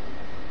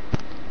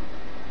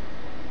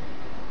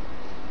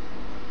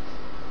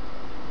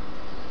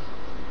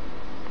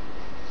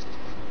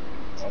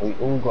 We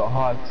all got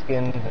hard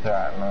skins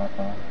right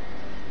now.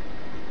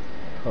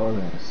 Hold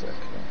on a second.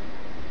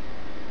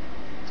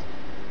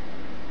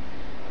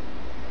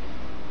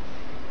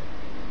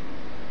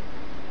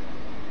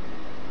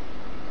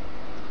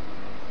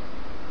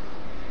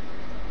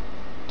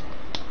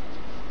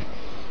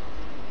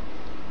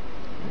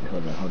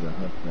 Hold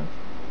on.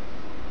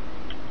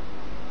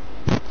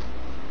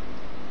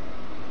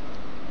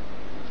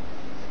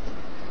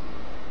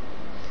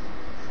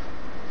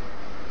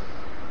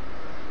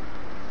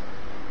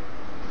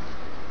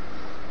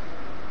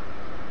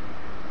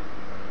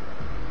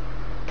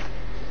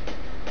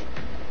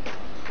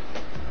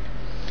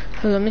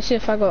 Let me see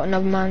if I got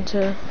another man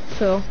to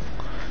fill.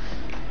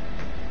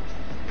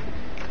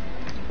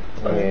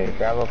 Yeah,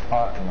 grab a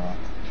partner.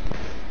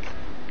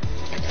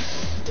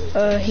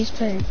 He's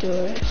playing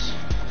duos.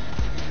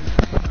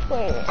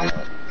 Wait.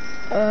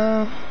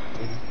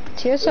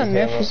 TSM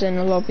Myth is in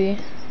the lobby.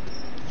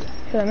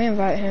 Here, let me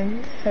invite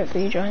him.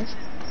 Hopefully he joins.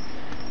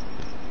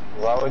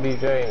 Why would he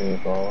join you,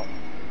 bro?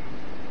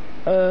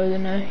 You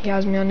know, he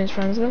has me on his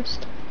friends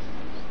list.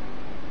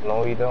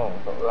 No, you don't.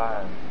 Stop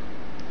lying.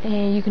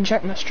 Yeah, you can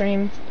check my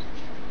stream.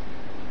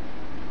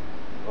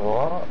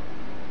 What?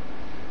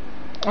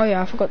 Oh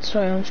yeah, I forgot to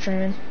say I'm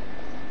streaming.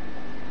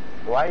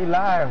 Why you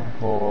lying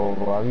for,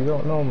 bro? You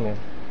don't know me.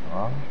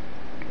 Huh?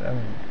 Damn.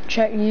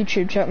 Check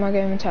YouTube, check my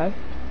gamer tag.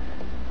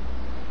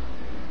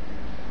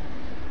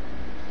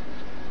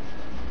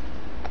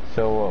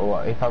 So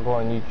what? If I go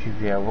on YouTube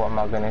here, what am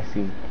I gonna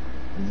see?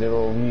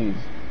 0 views.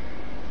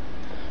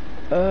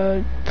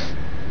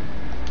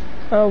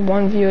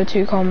 1 view or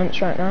 2 comments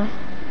right now.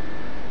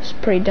 It's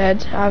pretty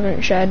dead. I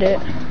haven't shared it.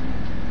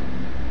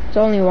 There's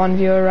only 1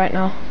 viewer right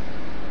now.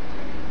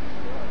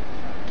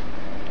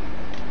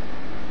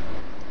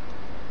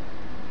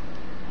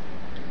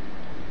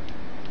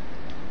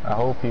 I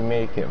hope you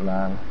make it,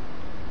 man.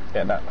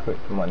 Get that quick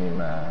money,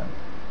 man.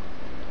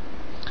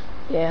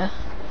 Yeah.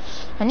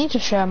 I need to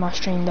share my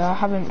stream though. I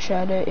haven't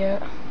shared it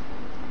yet.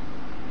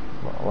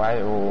 Why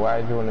do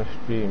you want to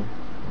stream?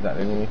 Is that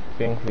the only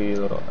thing for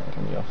you lot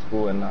in your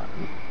school and that?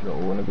 You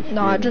don't want to be streaming?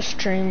 No, I just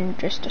stream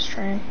just to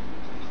stream.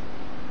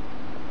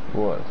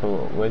 What?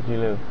 So where do you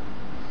live?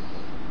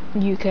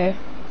 UK.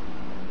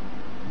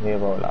 Yeah,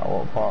 bro, like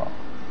what part?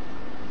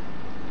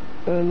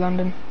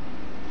 London.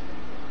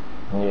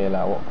 Yeah,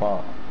 like what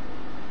part?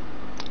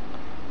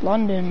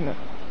 London.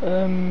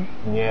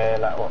 Yeah,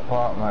 like what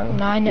part, man?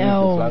 9 Jesus,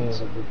 Elms.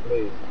 London's a good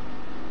place.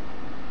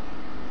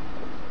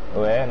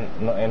 Where?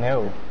 Not in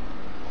Hill.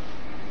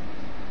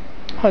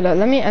 Hold up,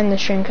 let me end the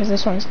stream because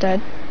this one's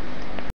dead.